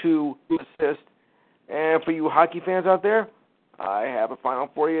 2 assists. And for you hockey fans out there, I have a final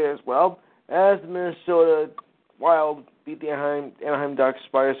for you as well, as the Minnesota Wild beat the Anaheim Ducks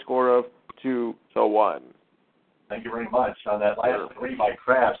by a score of 2-1. Thank you very much. On that last 3 by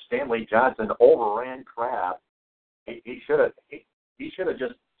Kraft, Stanley Johnson overran Kraft. He should have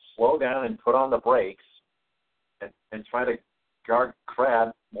just slowed down and put on the brakes and try to guard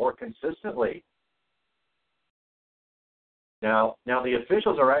Kraft more consistently. Now the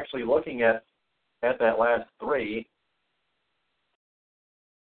officials are actually looking at that last 3.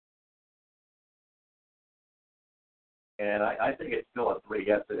 And I think it's still a 3.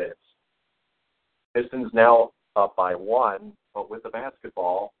 Yes, it is. Pistons now up by 1, but with the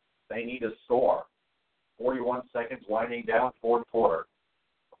basketball, they need to score. 41 seconds winding down, fourth quarter.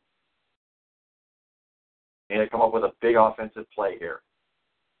 They need to come up with a big offensive play here.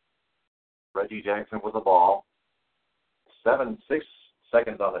 Reggie Jackson with the ball. 6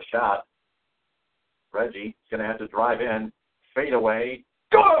 seconds on the shot. Reggie's going to have to drive in. Fade away.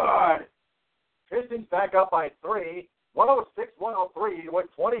 Good! Pistons back up by 3. 106-103 with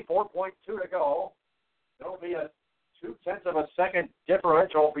 24.2 to go. There'll be a 0.2 of a second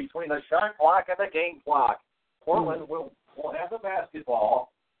differential between the shot clock and the game clock. Portland will have the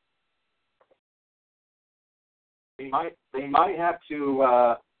basketball. They might have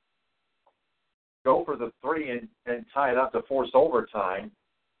to go for the 3 and tie it up to force overtime,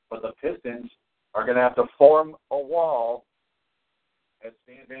 but the Pistons are going to have to form a wall, as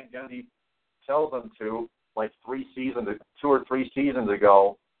Stan Van Gundy tells them to, like 2 or 3 seasons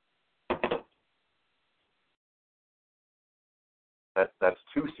ago. That's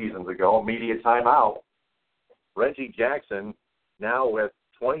 2 seasons ago. Media timeout. Reggie Jackson now with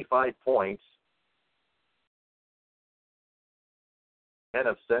 25 points, 10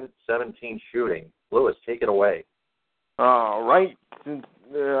 of 17 shooting. Lewis, take it away. All right. Let's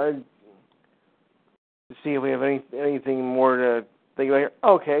see if we have anything more to think about here.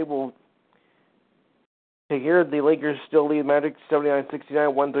 Okay, well, take here. The Lakers still lead Magic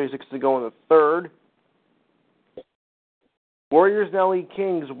 79-69, 136 to go in the third. Warriors now lead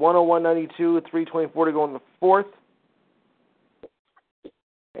Kings 101-92, 324 to go in the fourth.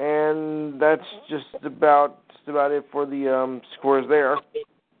 And that's just about it for the scores there.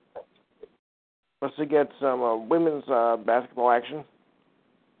 Let's get some women's basketball action.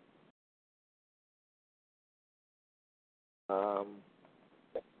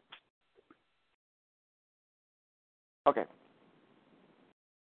 Okay.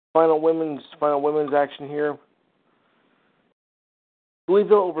 Final women's action here.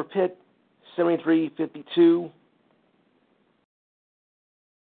 Louisville over Pitt, 73-52.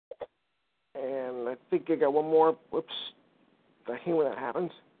 And I think I got one more. Whoops. I hate when that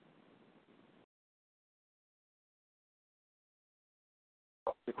happens.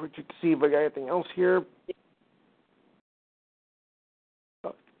 You can see if I got anything else here.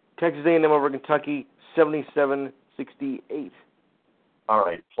 Texas A&M over Kentucky, 77-68. All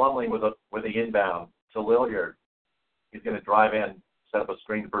right, Plumlee with the inbound to Lilliard. He's going to drive in, set up a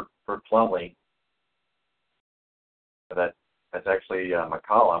screen for Plumlee. That's actually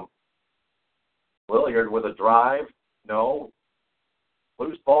McCollum. Lilliard with a drive. No.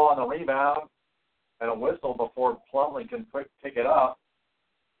 Loose ball on the rebound. And a whistle before Plumlee can pick it up.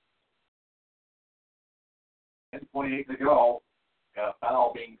 10:28 to go. Got a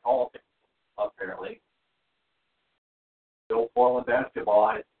foul being called, apparently. Still Portland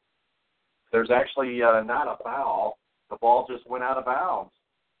basketball. There's actually not a foul. The ball just went out of bounds.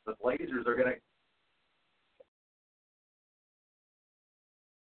 The Blazers are going to.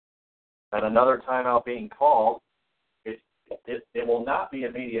 And another timeout being called. It will not be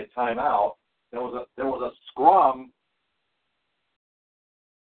immediate timeout. There was a scrum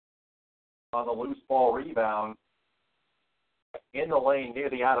on the loose ball rebound in the lane near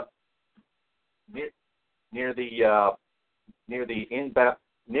the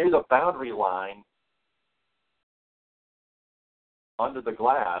boundary line under the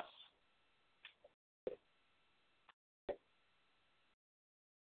glass.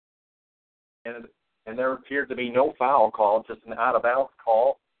 And there appeared to be no foul call, just an out-of-bounds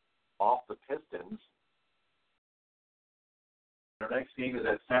call off the Pistons. Their next game is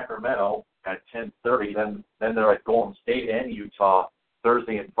at Sacramento at 10:30. Then they're at Golden State and Utah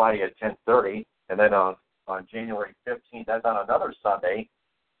Thursday and Friday at 10:30. And then on January 15th, that's on another Sunday,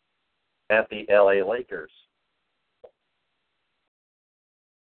 at the LA Lakers.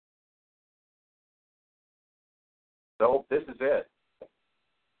 So this is it.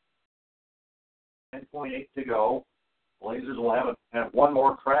 10:28 to go. Blazers will have one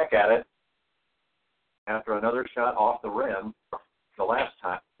more crack at it after another shot off the rim.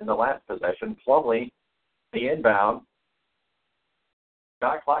 In the last possession, Plumlee, the inbound.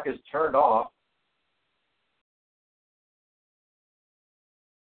 Shot clock is turned off.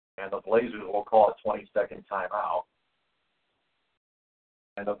 And the Blazers will call a 20-second timeout.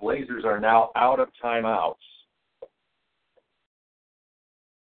 And the Blazers are now out of timeouts.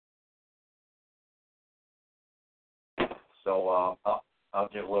 So I'll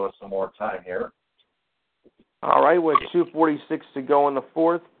give Lewis some more time here. All right, with 2:46 to go in the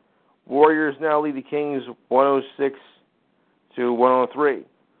fourth, Warriors now lead the Kings 106-103.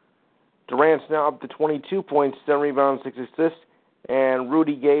 Durant's now up to 22 points, 7 rebounds, 6 assists, and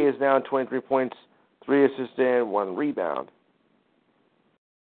Rudy Gay is now at 23 points, 3 assists, and 1 rebound.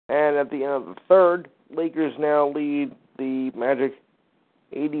 And at the end of the third, Lakers now lead the Magic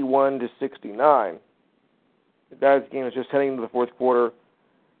 81-69. That game is just heading into the fourth quarter.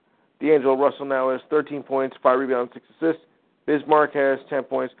 D'Angelo Russell now has 13 points, 5 rebounds, 6 assists. Bismarck has 10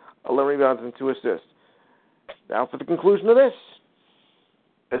 points, 11 rebounds, and 2 assists. Now for the conclusion of this.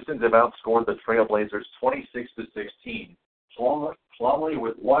 Pistons have outscored the Trailblazers 26-16. Plumlee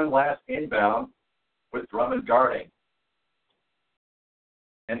with one last inbound with Drummond guarding.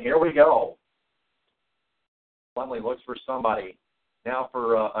 And here we go. Plumlee looks for somebody. Now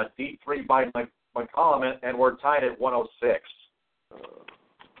for a deep three by McCollum, and we're tied at 106.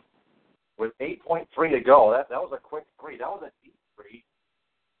 With 8.3 to go. That was a quick three. That was a deep three.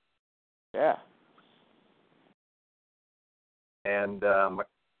 Yeah. And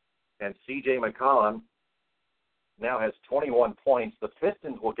C.J. McCollum now has 21 points. The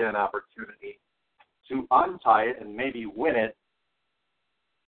Pistons will get an opportunity to untie it and maybe win it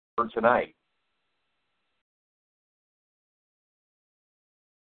for tonight.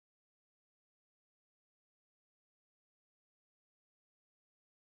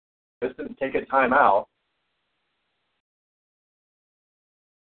 Pistons take a timeout.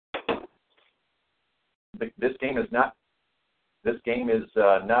 This game is not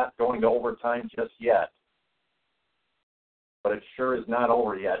going to overtime just yet, but it sure is not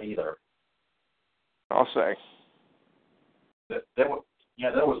over yet either. I'll say. There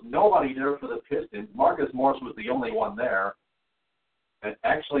was nobody there for the Pistons. Marcus Morris was the only one there. And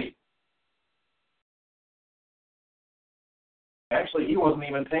actually, he wasn't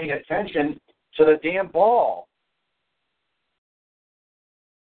even paying attention to the damn ball.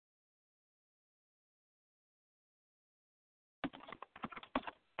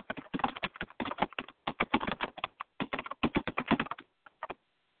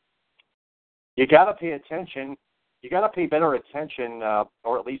 You got to pay attention. You got to pay better attention,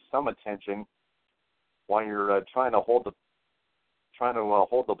 or at least some attention, while you're trying to hold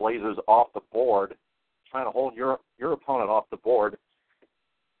the Blazers off the board, trying to hold your opponent off the board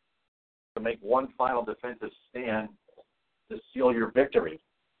to make one final defensive stand to seal your victory.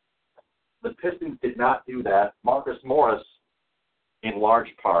 The Pistons did not do that. Marcus Morris, in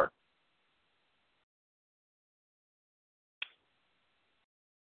large part.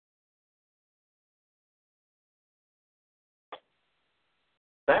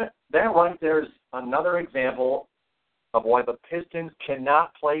 That right there is another example of why the Pistons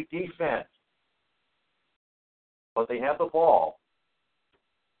cannot play defense. But they have the ball.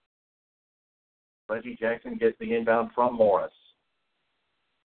 Reggie Jackson gets the inbound from Morris.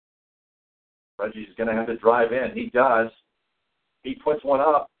 Reggie's going to have to drive in. He does. He puts one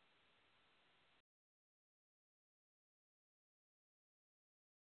up.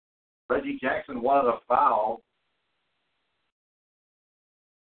 Reggie Jackson wanted a foul.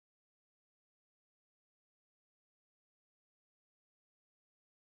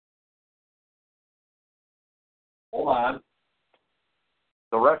 Hold on.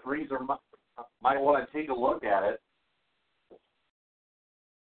 The referees might want to take a look at it.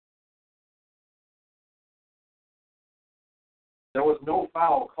 There was no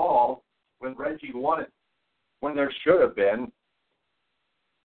foul call when Reggie won it, when there should have been.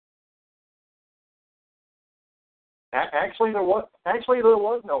 Actually, there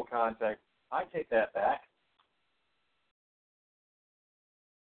was no contact. I take that back.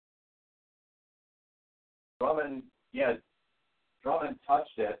 Drummond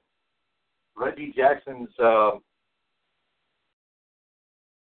touched it. Reggie Jackson's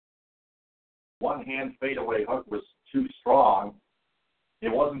one-hand fadeaway hook was too strong. It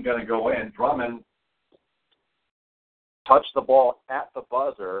wasn't going to go in. Drummond touched the ball at the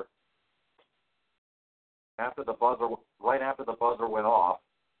buzzer. Right after the buzzer went off.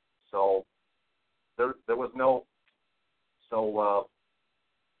 So there was no. So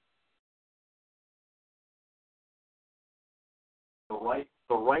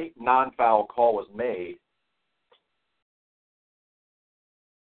the right non-foul call was made.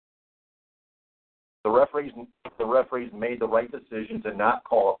 The referees made the right decision to not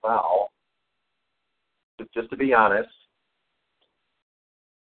call a foul. Just to be honest.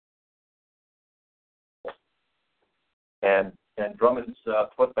 And Drummond's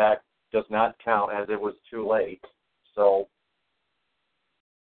putback does not count as it was too late. So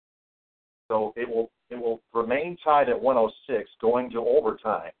it will remain tied at 106 going to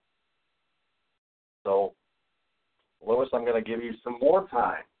overtime. So, Lewis, I'm going to give you some more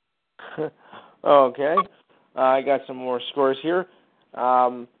time. Okay. I got some more scores here.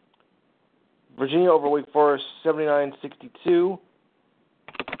 Virginia over Wake Forest, 79-62.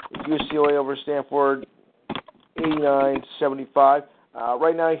 UCLA over Stanford, 89-75.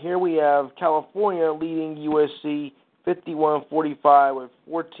 Right now here we have California leading USC 51-45 with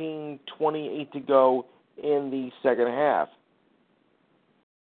 14:28 to go in the second half.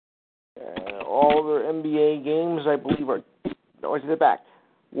 All the NBA games, I believe, I take it back.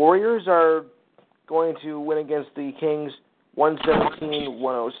 Warriors are going to win against the Kings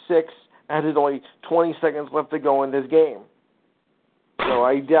 117-106, and there's only 20 seconds left to go in this game. So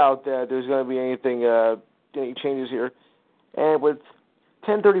I doubt that there's going to be any changes here. And with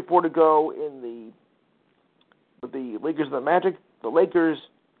 10:34 to go with the Lakers and the Magic, the Lakers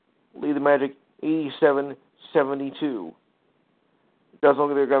lead the Magic 87-72. It doesn't look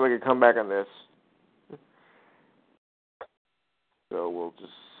like they're going to make a comeback on this. So we'll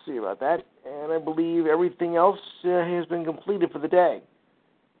just see about that. And I believe everything else has been completed for the day.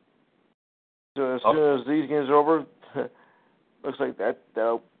 So as soon as these games are over, looks like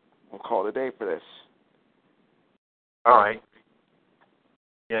we'll call it a day for this. All right.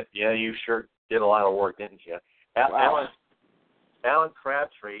 Yeah, you sure did a lot of work, didn't you? Wow. Alan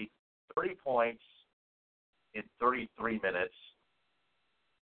Crabtree, 30 points in 33 minutes,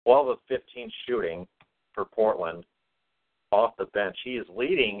 12 of 15 shooting for Portland off the bench. He is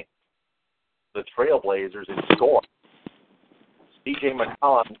leading the Trailblazers in score. C.J.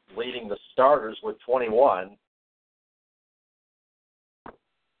 McCollum leading the starters with 21,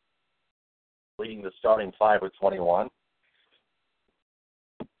 leading the starting five with 21.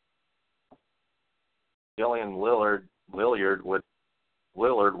 Gillian Lillard with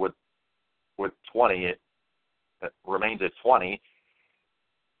 20. It remains at 20.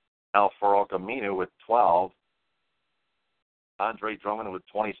 Al-Farouq Aminu with 12. Andre Drummond with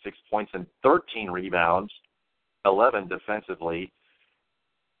 26 points and 13 rebounds, 11 defensively.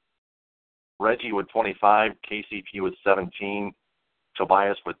 Reggie with 25. KCP with 17.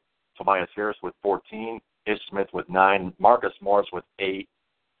 Tobias Harris with 14. Ish Smith with 9. Marcus Morris with 8.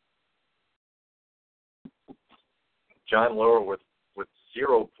 John Lohr with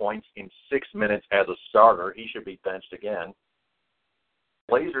 0 points in 6 minutes as a starter. He should be benched again.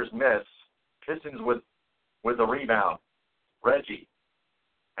 Blazers miss. Pistons with a rebound. Reggie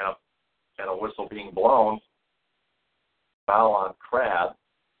and a whistle being blown. Foul on Crabbe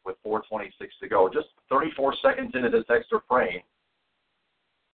with 4:26 to go. Just 34 seconds into this extra frame.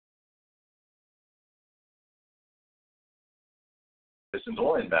 Pistons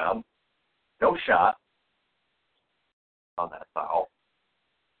will inbound. No shot on that foul.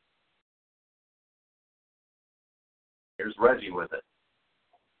 Here's Reggie with it.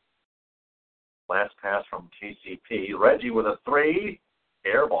 Last pass from KCP. Reggie with a 3.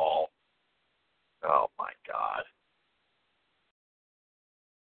 Air ball. Oh, my God.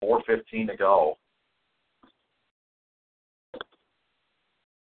 4:15 to go.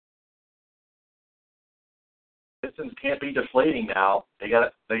 Pistons can't be deflating now. They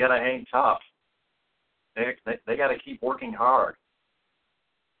got to hang tough. They got to keep working hard.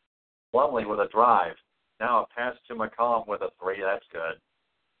 Plumlee with a drive. Now a pass to McCollum with a 3. That's good.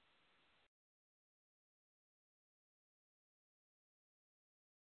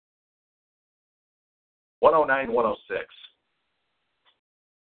 (109-106).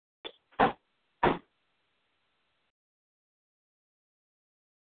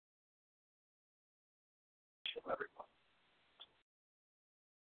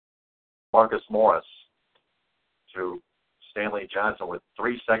 Marcus Morris to Stanley Johnson with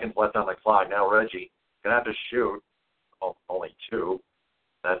 3 seconds left on the clock. Now Reggie going to have to shoot. Oh, only 2.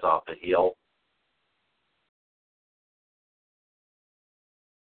 That's off the heel.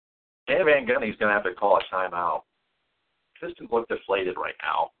 Dan Van Gundy's going to have to call a timeout. Pistons look deflated right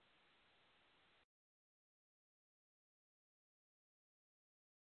now.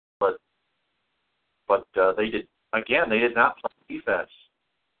 But they did not play defense.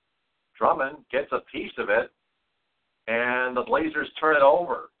 Drummond gets a piece of it, and the Blazers turn it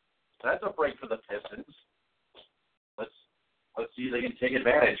over. That's a break for the Pistons. Let's see if they can take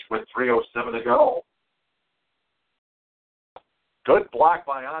advantage with 3:07 to go. Good block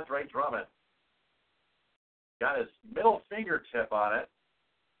by Andre Drummond. Got his middle fingertip on it,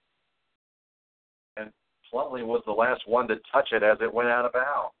 and Plumlee was the last one to touch it as it went out of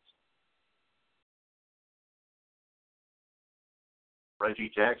bounds. Reggie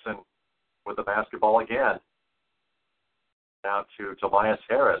Jackson with the basketball again. Now to Tobias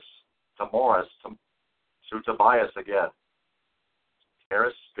Harris, to Morris, to Tobias again.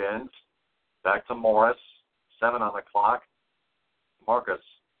 Harris spins, back to Morris, 7 on the clock. Marcus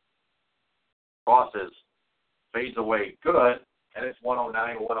crosses, fades away, good, and it's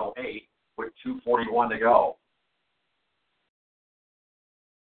 109-108 with 2:41 to go.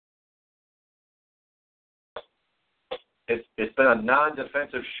 It's been a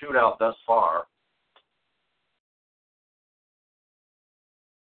non-defensive shootout thus far.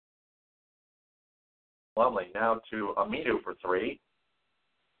 Plumlee now to Aminu for 3.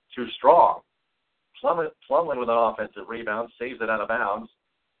 Too strong. Plumlee with an offensive rebound, saves it out of bounds.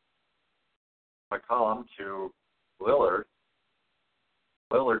 McCollum to Lillard.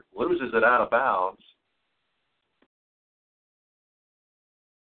 Lillard loses it out of bounds.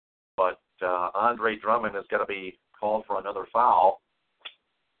 But Andre Drummond is going to be called for another foul.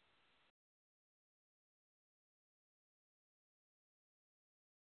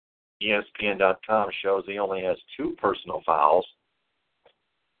 ESPN.com shows he only has 2 personal fouls.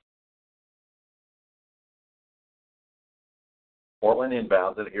 Portland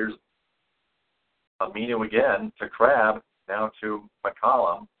inbounds it. Here's Aminu again to Crabbe, now to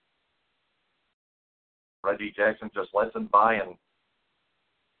McCollum. Reggie Jackson just lets him by, and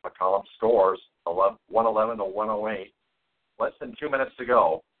McCollum scores 111-108. Less than 2 minutes to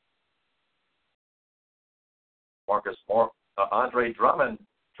go. Andre Drummond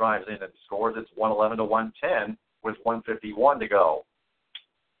drives in and scores. It's 111 to 110 with 1:51 to go.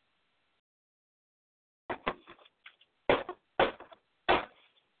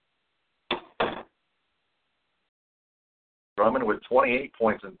 Drummond with 28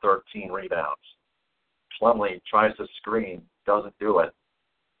 points and 13 rebounds. Plumlee tries to screen, doesn't do it.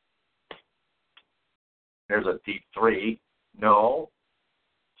 There's a deep three. No.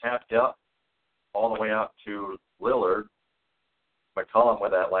 Tapped up all the way out to Lillard. McCollum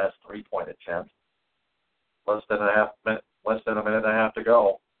with that last three-point attempt. Less than a minute and a half to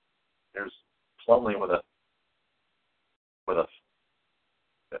go. There's Plumlee with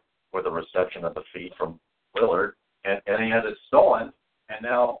a reception at the feet from Lillard, and he has it stolen. And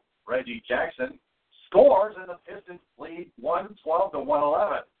now Reggie Jackson scores, and the Pistons lead 112 to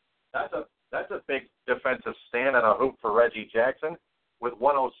 111. That's a big defensive stand and a hoop for Reggie Jackson. With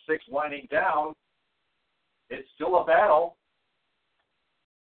 106 winding down, it's still a battle.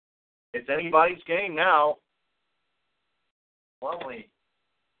 It's anybody's game now. Plumlee.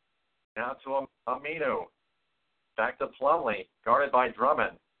 Now to Aminu. Back to Plumlee. Guarded by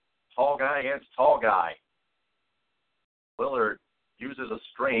Drummond. Tall guy against tall guy. Lillard uses a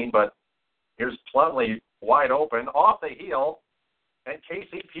screen, but here's Plumlee wide open. Off the heel. And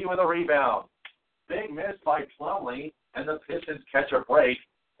KCP with a rebound. Big miss by Plumlee. And the Pistons catch a break.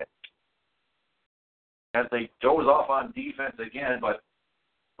 As they doze off on defense again, but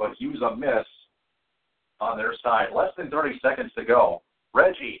use a miss on their side. Less than 30 seconds to go.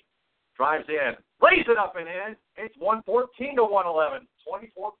 Reggie drives in, lays it up and in. It's 114 to 111.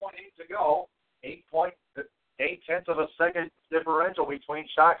 24.8 to go. 8.8 of a second differential between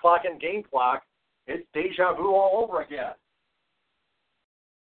shot clock and game clock. It's deja vu all over again.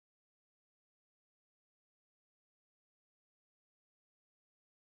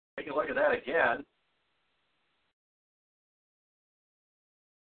 Take a look at that again.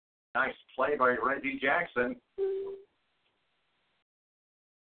 Nice play by Reggie Jackson.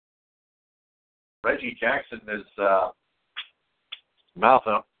 Reggie Jackson is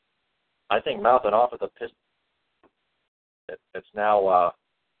mouthing off at the Pistons. It's now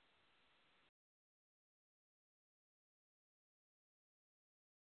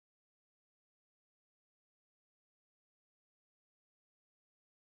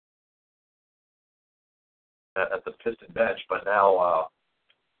at the Piston bench, but now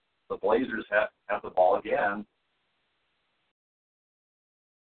the Blazers have the ball again.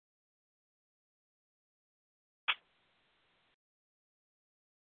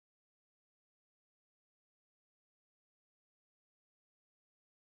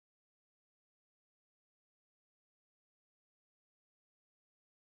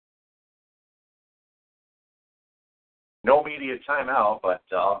 No media timeout, but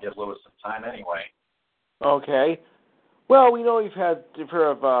I'll give Lewis some time anyway. Okay. Well, we know you've heard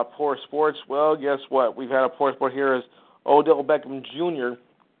of poor sports. Well, guess what? We've had a poor sport here as Odell Beckham Jr.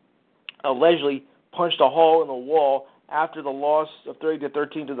 allegedly punched a hole in the wall after the loss of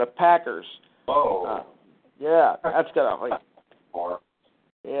 30-13 to the Packers. Oh. Yeah, that's got Or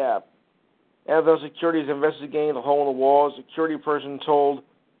yeah. NFL security is investigating the hole in the wall. A security person told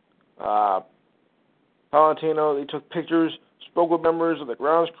Valentino they took pictures, spoke with members of the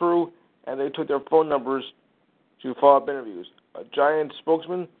grounds crew, and they took their phone numbers to follow-up interviews. A Giants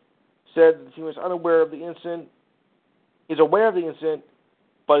spokesman said the team is aware of the incident,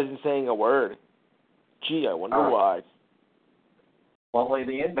 but isn't saying a word. Gee, I wonder why. Plumlee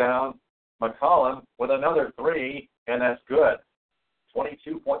the inbound. McCollum with another three, and that's good.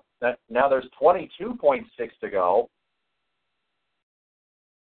 22 points. Now there's 22.6 to go.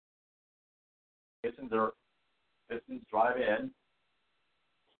 Pistons drive in.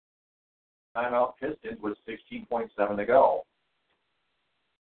 Timeout Pistons with 16.7 to go.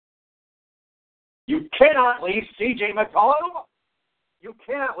 You cannot leave C.J. McCollum. You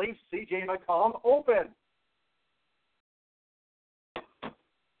cannot leave C.J. McCollum open.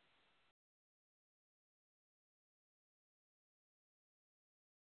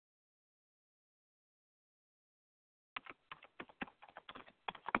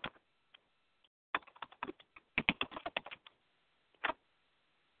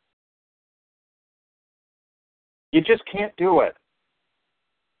 You just can't do it.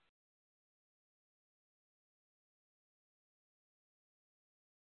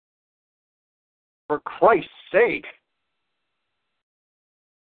 For Christ's sake.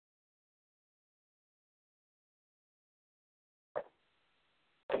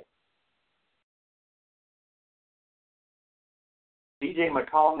 C.J.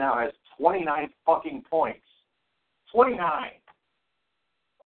 McCollum now has 29 fucking points. 29.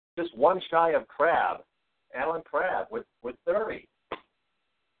 Just one shy of Alan Crabb with 30.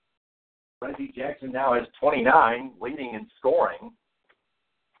 Reggie Jackson now has 29, leading in scoring.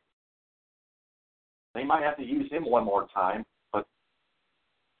 They might have to use him one more time, but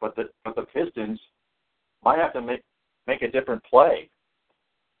the Pistons might have to make a different play.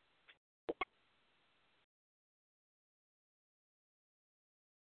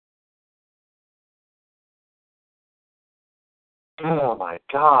 Oh my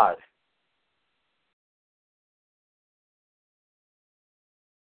God.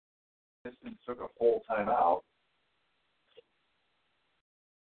 Pistons took a full timeout.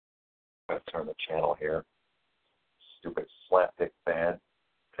 Let's turn the channel here. Stupid slapdick fan.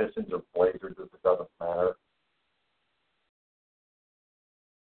 Pistons or Blazers, it doesn't matter.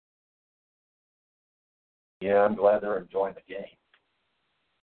 Yeah, I'm glad they're enjoying the game.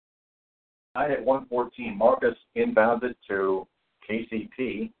 I hit 114. Marcus inbounded to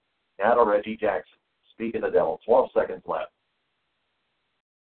KCP. Now to Reggie Jackson. Speak of the devil. 12 seconds left.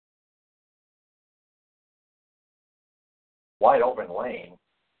 Wide open lane.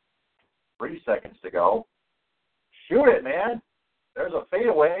 3 seconds to go. Shoot it, man. There's a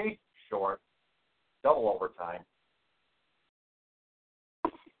fadeaway. Short. Double overtime.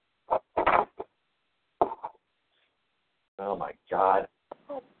 Oh, my God.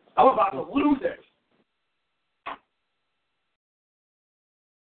 I'm about to lose it.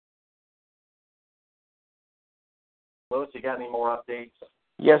 Lewis, you got any more updates?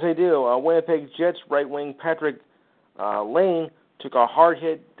 Yes, I do. Winnipeg Jets right wing Patrick Lane took a hard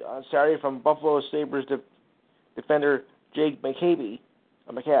hit Saturday from Buffalo Sabres defender Jake McCabe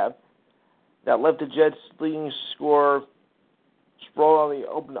that left the Jets' leading scorer sprawled on the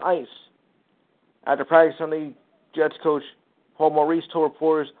open ice. After practice Sunday, Jets coach Paul Maurice told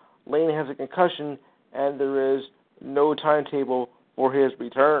reporters Lane has a concussion and there is no timetable for his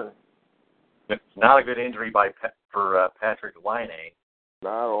return. It's not a good injury for Patrick Laine.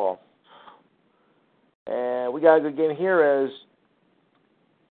 Not at all. And we got a good game here as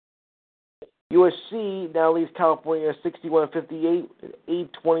USC now leads California 61-58,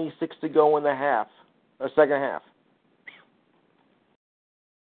 8:26 to go in the second half.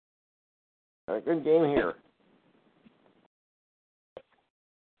 A good game here.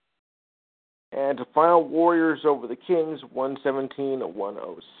 And to final, Warriors over the Kings,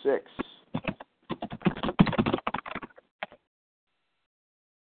 117-106.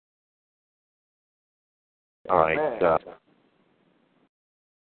 All right.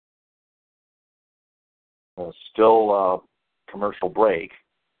 Still commercial break.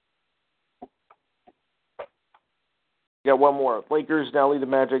 Got one more. Lakers now lead the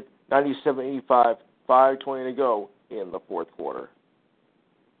Magic 97-85, 5:20 to go in the fourth quarter.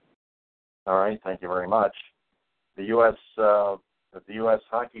 All right, thank you very much. The U.S.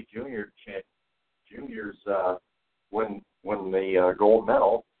 Hockey Juniors win the gold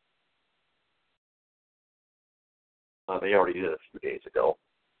medal. They already did it a few days ago.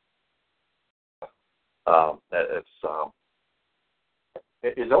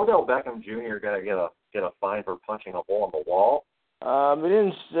 Is Odell Beckham Jr. going to get a fine for punching a hole in the wall? They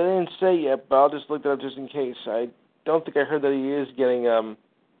didn't say yet, but I'll just look that up just in case. I don't think I heard that he is getting a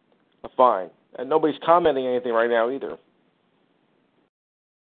fine, and nobody's commenting anything right now either.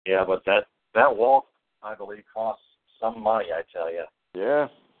 Yeah, but that wall, I believe, costs some money. I tell you. Yeah.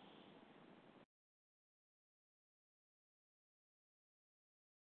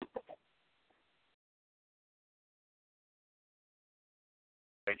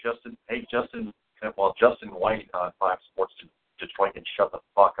 Justin White on Fox Sports Detroit can shut the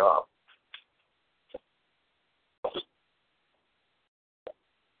fuck up.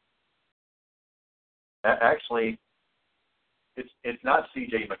 Actually, it's not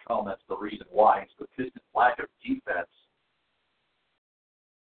C.J. McCollum that's the reason why. It's the Pistons' lack of defense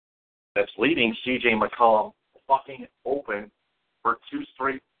that's leaving C.J. McCollum fucking open for 2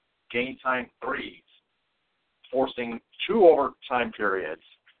 straight game time threes, forcing 2 overtime periods.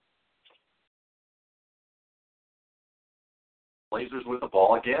 Blazers with the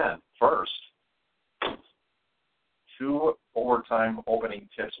ball again, first. 2 overtime opening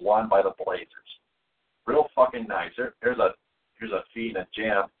tips won by the Blazers. Real fucking nice. Here's a feed and a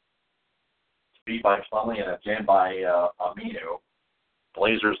jam. Feed by Plumlee and a jam by Aminu.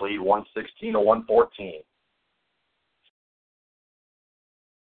 Blazers lead 116-114.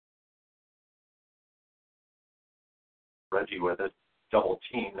 Reggie with it. Double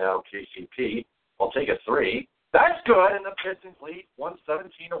team now, KCP. I'll take a 3. That's good, and the Pistons lead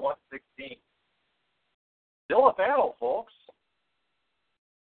 117-116. Still a battle, folks.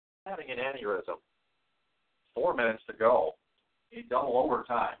 Having an aneurysm. 4 minutes to go in double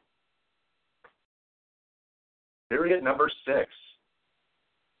overtime. Period number 6.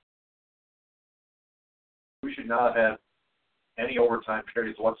 We should not have had any overtime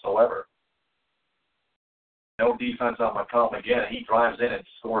periods whatsoever. No defense on McCollum again. He drives in and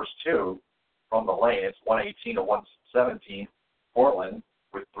scores 2 from the lane. It's 118 to 117. Portland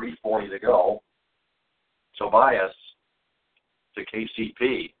with 3:40 to go. Tobias to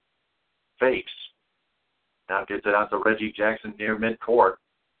KCP. Fakes. Now gets it out to Reggie Jackson near midcourt.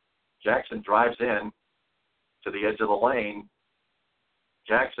 Jackson drives in to the edge of the lane.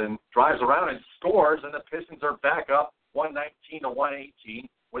 Jackson drives around and scores, and the Pistons are back up 119 to 118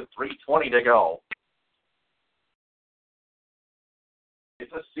 with 3:20 to go.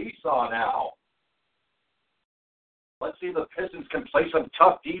 It's a seesaw now. Let's see if the Pistons can play some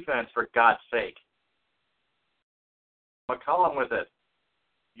tough defense, for God's sake. McCollum with it.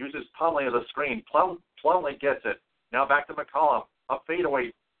 Uses Plumlee as a screen. Plumlee gets it. Now back to McCollum. A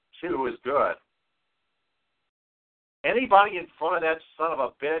fadeaway 2 is good. Anybody in front of that son of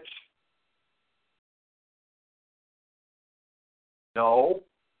a bitch? No.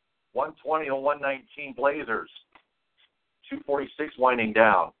 120 to 119 Blazers. 2:46 winding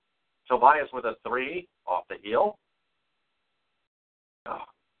down. Tobias with a 3 off the heel. Oh.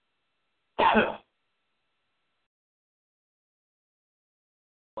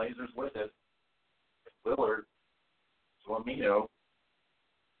 Blazers with it. Lillard to Amino.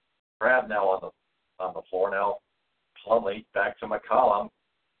 Crab now on the floor now. Plumlee back to McCollum,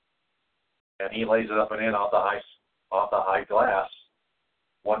 and he lays it up and in off the high glass.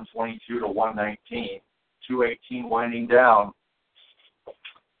 122 to 119. 2:18 winding down.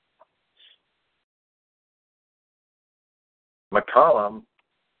 McCollum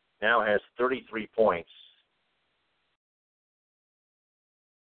now has 33 points.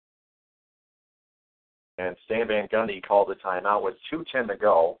 And Stan Van Gundy called the timeout with 2:10 to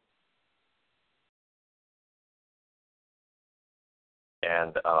go.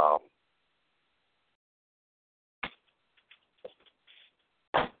 And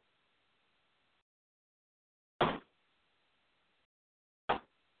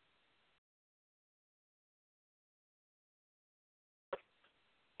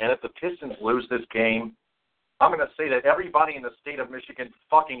if the Pistons lose this game, I'm going to say that everybody in the state of Michigan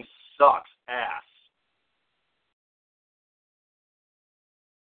fucking sucks ass.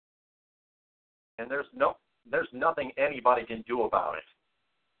 And there's nothing anybody can do about it.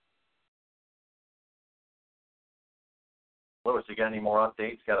 Lewis, you got any more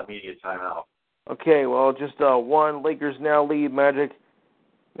updates? Got a media timeout. Okay, well, just one. Lakers now lead Magic.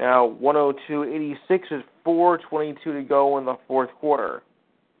 Now 102-86 is 4:22 to go in the fourth quarter.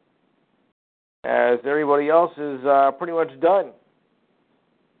 As everybody else is pretty much done.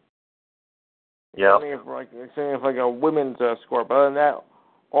 Yeah. Except if a women's score. But other than that,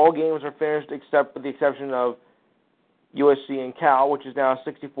 all games are finished except with the exception of USC and Cal, which is now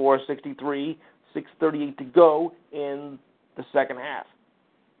 64-63, 6:38 to go in the second half.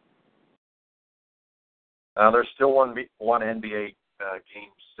 There's still one NBA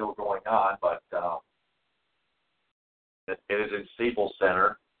game still going on, but it is in Staples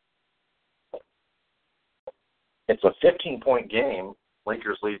Center. It's a 15-point game.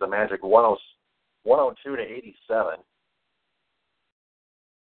 Lakers lead the Magic 102 to 87.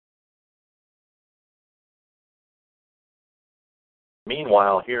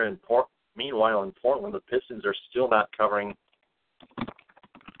 Meanwhile, in Portland, the Pistons are still not guarding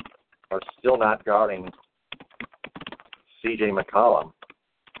C.J. McCollum.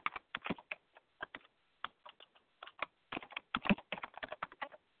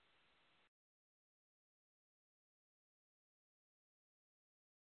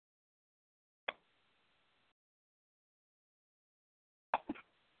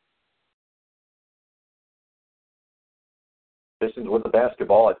 Pistons with the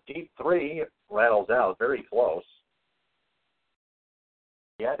basketball. A deep 3 rattles out, very close.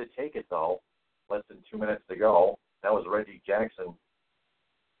 He had to take it, though. Less than 2 minutes to go. That was Reggie Jackson.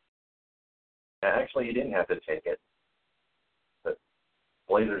 And actually, he didn't have to take it. The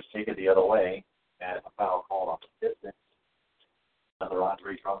Blazers take it the other way, and a foul called off the Pistons. Another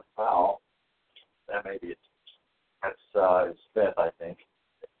Andre Drummond foul. That may be it. That's his 5th, I think.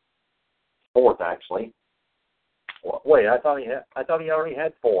 4th, actually. Wait, I thought he already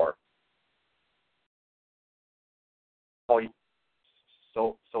had 4. Oh,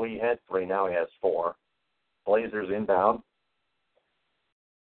 so he had 3. Now he has 4. Blazers inbound.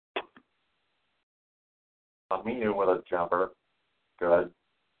 Aminu with a jumper. Good.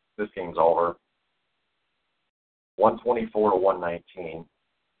 This game's over. 124 to 119.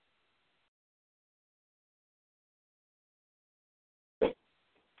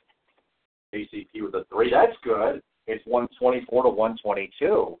 KCP with a 3. That's good. It's 124 to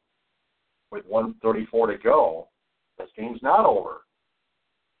 122 with 134 to go. This game's not over.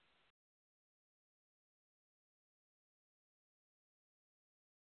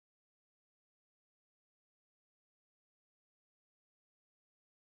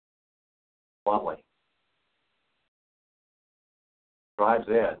 Plumlee drives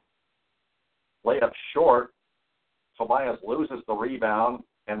in. Layup short. Tobias loses the rebound,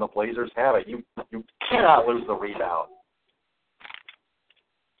 and the Blazers have it. You cannot lose the rebound.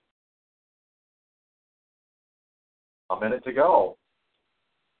 A minute to go.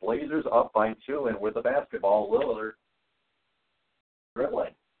 Blazers up by 2, and with the basketball, Lillard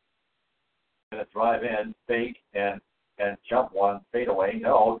dribbling. Going to drive in, fake, and jump one, fade away.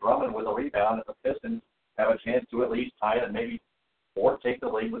 No, Drummond with a rebound, and the Pistons have a chance to at least tie it and maybe or take the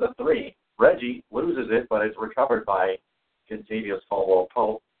lead with a 3. Reggie loses it, but it's recovered by Kentavious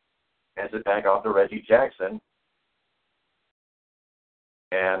Caldwell-Pope. Hands it back off to Reggie Jackson.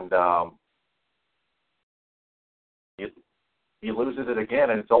 And he loses it again,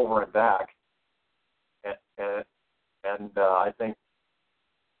 and it's over and back. And I think,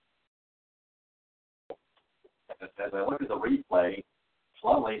 as I look at the replay,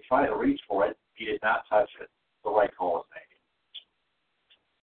 Plumlee tried to reach for it. He did not touch it. The right call was made.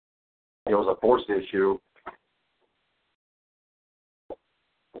 It was a forced issue.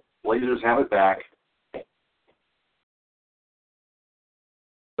 Blazers have it back.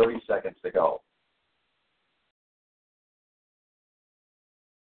 30 seconds to go.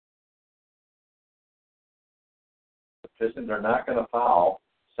 The Pistons are not going to foul.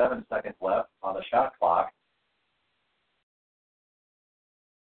 7 seconds left on the shot clock.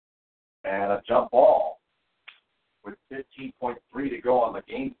 And a jump ball with 15.3 to go on the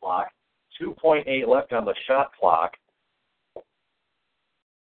game clock. 2.8 left on the shot clock.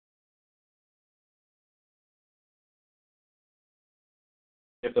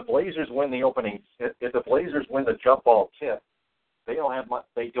 If the Blazers win if the Blazers win the jump ball tip, they don't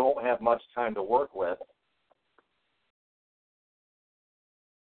have much time to work with.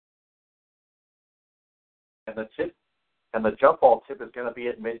 And the jump ball tip is going to be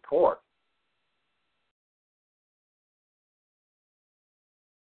at midcourt.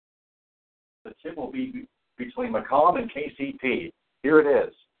 The tip will be between McCollum and KCP. Here it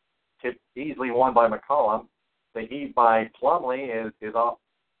is. Tip easily won by McCollum. The heave by Plumlee is off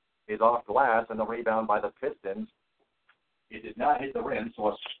glass, and the rebound by the Pistons. It did not hit the rim,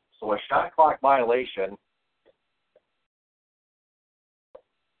 so a shot clock violation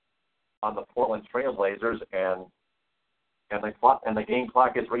on the Portland Trailblazers, and the game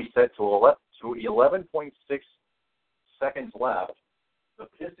clock is reset to 11.6 seconds left. The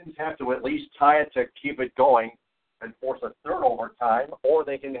Pistons have to at least tie it to keep it going and force a third overtime, or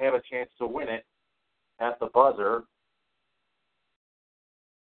they can have a chance to win it at the buzzer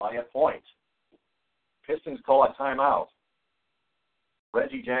by a point. Pistons call a timeout.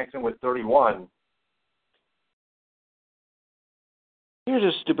 Reggie Jackson with 31. Here's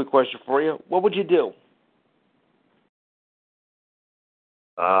a stupid question for you. What would you do?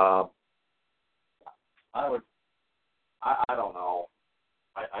 I don't know.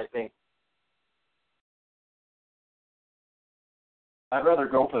 I think I'd rather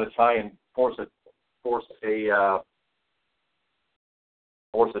go for the tie and force a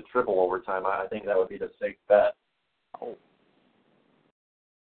triple overtime. I think that would be the safe bet. Oh.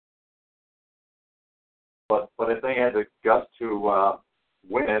 But if they had the guts to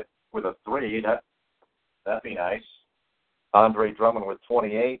win it with a 3, that'd be nice. Andre Drummond with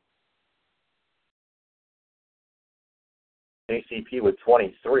 28. KCP with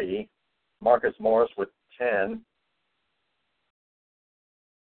 23. Marcus Morris with 10.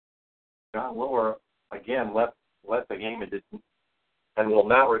 John Lower again left the game and did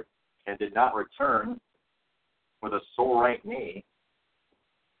not return with a sore right knee.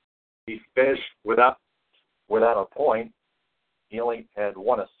 He finished without a point. He only had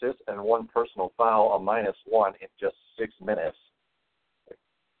 1 assist and 1 personal foul, a -1 in just 6 minutes.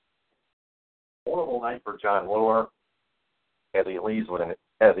 Horrible night for John Lower as he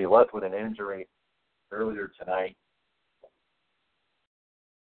left with an injury earlier tonight.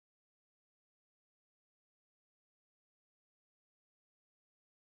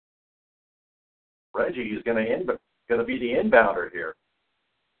 Reggie is going to be the inbounder here.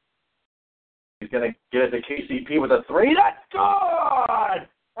 He's going to get it to KCP with a 3. That's good!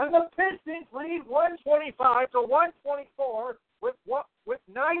 And the Pistons lead 125 to 124 with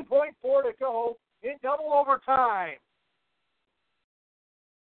 9.4 to go in double overtime.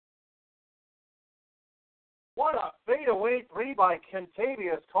 What a fadeaway three by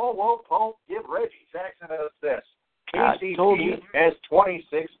Kentavious Caldwell-Pope. Give Reggie Jackson an assist. KCP has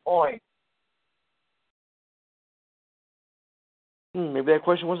 26 points. Maybe that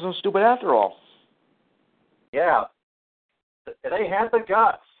question wasn't so stupid after all. Yeah. They had the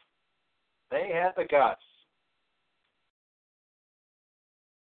guts. They had the guts.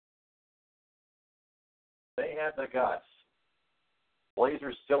 They had the guts.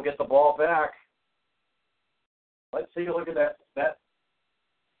 Blazers still get the ball back. Let's see. Look at that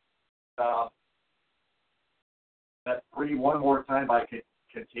three one more time by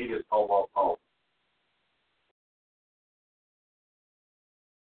Kentavious Caldwell-Pope.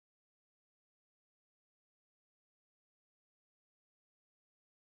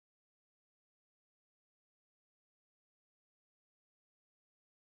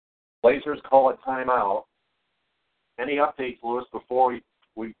 Blazers call a timeout. Any updates, Lewis, before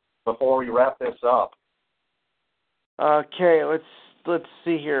we wrap this up? Okay, let's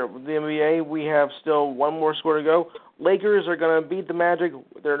see here. The NBA, we have still one more score to go. Lakers are going to beat the Magic.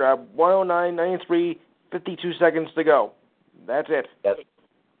 They're at 109-93, 52 seconds to go. That's it. That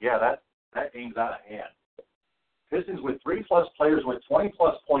game's out of hand. Pistons with 3+ players with 20+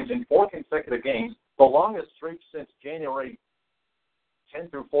 points in 4 consecutive games, the longest streak since January 10th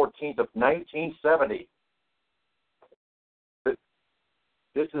through 14th of 1970.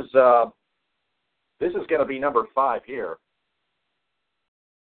 This is going to be number 5 here.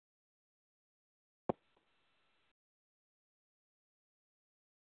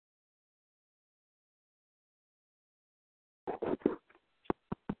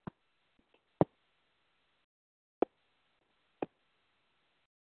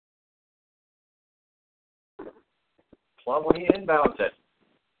 Plumlee inbounds it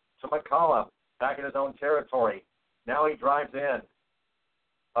to McCollum, back in his own territory. Now he drives in.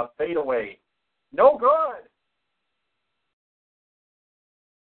 A fadeaway. No good!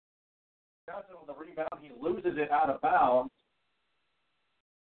 Johnson on the rebound. He loses it out of bounds.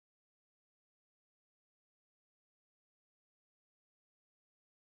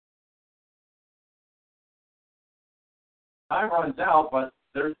 Time runs out, but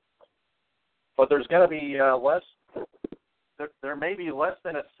there's going to be less. There may be less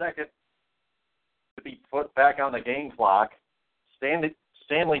than a second to be put back on the game clock.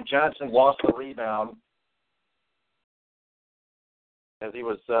 Stanley Johnson lost the rebound as he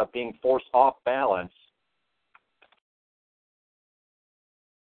was being forced off balance.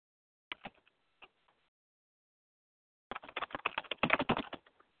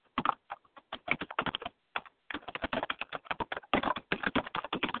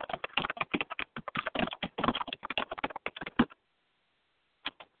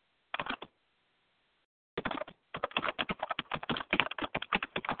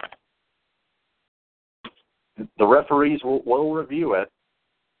 The referees will review it.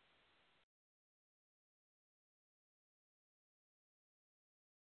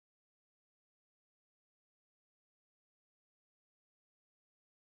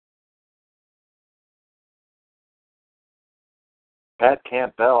 Pat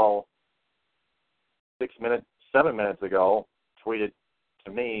Campbell, 7 minutes ago, tweeted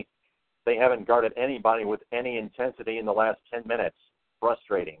to me, they haven't guarded anybody with any intensity in the last 10 minutes.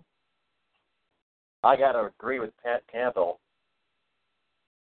 Frustrating. I got to agree with Pat Campbell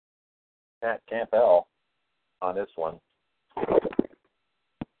on this one.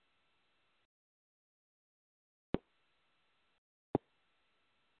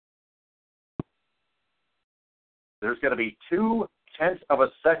 There's going to be 0.2 of a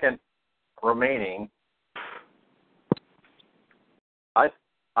second remaining.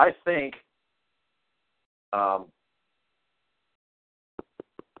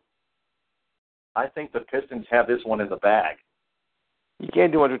 I think the Pistons have this one in the bag. You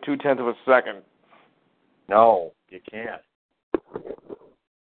can't do under 0.2 of a second. No, you can't.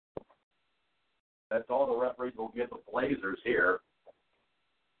 That's all the referees will give the Blazers here.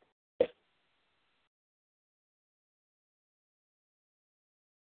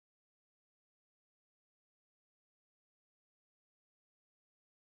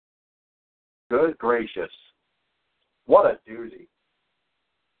 Good gracious. What a doozy.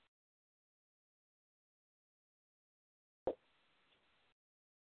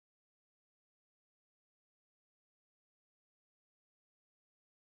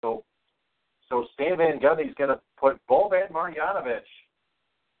 So Stan Van Gundy's going to put Boban Marjanovic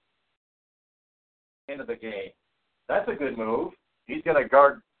into the game. That's a good move. He's going to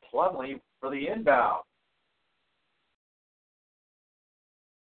guard Plumlee for the inbound.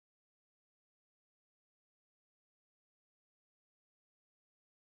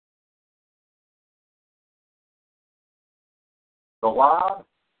 the lob,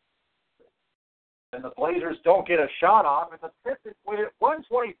 and the Blazers don't get a shot off, and the Pistons win it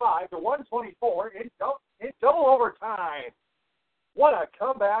 125 to 124 in double overtime. What a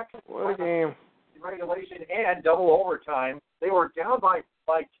comeback. What a game. Regulation and double overtime. They were down by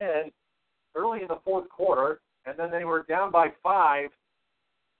 10 early in the fourth quarter, and then they were down by 5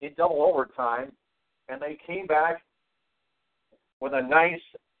 in double overtime, and they came back with a nice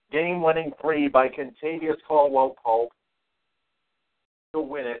game-winning three by Kentavious Caldwell-Pope to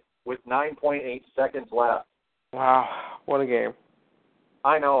win it with 9.8 seconds left. Wow, what a game.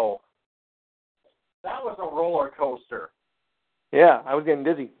 I know. That was a roller coaster. Yeah, I was getting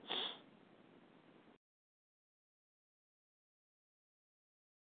dizzy.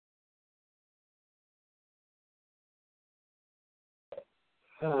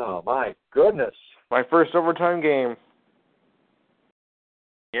 Oh, my goodness. My first overtime game.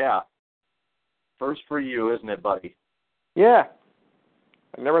 Yeah. First for you, isn't it, buddy? Yeah.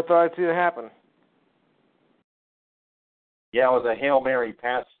 I never thought I'd see it happen. Yeah, it was a Hail Mary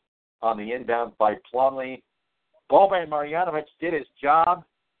pass on the inbound by Plumlee. Boban Marjanovic did his job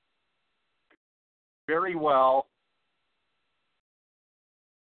very well.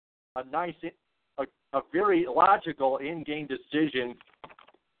 A very logical in-game decision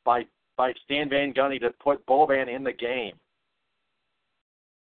by Stan Van Gundy to put Boban in the game.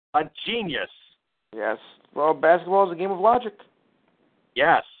 A genius. Yes. Well, basketball is a game of logic.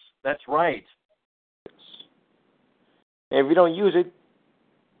 Yes, that's right. Yes. And if you don't use it,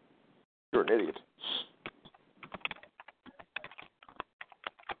 you're an idiot.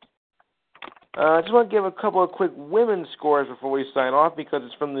 I just want to give a couple of quick women's scores before we sign off because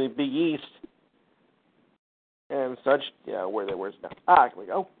it's from the Big East and such. Yeah, where's it now? Here we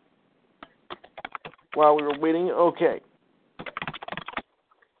go. While we were waiting, okay.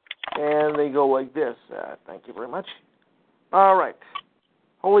 And they go like this. Thank you very much. All right.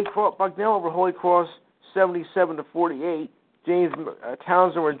 Holy Cross, Bucknell over Holy Cross, 77-48. James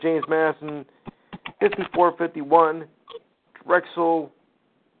Townsend over James Madison, 54-51. Drexel.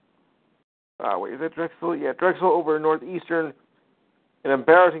 Is that Drexel? Yeah, Drexel over Northeastern. An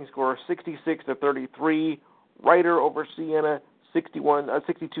embarrassing score, 66-33. Ryder over Siena,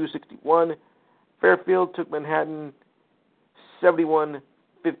 62-61. Fairfield took Manhattan, 71-56.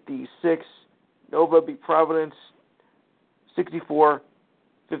 Nova beat Providence, 64-59.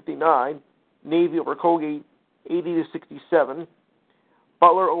 Navy over Colgate, 80-67.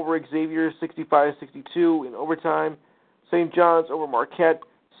 Butler over Xavier, 65-62 in overtime. St. John's over Marquette,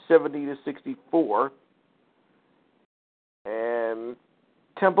 70-64. And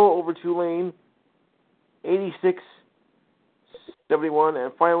Temple over Tulane, 86-71.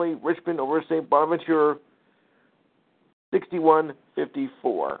 And finally, Richmond over St. Bonaventure,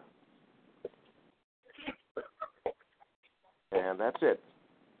 61-54. And that's it.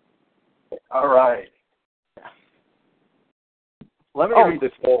 All right. Let me read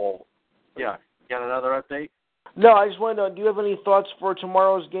this poll. Yeah. Got another update? No, I just wanted to know, do you have any thoughts for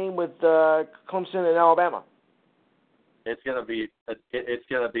tomorrow's game with Clemson and Alabama? It's gonna be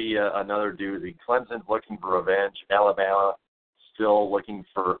another doozy. Clemson's looking for revenge. Alabama still looking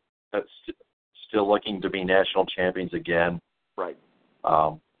to be national champions again. Right.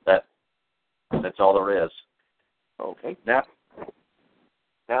 That's all there is. Okay.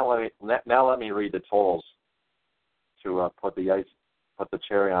 Now let me read the totals to put the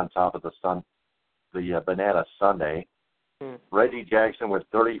cherry on top of the banana sundae. Reggie Jackson with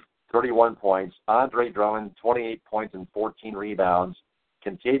 31 points. Andre Drummond, 28 points and 14 rebounds.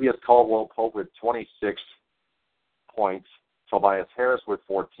 Kentavious Caldwell-Pope with 26 points. Tobias Harris with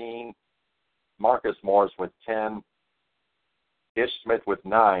 14. Marcus Morris with 10. Ish Smith with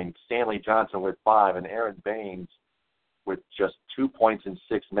 9. Stanley Johnson with 5. And Aaron Baines with just 2 points in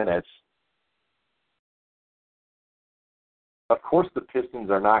 6 minutes. Of course, the Pistons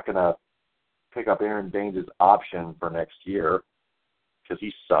are not going to pick up Aaron Baines' option for next year because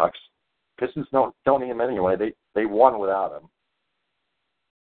he sucks. Pistons don't need him anyway. They won without him.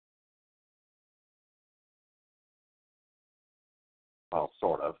 Well,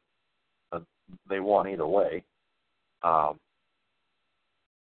 sort of. But they won either way.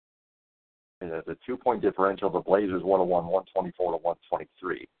 The 2-point differential, the Blazers would have won 124 to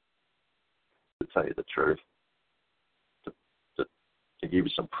 123. To tell you the truth, to give you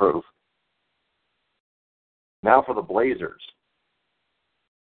some proof. Now for the Blazers.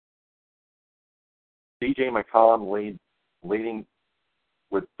 C.J. McCollum leading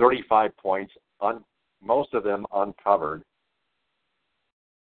with 35 points, most of them uncovered.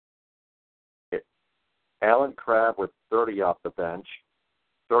 Alan Crabb with 30 off the bench.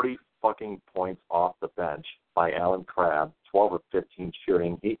 fucking points off the bench by Alan Crabb, 12 of 15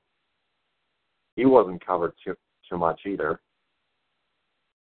 shooting. He wasn't covered too much either.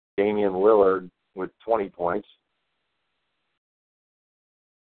 Damian Lillard with 20 points.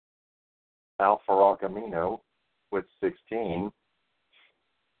 Al-Farouq Aminu with 16.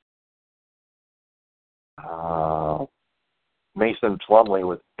 Mason Plumlee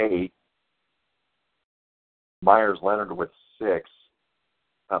with 8. Myers Leonard with 6.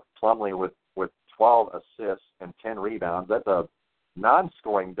 Plumlee with 12 assists and 10 rebounds. That's a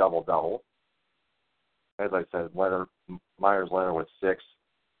non-scoring double-double. As I said, Myers Leonard with 6.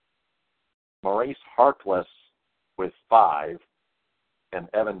 Maurice Harkless with 5. And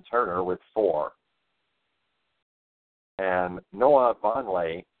Evan Turner with 4. And Noah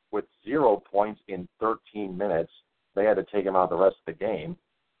Vonleh with 0 points in 13 minutes. They had to take him out the rest of the game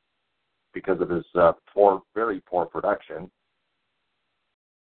because of his very poor production.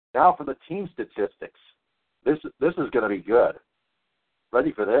 Now for the team statistics. This is going to be good.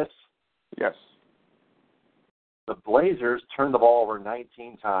 Ready for this? Yes. The Blazers turned the ball over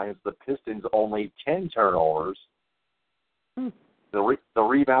 19 times. The Pistons only 10 turnovers. The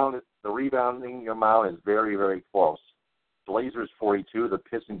rebounding amount is very, very close. Blazers 42, the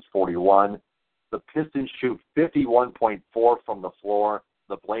Pistons 41. The Pistons shoot 51.4 from the floor.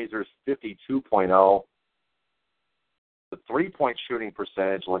 The Blazers 52.0. The three-point shooting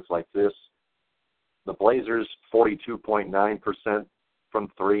percentage looks like this. The Blazers 42.9% from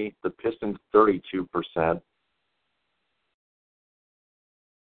three. The Pistons 32%.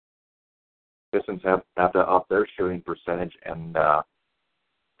 Pistons have to up their shooting percentage and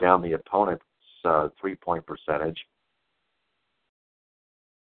down the opponent's three-point percentage.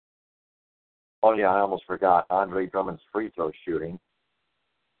 Oh, yeah, I almost forgot. Andre Drummond's free throw shooting.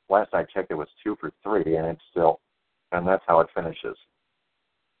 Last I checked, it was 2 for 3, and that's how it finishes.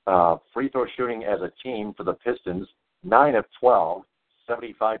 Free throw shooting as a team for the Pistons, 9 of 12,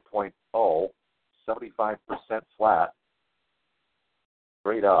 75.0, 75% flat,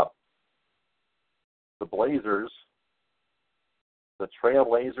 straight up. The Blazers, the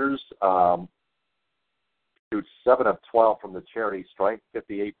Trailblazers, shoot 7 of 12 from the charity stripe,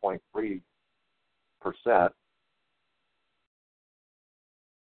 58.3%.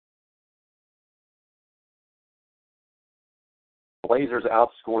 Blazers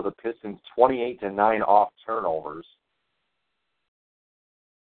outscore the Pistons 28-9 off turnovers.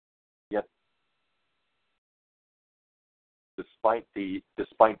 Yet, despite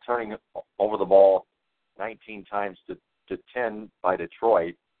turning over the ball 19 times to 10 by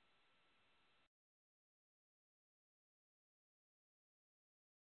Detroit,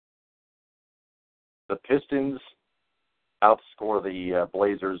 the Pistons outscore the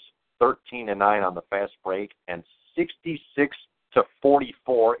Blazers 13-9 on the fast break and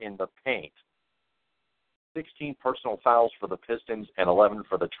 66-44 in the paint. 16 personal fouls for the Pistons and 11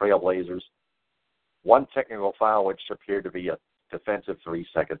 for the Trailblazers. 1 technical foul, which appeared to be a defensive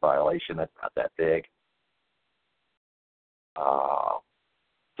 3-second violation. That's not that big.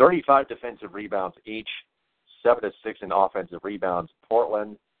 35 defensive rebounds each, 7 of 6 in offensive rebounds.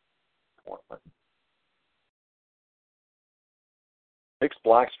 Portland. 6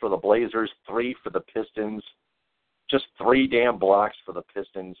 blocks for the Blazers, 3 for the Pistons. Just 3 damn blocks for the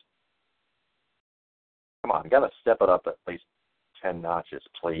Pistons. Come on, got to step it up at least 10 notches,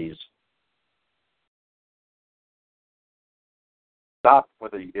 please. Stop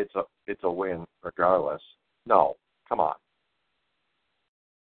with it's a win regardless. No, come on.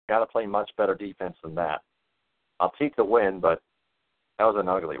 Got to play much better defense than that. I'll take the win, but that was an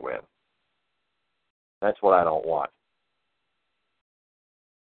ugly win. That's what I don't want.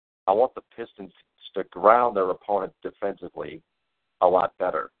 I want the Pistons to ground their opponent defensively a lot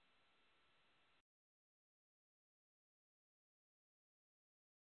better.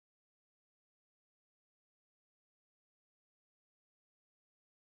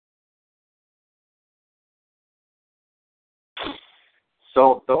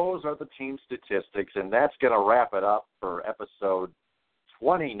 So those are the team statistics, and that's going to wrap it up for episode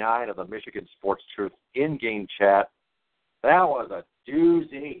 29 of the Michigan Sports Truth in-game chat. That was a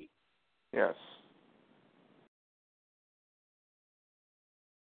doozy. Yes.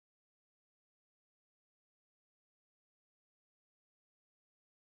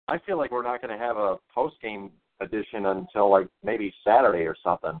 I feel like we're not going to have a post-game edition until like maybe Saturday or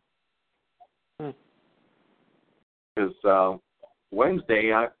something. Because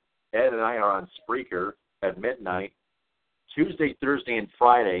Wednesday, Ed and I are on Spreaker at midnight. Tuesday, Thursday, and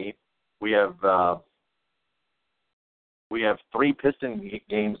Friday, we have 3 Piston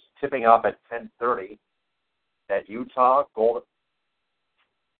games tipping off at 10:30 at Utah,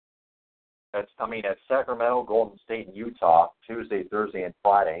 At Sacramento, Golden State, and Utah, Tuesday, Thursday, and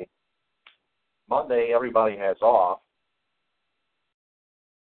Friday. Monday, everybody has off.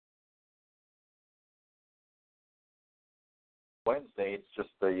 Wednesday, it's just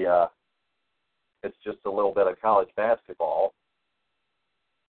a little bit of college basketball.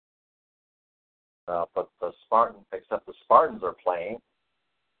 But the Spartans are playing.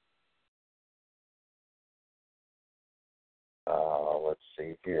 Let's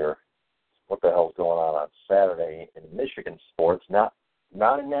see here. What the hell's going on Saturday in Michigan sports? Not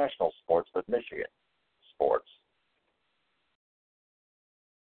in national sports, but Michigan sports.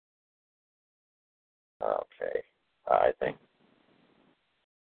 Okay, I think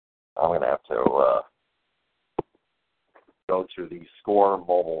I'm going to have to go to the Score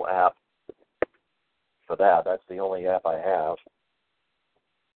mobile app for that. That's the only app I have.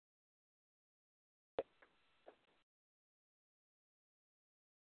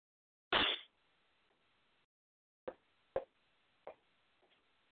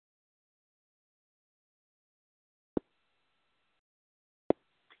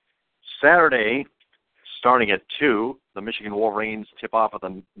 Saturday, starting at 2, the Michigan Wolverines tip off of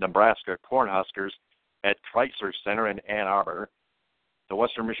the Nebraska Cornhuskers at Chrysler Center in Ann Arbor. The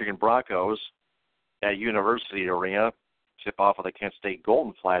Western Michigan Broncos at University Arena tip off of the Kent State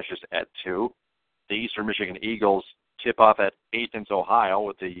Golden Flashes at 2. The Eastern Michigan Eagles tip off at Athens, Ohio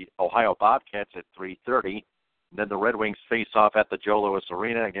with the Ohio Bobcats at 3:30. Then the Red Wings face off at the Joe Louis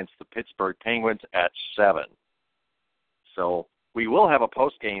Arena against the Pittsburgh Penguins at 7. So we will have a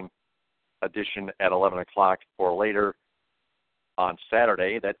post-game edition at 11 o'clock or later on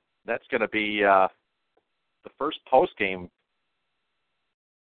Saturday. That's going to be the first post-game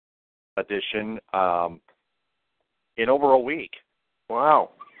edition in over a week.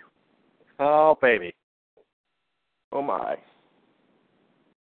 Wow. Oh, baby. Oh, my.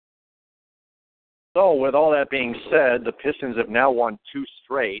 So with all that being said, the Pistons have now won 2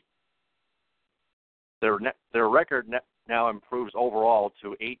 straight. Their record now improves overall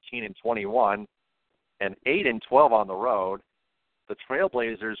to 18-21 and 8-12 on the road. The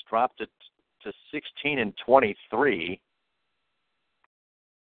Trailblazers dropped it to 16-23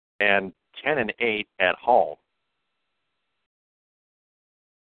 and 10-8 at home.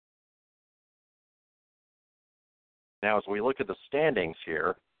 Now, as we look at the standings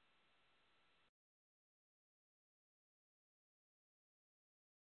here,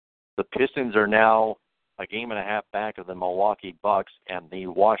 the Pistons are now a game and a half back of the Milwaukee Bucks and the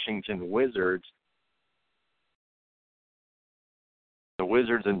Washington Wizards. The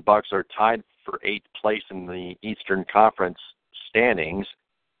Wizards and Bucks are tied for 8th place in the Eastern Conference standings.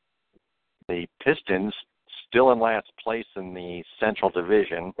 The Pistons still in last place in the Central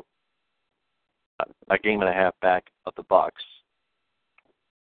Division, a game and a half back of the Bucks.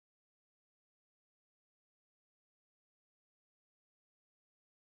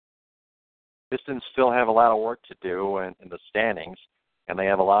 Pistons still have a lot of work to do in the standings, and they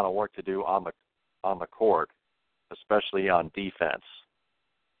have a lot of work to do on the court, especially on defense.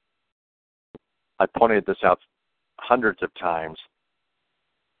 I pointed this out hundreds of times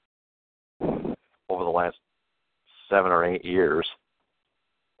over the last 7 or 8 years.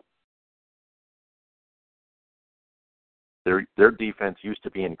 Their defense used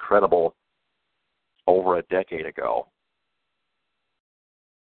to be incredible over a decade ago.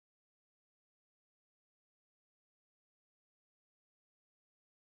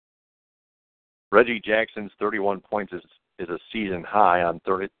 Reggie Jackson's 31 points is a season high on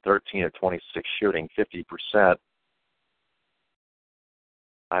 13 of 26 shooting, 50%.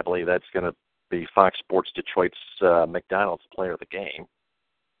 I believe that's going to be Fox Sports Detroit's McDonald's player of the game.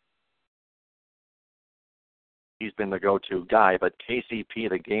 He's been the go-to guy, but KCP,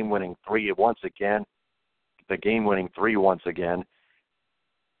 the game-winning three once again,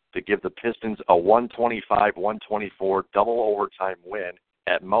 to give the Pistons a 125-124 double overtime win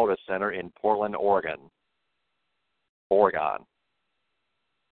at Moda Center in Portland, Oregon, over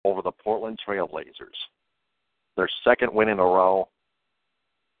the Portland Trailblazers. Their second win in a row.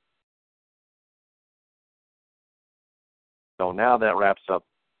 So now that wraps up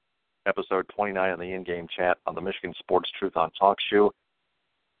episode 29 of the in-game chat on the Michigan Sports Truth on TalkShoe.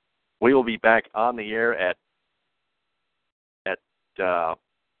 We will be back on the air at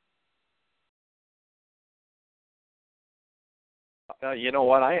you know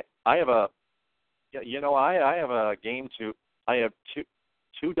what? I have a game to. I have two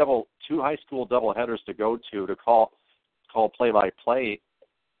high school doubleheaders to go to call play-by-play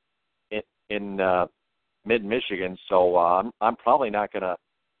in mid-Michigan. So I'm probably not gonna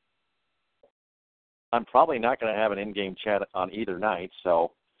have an in-game chat on either night.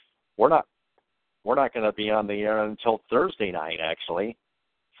 So we're not we're not going to be on the air until Thursday night, actually,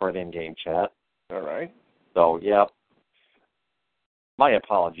 for an in-game chat. All right. So, yeah, my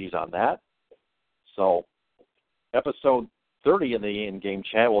apologies on that. So, episode 30 in the in-game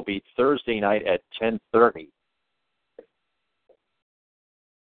chat will be Thursday night at 10:30.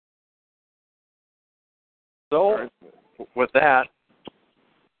 So, with that,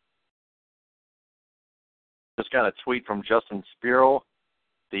 just got a tweet from Justin Spiro,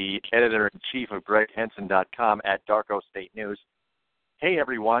 the editor-in-chief of GregHenson.com at Darko State News. Hey,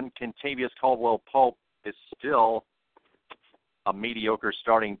 everyone, Kentavious Caldwell-Pope is still a mediocre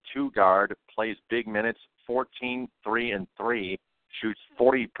starting two-guard, plays big minutes, 14, 3, and 3, shoots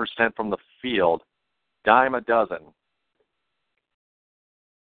 40% from the field, dime a dozen.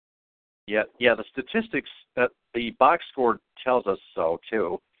 Yeah, the statistics, the box score tells us so,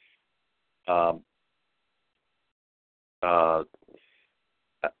 too.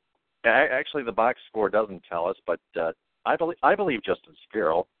 Actually, the box score doesn't tell us, but I believe Justin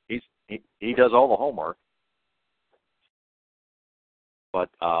Spiro. He does all the homework. But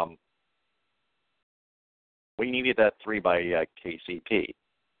we needed that 3 by KCP.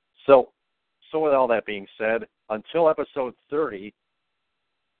 So with all that being said, until episode 30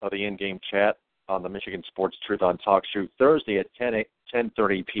 of the in-game chat on the Michigan Sports Truth on TalkShoe, Thursday at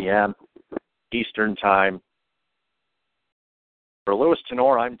 10:30 p.m. Eastern Time. For Louis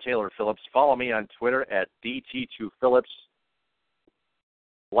Tenor, I'm Taylor Phillips. Follow me on Twitter at DT2Phillips.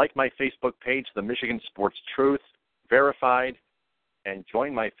 Like my Facebook page, The Michigan Sports Truth, verified, and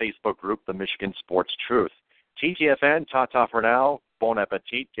join my Facebook group, The Michigan Sports Truth. TTFN, ta-ta for now. Bon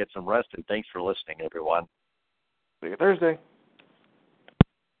appetit, get some rest, and thanks for listening, everyone. See you Thursday.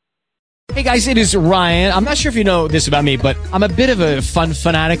 Hey guys, it is Ryan. I'm not sure if you know this about me, but I'm a bit of a fun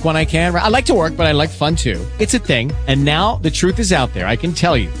fanatic when I can. I like to work, but I like fun too. It's a thing. And now the truth is out there. I can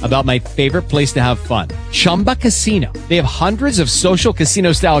tell you about my favorite place to have fun. Chumba Casino. They have hundreds of social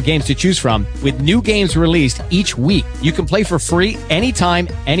casino style games to choose from with new games released each week. You can play for free anytime,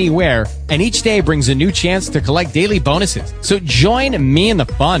 anywhere. And each day brings a new chance to collect daily bonuses. So join me in the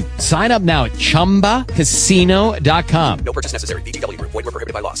fun. Sign up now at ChumbaCasino.com. No purchase necessary. VGW Group. Void where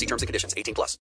prohibited by law. See terms and conditions. 18+.